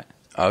seen that.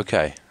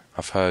 Okay,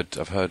 I've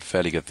heard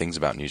fairly good things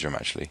about Newsroom,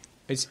 actually.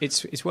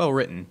 It's well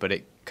written, but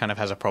it kind of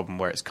has a problem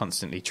where it's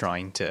constantly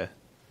trying to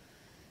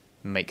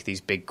make these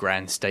big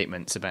grand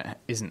statements about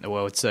isn't the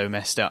world so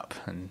messed up,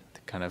 and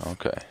kind of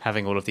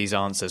having all of these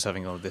answers,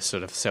 having all of this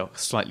sort of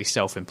slightly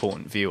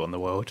self-important view on the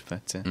world.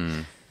 But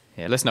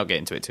yeah, let's not get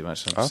into it too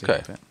much.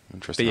 Okay,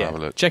 interesting. But yeah, have a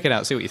look. Check it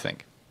out, see what you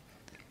think.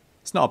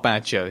 It's not a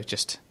bad show,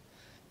 just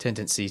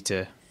tendency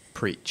to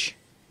preach.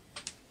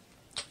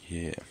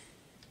 Yeah.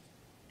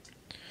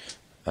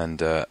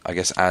 And I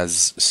guess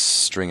as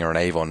Stringer and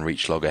Avon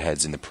reach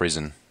loggerheads in the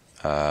prison,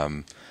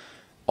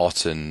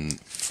 Ott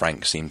and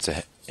Frank seem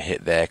to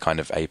hit their kind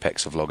of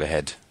apex of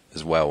loggerhead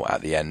as well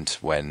at the end,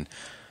 when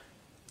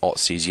Ott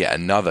sees yet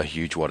another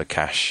huge wad of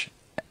cash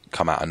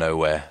come out of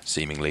nowhere,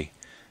 seemingly,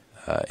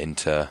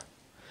 into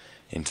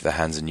the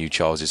hands of New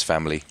Charles's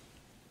family.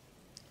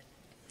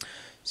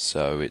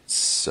 So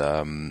it's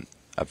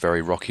a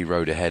very rocky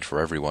road ahead for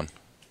everyone.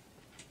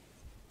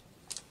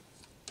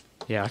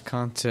 Yeah, I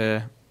can't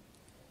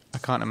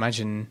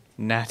imagine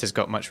Nat has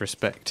got much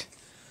respect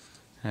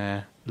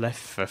left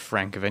for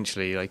Frank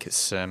eventually. Like,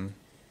 it's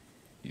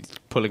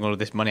pulling all of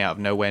this money out of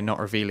nowhere, not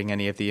revealing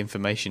any of the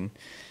information.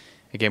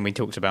 Again, we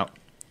talked about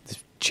the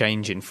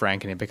change in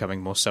Frank and him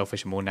becoming more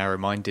selfish and more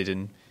narrow-minded,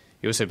 and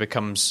he also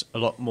becomes a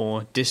lot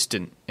more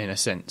distant in a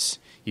sense.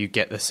 You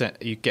get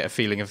a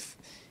feeling of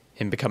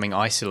him becoming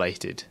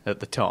isolated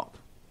at the top,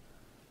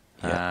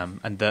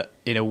 and that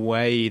in a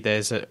way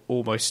there's an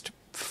almost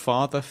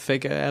father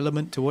figure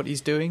element to what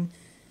he's doing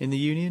in the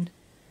Union.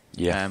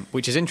 Yeah,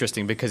 which is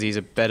interesting because he's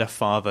a better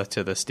father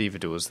to the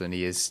stevedores than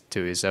he is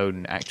to his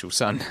own actual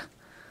son,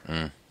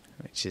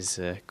 which is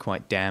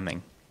quite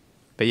damning.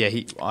 But yeah,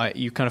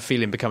 you kind of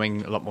feel him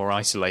becoming a lot more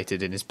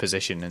isolated in his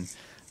position, and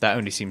that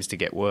only seems to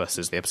get worse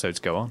as the episodes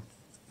go on.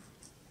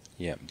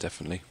 Yeah,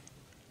 definitely.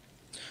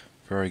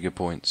 Very good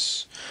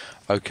points.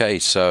 Okay,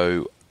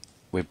 so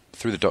we're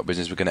through the doc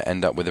business. We're going to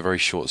end up with a very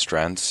short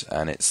strand,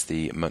 and it's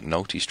the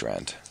McNulty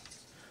strand,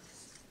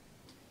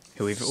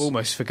 who we've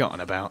almost forgotten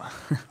about.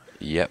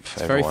 Yep.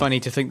 It's very funny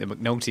to think that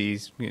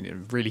McNulty's a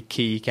really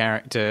key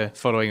character,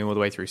 following him all the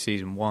way through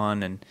season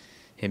 1, and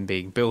him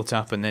being built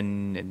up, and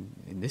then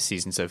in this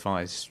season so far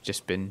has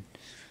just been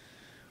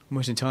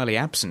almost entirely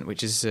absent,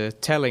 which is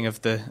telling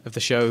of the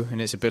show and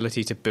its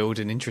ability to build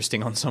an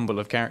interesting ensemble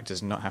of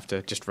characters and not have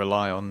to just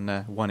rely on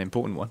one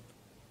important one.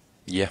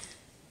 Yeah,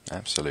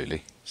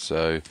 absolutely.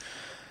 So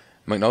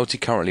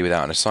McNulty, currently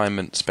without an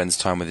assignment, spends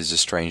time with his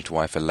estranged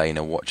wife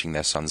Elena, watching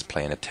their sons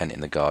play in a tent in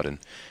the garden.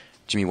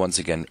 Jimmy once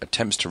again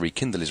attempts to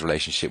rekindle his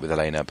relationship with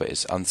Elena, but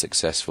is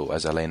unsuccessful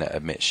as Elena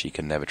admits she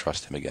can never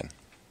trust him again.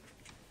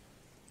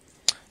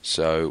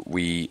 So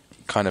we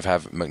kind of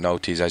have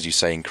McNulty's, as you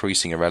say,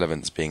 increasing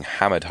irrelevance being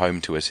hammered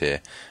home to us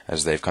here,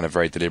 as they've kind of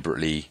very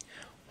deliberately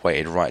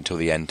waited right until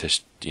the end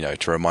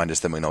to remind us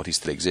that McNulty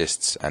still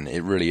exists, and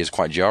it really is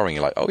quite jarring.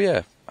 You're like, oh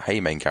yeah, hey,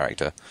 main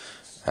character,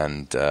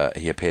 and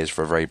he appears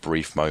for a very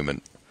brief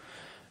moment,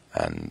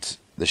 and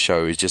the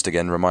show is just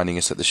again reminding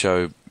us that the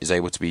show is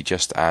able to be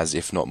just as,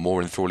 if not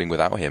more, enthralling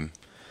without him,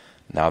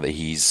 now that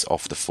he's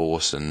off the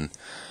force and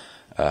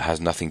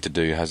has nothing to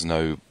do, has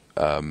no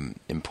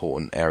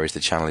important areas to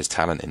channel his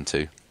talent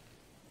into.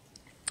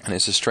 And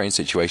it's a strange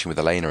situation with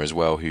Elena as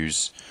well,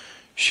 who's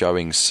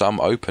showing some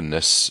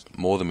openness,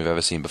 more than we've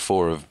ever seen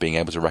before, of being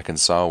able to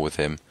reconcile with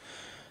him.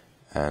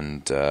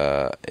 And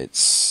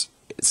it's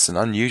an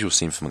unusual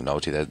scene for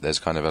McNulty. There's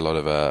kind of a lot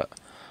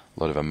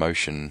of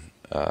emotion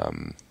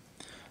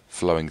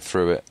flowing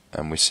through it,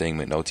 and we're seeing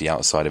McNulty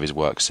outside of his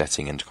work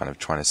setting and kind of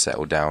trying to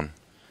settle down,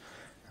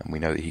 and we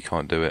know that he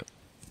can't do it.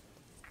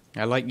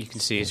 I like you can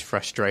see his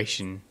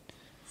frustration,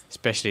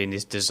 especially in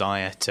his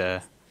desire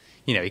to,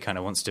 he kind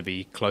of wants to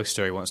be close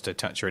to her, he wants to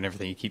touch her and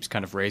everything. He keeps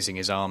kind of raising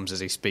his arms as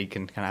he speaks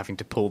and kind of having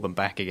to pull them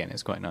back again.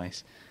 It's quite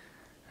nice.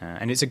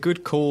 And it's a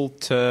good call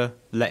to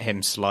let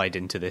him slide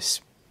into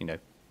this,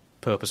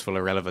 purposeful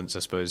irrelevance, I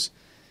suppose.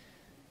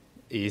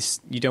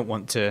 You don't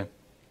want it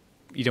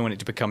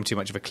to become too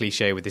much of a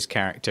cliche with this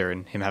character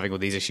and him having all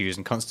these issues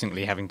and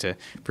constantly having to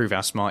prove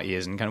how smart he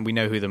is. And kind of we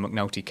know who the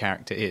McNulty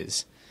character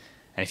is.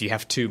 And if you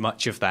have too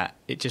much of that,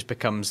 it just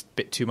becomes a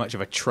bit too much of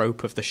a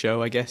trope of the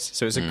show, I guess.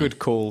 So it's a good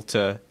call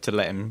to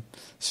let him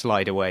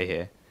slide away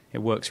here. It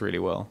works really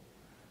well.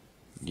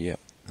 Yeah,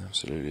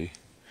 absolutely.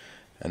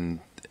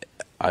 And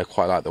I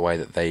quite like the way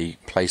that they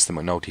place the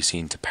McNulty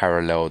scene to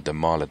parallel the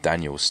Marla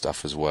Daniels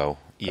stuff as well.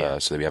 Yeah.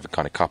 So that we have a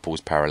kind of couples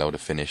parallel to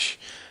finish,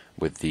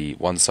 with the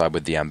one side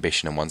with the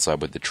ambition and one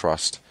side with the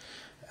trust.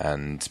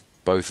 And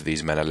both of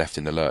these men are left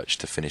in the lurch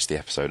to finish the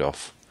episode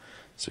off.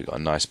 So we've got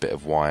a nice bit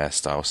of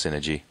Wire-style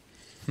synergy.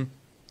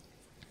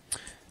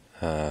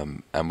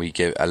 And we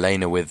give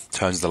Elena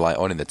turns the light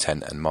on in the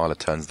tent, and Marla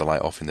turns the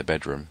light off in the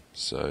bedroom.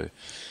 So,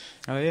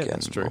 again,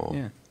 that's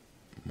true.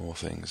 More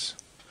things.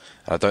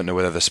 I don't know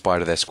whether the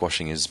spider they're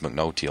squashing is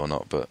McNulty or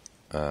not, but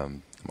it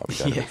might be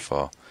going a bit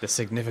far. The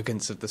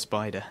significance of the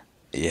spider.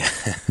 Yeah.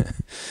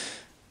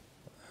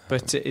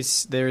 But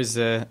there is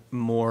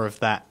more of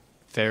that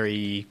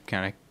very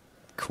kind of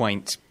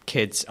quaint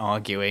kids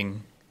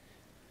arguing.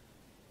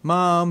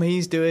 Mom,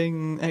 he's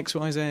doing X,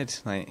 Y, Z.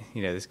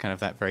 There's kind of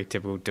that very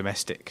typical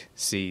domestic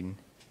scene,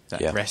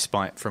 that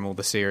respite from all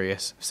the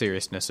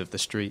seriousness of the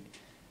street.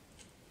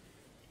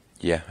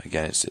 Yeah,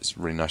 again, it's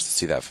really nice to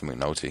see that from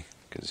McNulty,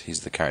 because he's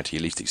the character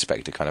you least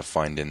expect to kind of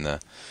find in the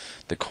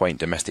quaint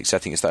domestic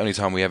setting. It's the only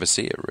time we ever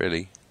see it,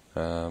 really.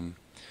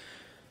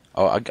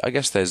 I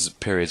guess there's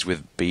periods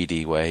with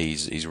Beady where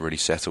he's really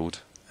settled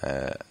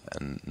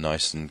and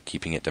nice and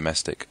keeping it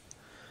domestic.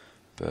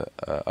 But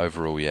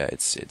overall,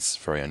 it's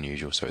very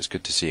unusual, so it's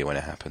good to see it when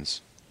it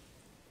happens.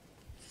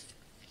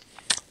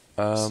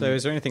 So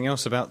is there anything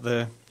else about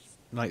the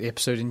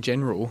episode in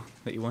general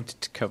that you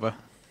wanted to cover?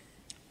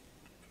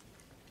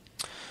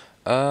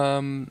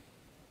 No,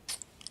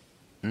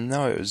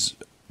 it was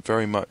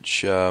very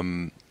much,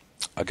 I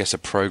guess, a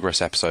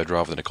progress episode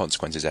rather than a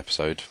consequences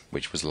episode,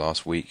 which was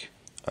last week.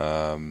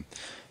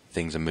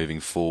 Things are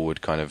moving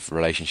forward, kind of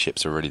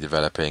relationships are really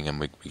developing, and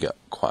we got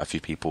quite a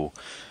few people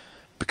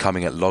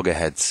becoming at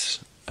loggerheads,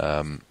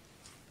 some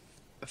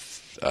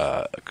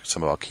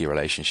of our key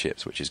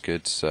relationships, which is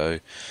good. So,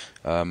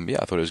 I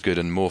thought it was good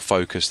and more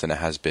focused than it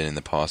has been in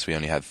the past. We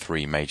only had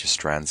 3 major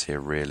strands here,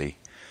 really,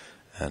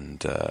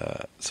 and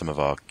some of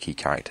our key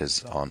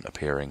characters aren't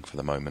appearing for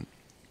the moment.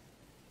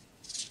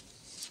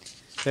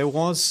 There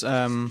was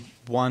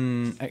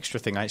one extra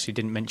thing I actually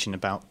didn't mention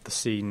about the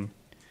scene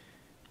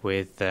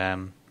with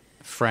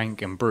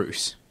Frank and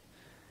Bruce,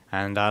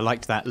 and I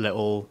liked that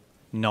little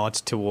nod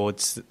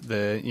towards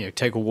the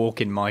take a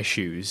walk in my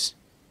shoes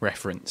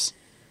reference,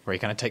 where he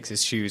kind of takes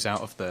his shoes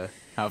out of the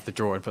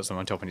drawer and puts them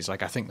on top, and he's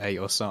like, I think they're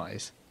your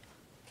size.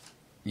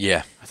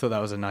 Yeah, I thought that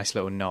was a nice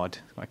little nod,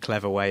 a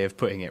clever way of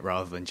putting it,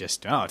 rather than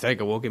just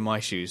take a walk in my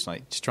shoes,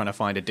 just trying to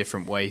find a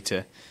different way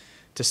to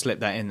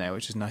slip that in there,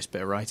 which is a nice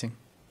bit of writing.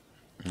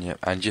 Yeah,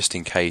 and just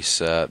in case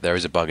there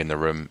is a bug in the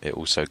room, it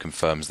also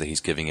confirms that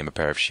he's giving him a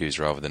pair of shoes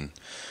rather than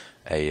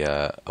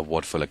a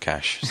wad full of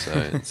cash.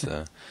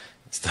 So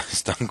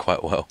it's done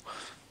quite well.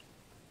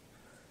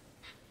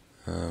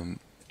 Do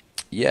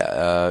you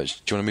want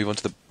to move on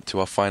to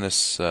our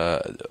finest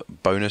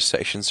bonus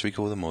sections, so we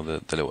call them, or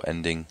the little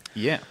ending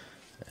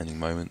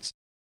moments?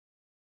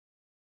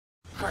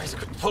 Guys,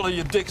 quit pulling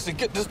your dicks and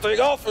get this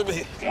thing off of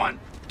me. 1,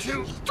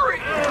 2, 3.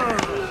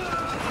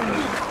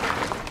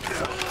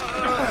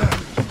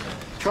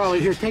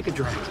 Charlie, here, take a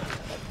drink.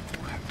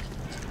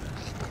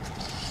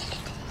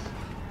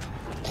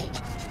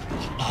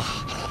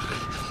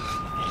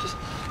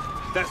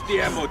 That's the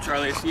ammo,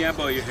 Charlie. It's the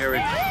ammo you're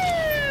hearing.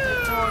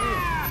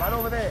 Right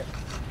over there.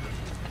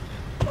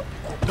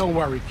 Don't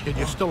worry, kid.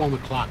 You're still on the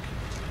clock.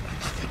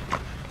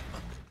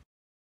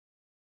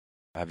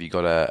 Have you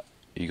got a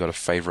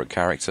favorite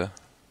character?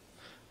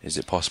 Is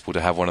it possible to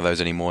have one of those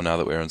anymore now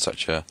that we're on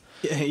such a...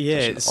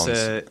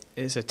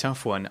 it's a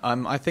tough one.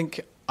 I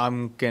think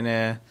I'm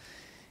gonna...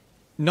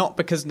 Not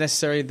because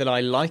necessarily that I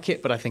like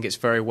it, but I think it's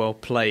very well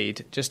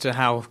played. Just to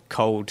how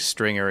cold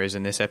Stringer is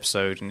in this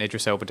episode, and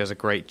Idris Elba does a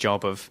great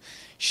job of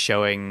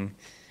showing,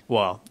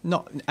 not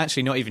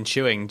even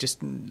showing,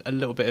 just a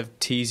little bit of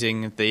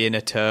teasing the inner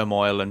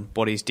turmoil and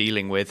what he's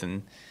dealing with,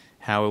 and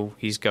how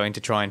he's going to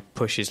try and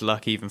push his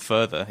luck even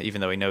further,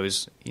 even though he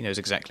knows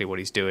exactly what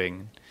he's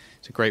doing.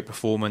 It's a great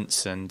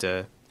performance, and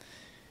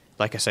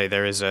like I say,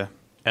 there is a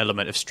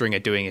element of Stringer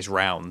doing his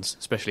rounds,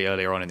 especially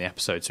earlier on in the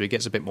episode, so he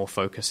gets a bit more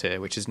focus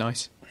here, which is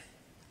nice.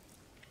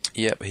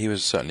 Yep, he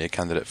was certainly a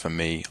candidate for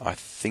me. I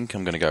think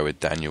I'm going to go with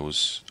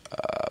Daniels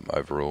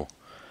overall.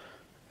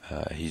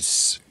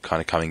 He's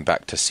kind of coming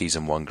back to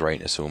season 1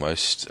 greatness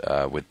almost,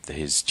 with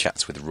his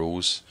chats with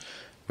Rawls,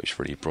 which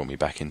really brought me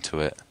back into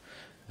it.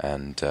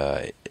 And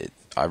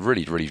I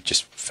really, really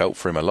just felt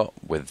for him a lot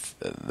with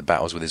the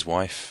battles with his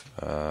wife,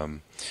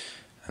 and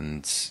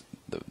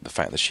the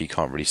fact that she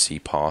can't really see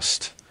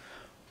past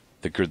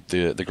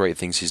the great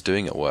things he's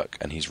doing at work,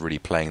 and he's really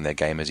playing their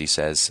game, as he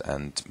says,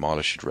 and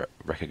Marla should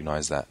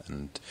recognise that,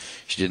 and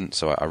she didn't,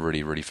 so I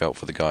really, really felt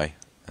for the guy,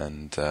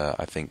 and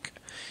I think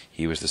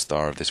he was the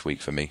star of this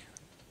week for me.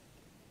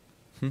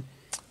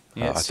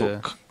 Yeah, that's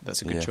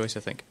a good choice,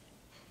 I think.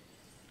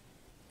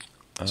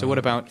 So what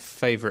about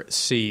favourite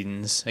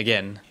scenes?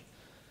 Again,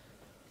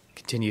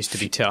 continues to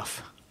be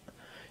tough.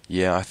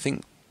 Yeah, I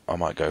think I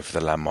might go for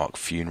the landmark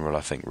funeral,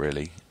 I think,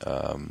 really.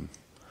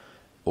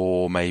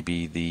 Or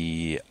maybe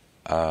the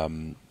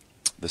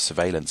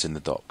surveillance in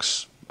the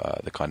docks,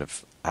 the kind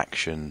of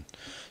action,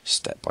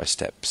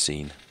 step-by-step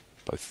scene.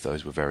 Both of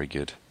those were very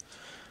good,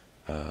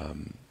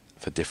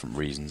 for different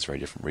reasons, very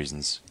different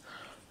reasons,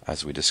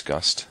 as we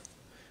discussed.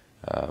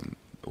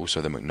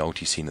 Also, the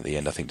McNulty scene at the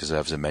end, I think,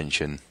 deserves a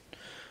mention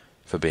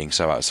for being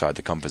so outside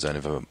the comfort zone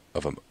of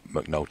a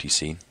McNulty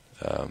scene,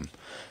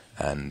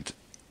 and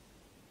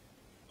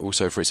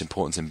also for its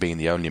importance in being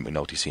the only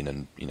McNulty scene,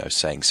 and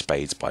saying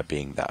spades by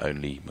being that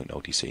only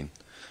McNulty scene,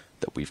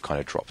 that we've kind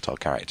of dropped our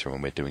character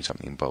when we're doing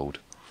something bold.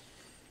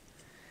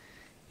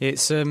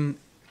 It's one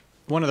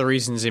of the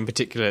reasons in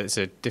particular it's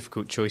a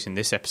difficult choice in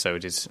this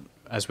episode is,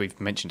 as we've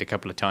mentioned a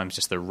couple of times,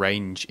 just the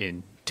range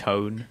in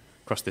tone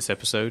across this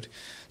episode.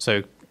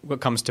 So what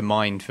comes to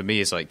mind for me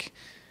is like,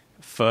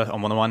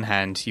 on the one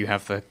hand, you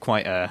have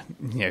quite a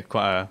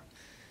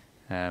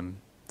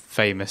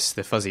famous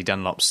the Fuzzy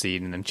Dunlop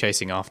scene and them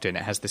chasing after, and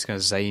it has this kind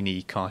of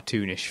zany,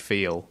 cartoonish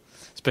feel,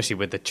 especially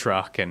with the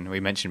truck, and we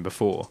mentioned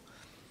before.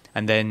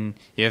 And then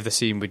you have the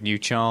scene with New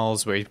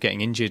Charles where he's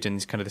getting injured and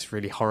it's kind of this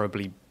really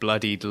horribly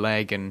bloodied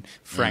leg, and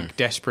Frank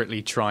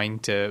desperately trying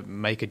to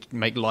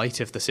make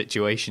light of the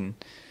situation,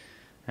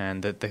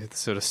 and the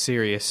sort of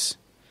serious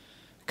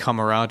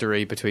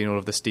camaraderie between all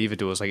of the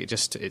stevedores. Like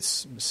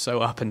it's so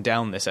up and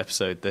down this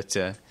episode that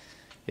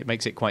it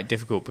makes it quite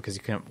difficult, because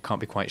you can't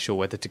be quite sure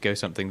whether to go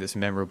something that's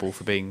memorable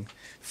for being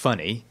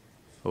funny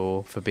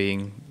or for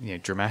being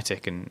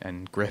dramatic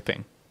and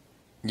gripping.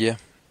 Yeah,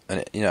 and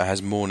it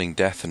has mourning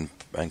death and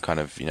kind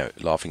of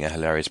laughing at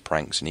hilarious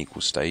pranks in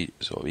equal state,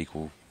 sort of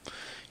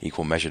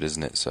equal measured,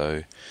 isn't it?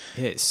 So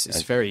yeah,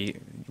 it's very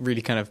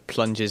really kind of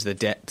plunges the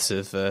depths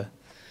of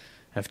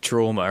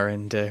trauma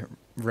and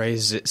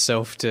raises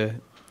itself to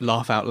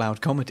laugh out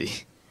loud comedy.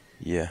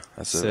 Yeah,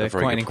 that's a very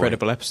quite an good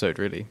incredible point. episode,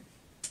 really.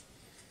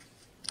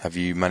 Have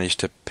you managed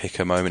to pick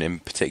a moment in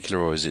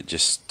particular, or is it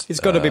just... It's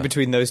got to be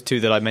between those two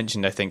that I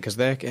mentioned, I think, because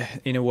they're,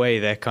 in a way,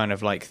 they're kind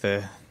of like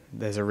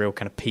there's a real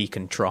kind of peak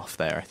and trough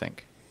there, I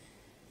think.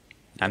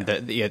 And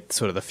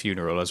sort of the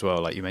funeral as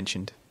well, like you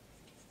mentioned.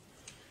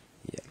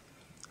 Yeah.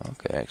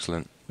 Okay,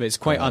 excellent. But it's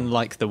quite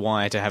unlike The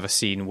Wire to have a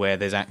scene where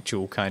there's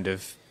actual kind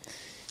of,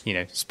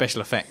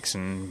 special effects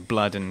and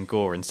blood and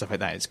gore and stuff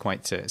like that. It's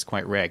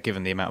quite rare,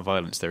 given the amount of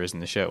violence there is in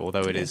the show.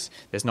 Although there's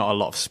not a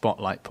lot of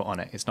spotlight put on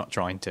it. It's not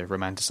trying to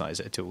romanticize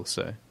it at all.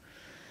 So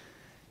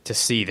to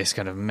see this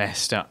kind of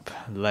messed up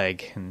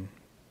leg, and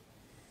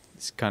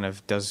it kind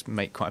of does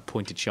make quite a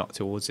pointed shot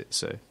towards it.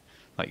 So,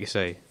 like you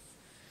say,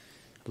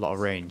 a lot of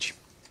range.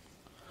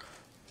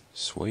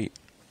 Sweet.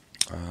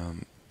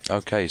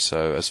 Okay,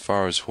 so as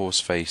far as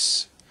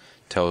Horseface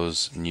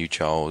tells New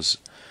Charles,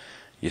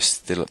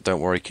 don't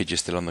worry, kid, you're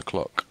still on the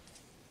clock.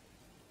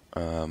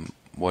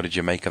 What did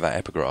you make of that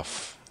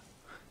epigraph?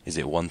 Is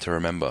it one to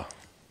remember?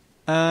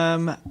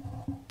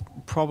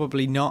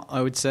 Probably not,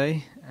 I would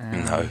say.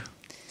 No.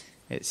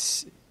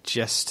 It's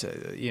just,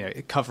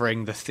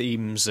 covering the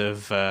themes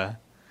of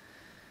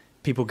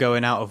people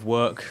going out of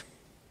work,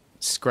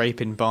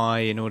 scraping by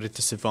in order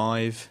to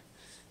survive,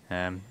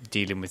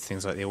 dealing with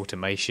things like the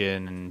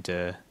automation and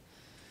the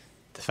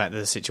fact that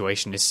the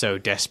situation is so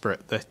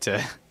desperate that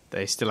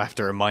they still have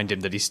to remind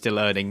him that he's still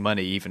earning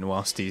money even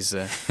whilst he's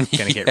going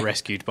to get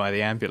rescued by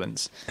the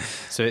ambulance.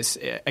 So it's,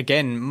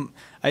 again,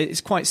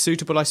 it's quite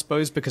suitable, I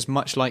suppose, because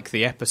much like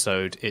the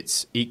episode,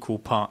 it's equal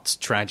parts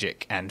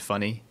tragic and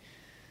funny.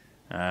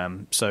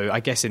 So I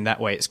guess in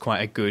that way it's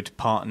quite a good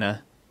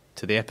partner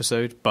to the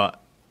episode,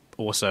 but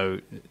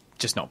also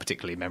just not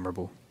particularly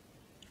memorable.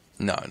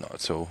 No, not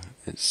at all.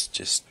 It's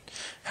just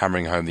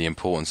hammering home the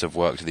importance of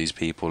work to these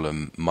people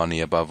and money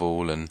above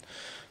all, and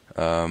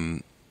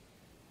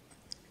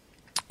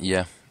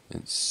yeah,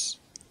 it's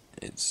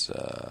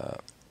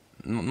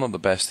not the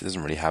best. It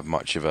doesn't really have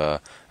much of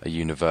a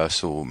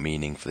universal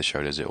meaning for the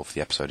show, does it, or for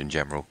the episode in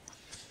general?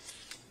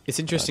 It's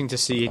interesting to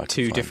see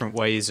two different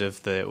ways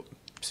of the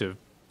sort of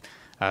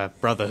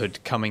brotherhood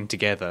coming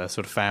together,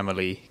 sort of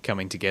family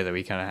coming together.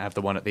 We kind of have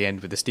the one at the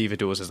end with the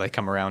stevedores as they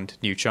come around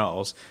New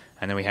Charles,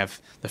 and then we have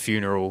the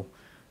funeral,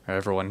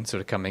 everyone sort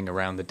of coming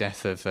around the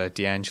death of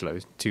D'Angelo.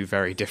 Two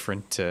very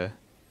different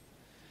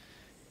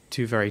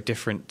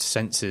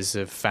senses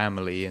of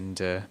family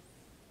and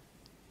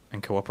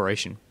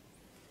cooperation.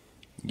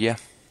 Yeah,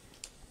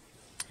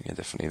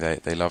 definitely.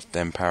 They love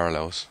them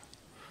parallels,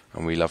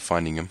 and we love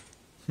finding them.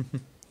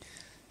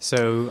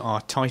 So our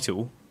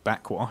title,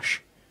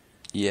 Backwash.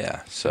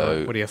 Yeah.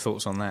 So what are your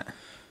thoughts on that?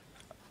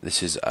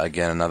 This is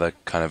again another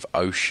kind of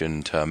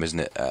ocean term, isn't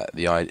it?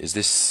 I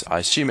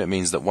assume it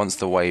means that once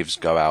the waves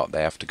go out,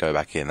 they have to go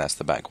back in. That's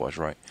the backwash,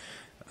 right?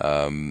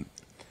 So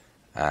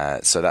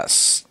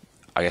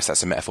I guess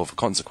that's a metaphor for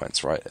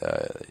consequence, right?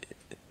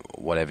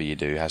 Whatever you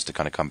do has to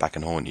kind of come back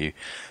and haunt you.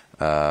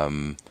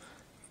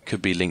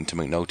 Could be linked to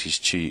McNulty's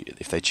chew.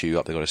 If they chew you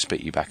up, they've got to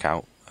spit you back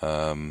out.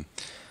 And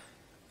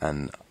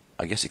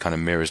I guess it kind of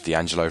mirrors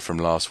D'Angelo from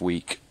last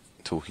week,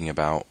 talking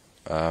about,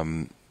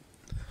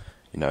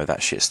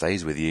 that shit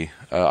stays with you.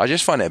 I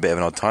just find it a bit of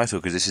an odd title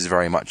because this is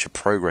very much a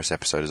progress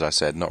episode, as I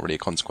said, not really a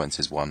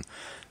consequences one.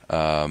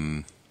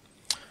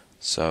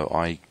 So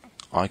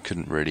I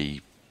couldn't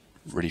really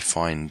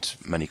find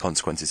many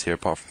consequences here,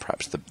 apart from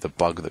perhaps the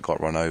bug that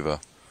got run over.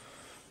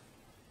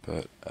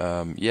 But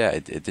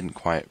it didn't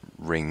quite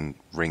ring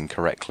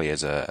correctly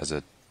as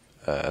a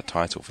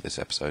title for this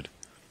episode.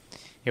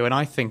 Yeah, when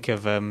I think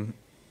of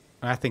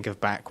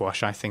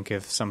backwash, I think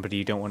of somebody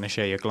you don't want to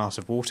share your glass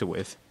of water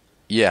with.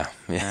 Yeah.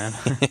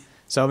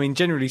 So I mean,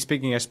 generally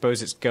speaking, I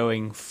suppose it's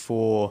going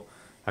for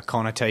a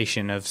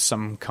connotation of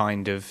some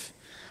kind of,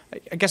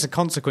 I guess, a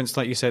consequence,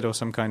 like you said, or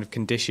some kind of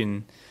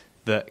condition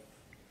that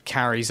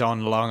carries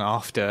on long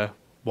after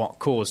what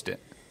caused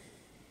it.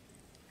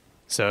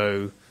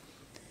 So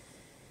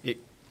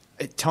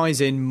it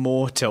ties in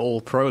more to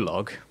all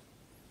prologue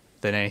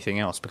than anything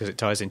else, because it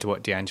ties into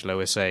what D'Angelo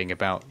was saying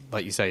about,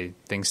 like you say,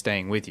 things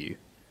staying with you.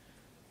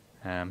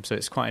 So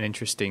it's quite an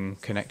interesting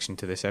connection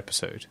to this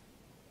episode.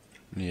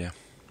 Yeah.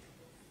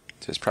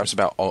 So it's perhaps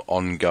about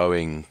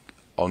ongoing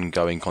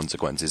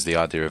consequences, the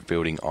idea of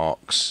building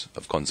arcs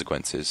of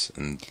consequences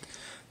and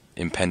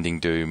impending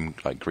doom,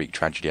 like Greek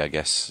tragedy, I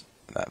guess.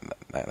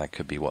 That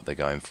could be what they're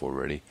going for,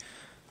 really.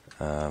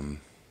 I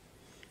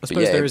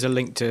suppose there is a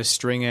link to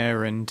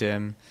Stringer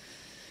and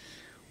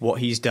what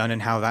he's done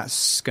and how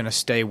that's going to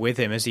stay with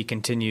him as he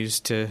continues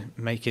to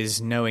make his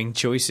knowing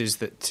choices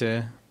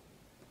that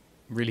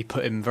really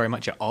put him very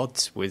much at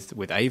odds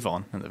with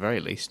Avon, at the very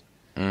least.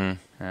 And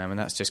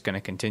that's just going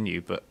to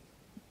continue. But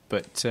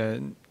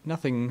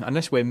nothing,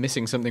 unless we're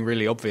missing something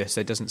really obvious,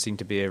 there doesn't seem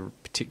to be a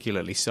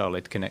particularly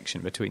solid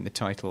connection between the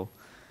title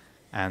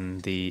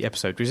and the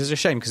episode, which is a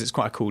shame because it's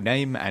quite a cool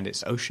name and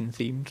it's ocean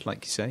themed,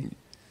 like you say.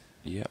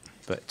 Yeah.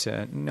 But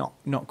not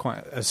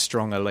quite as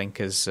strong a link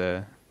as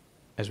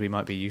we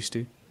might be used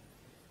to.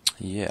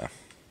 Yeah.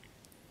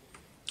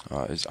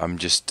 I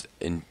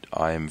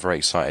am very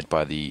excited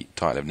by the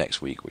title of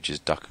next week, which is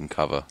Duck and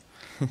Cover.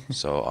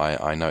 So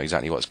I know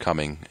exactly what's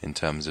coming in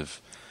terms of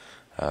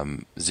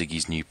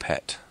Ziggy's new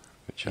pet,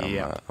 which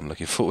I'm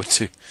looking forward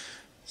to.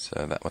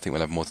 So I think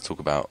we'll have more to talk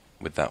about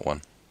with that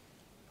one.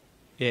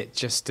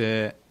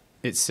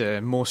 It's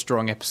more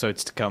strong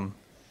episodes to come.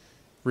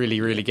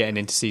 Really getting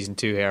into season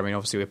 2 here. I mean,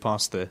 obviously we're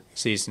past the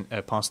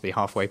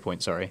halfway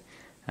point,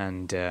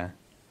 and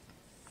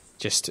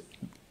just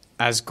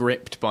as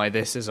gripped by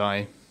this as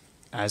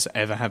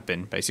ever have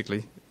been.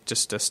 Basically,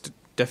 just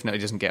definitely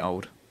doesn't get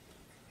old.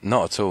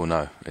 Not at all.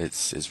 No,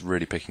 it's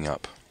really picking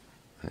up,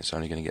 and it's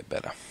only going to get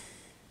better.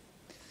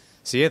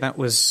 So yeah, that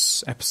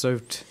was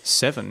episode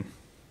 7,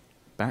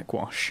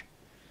 Backwash.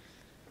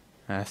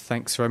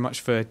 Thanks very much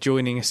for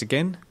joining us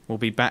again. We'll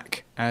be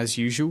back as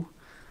usual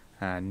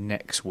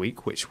next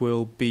week, which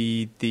will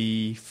be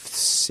the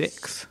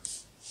 6th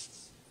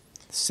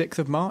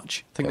of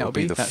March. I think that'll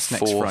be that's 4th,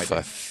 next Friday.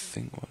 I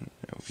think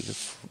it'll be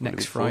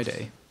next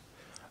Friday.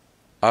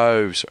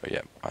 Oh, sorry.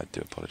 Yeah, I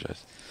do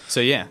apologise.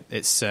 So yeah,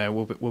 it's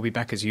we'll be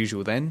back as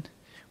usual then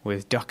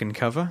with Duck and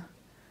Cover.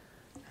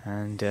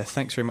 And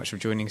thanks very much for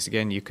joining us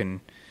again. You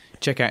can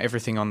check out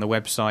everything on the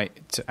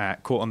website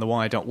at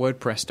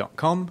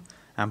caughtonthewire.wordpress.com.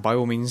 And by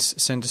all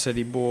means, send us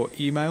any more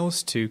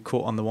emails to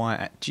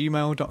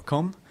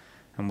caughtonthewire@gmail.com.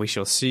 And we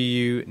shall see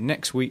you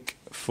next week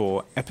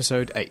for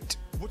episode 8.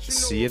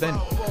 See you then.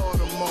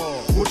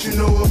 What you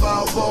know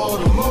about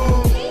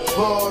Baltimore?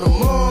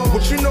 Baltimore.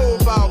 What you know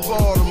about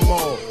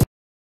Baltimore?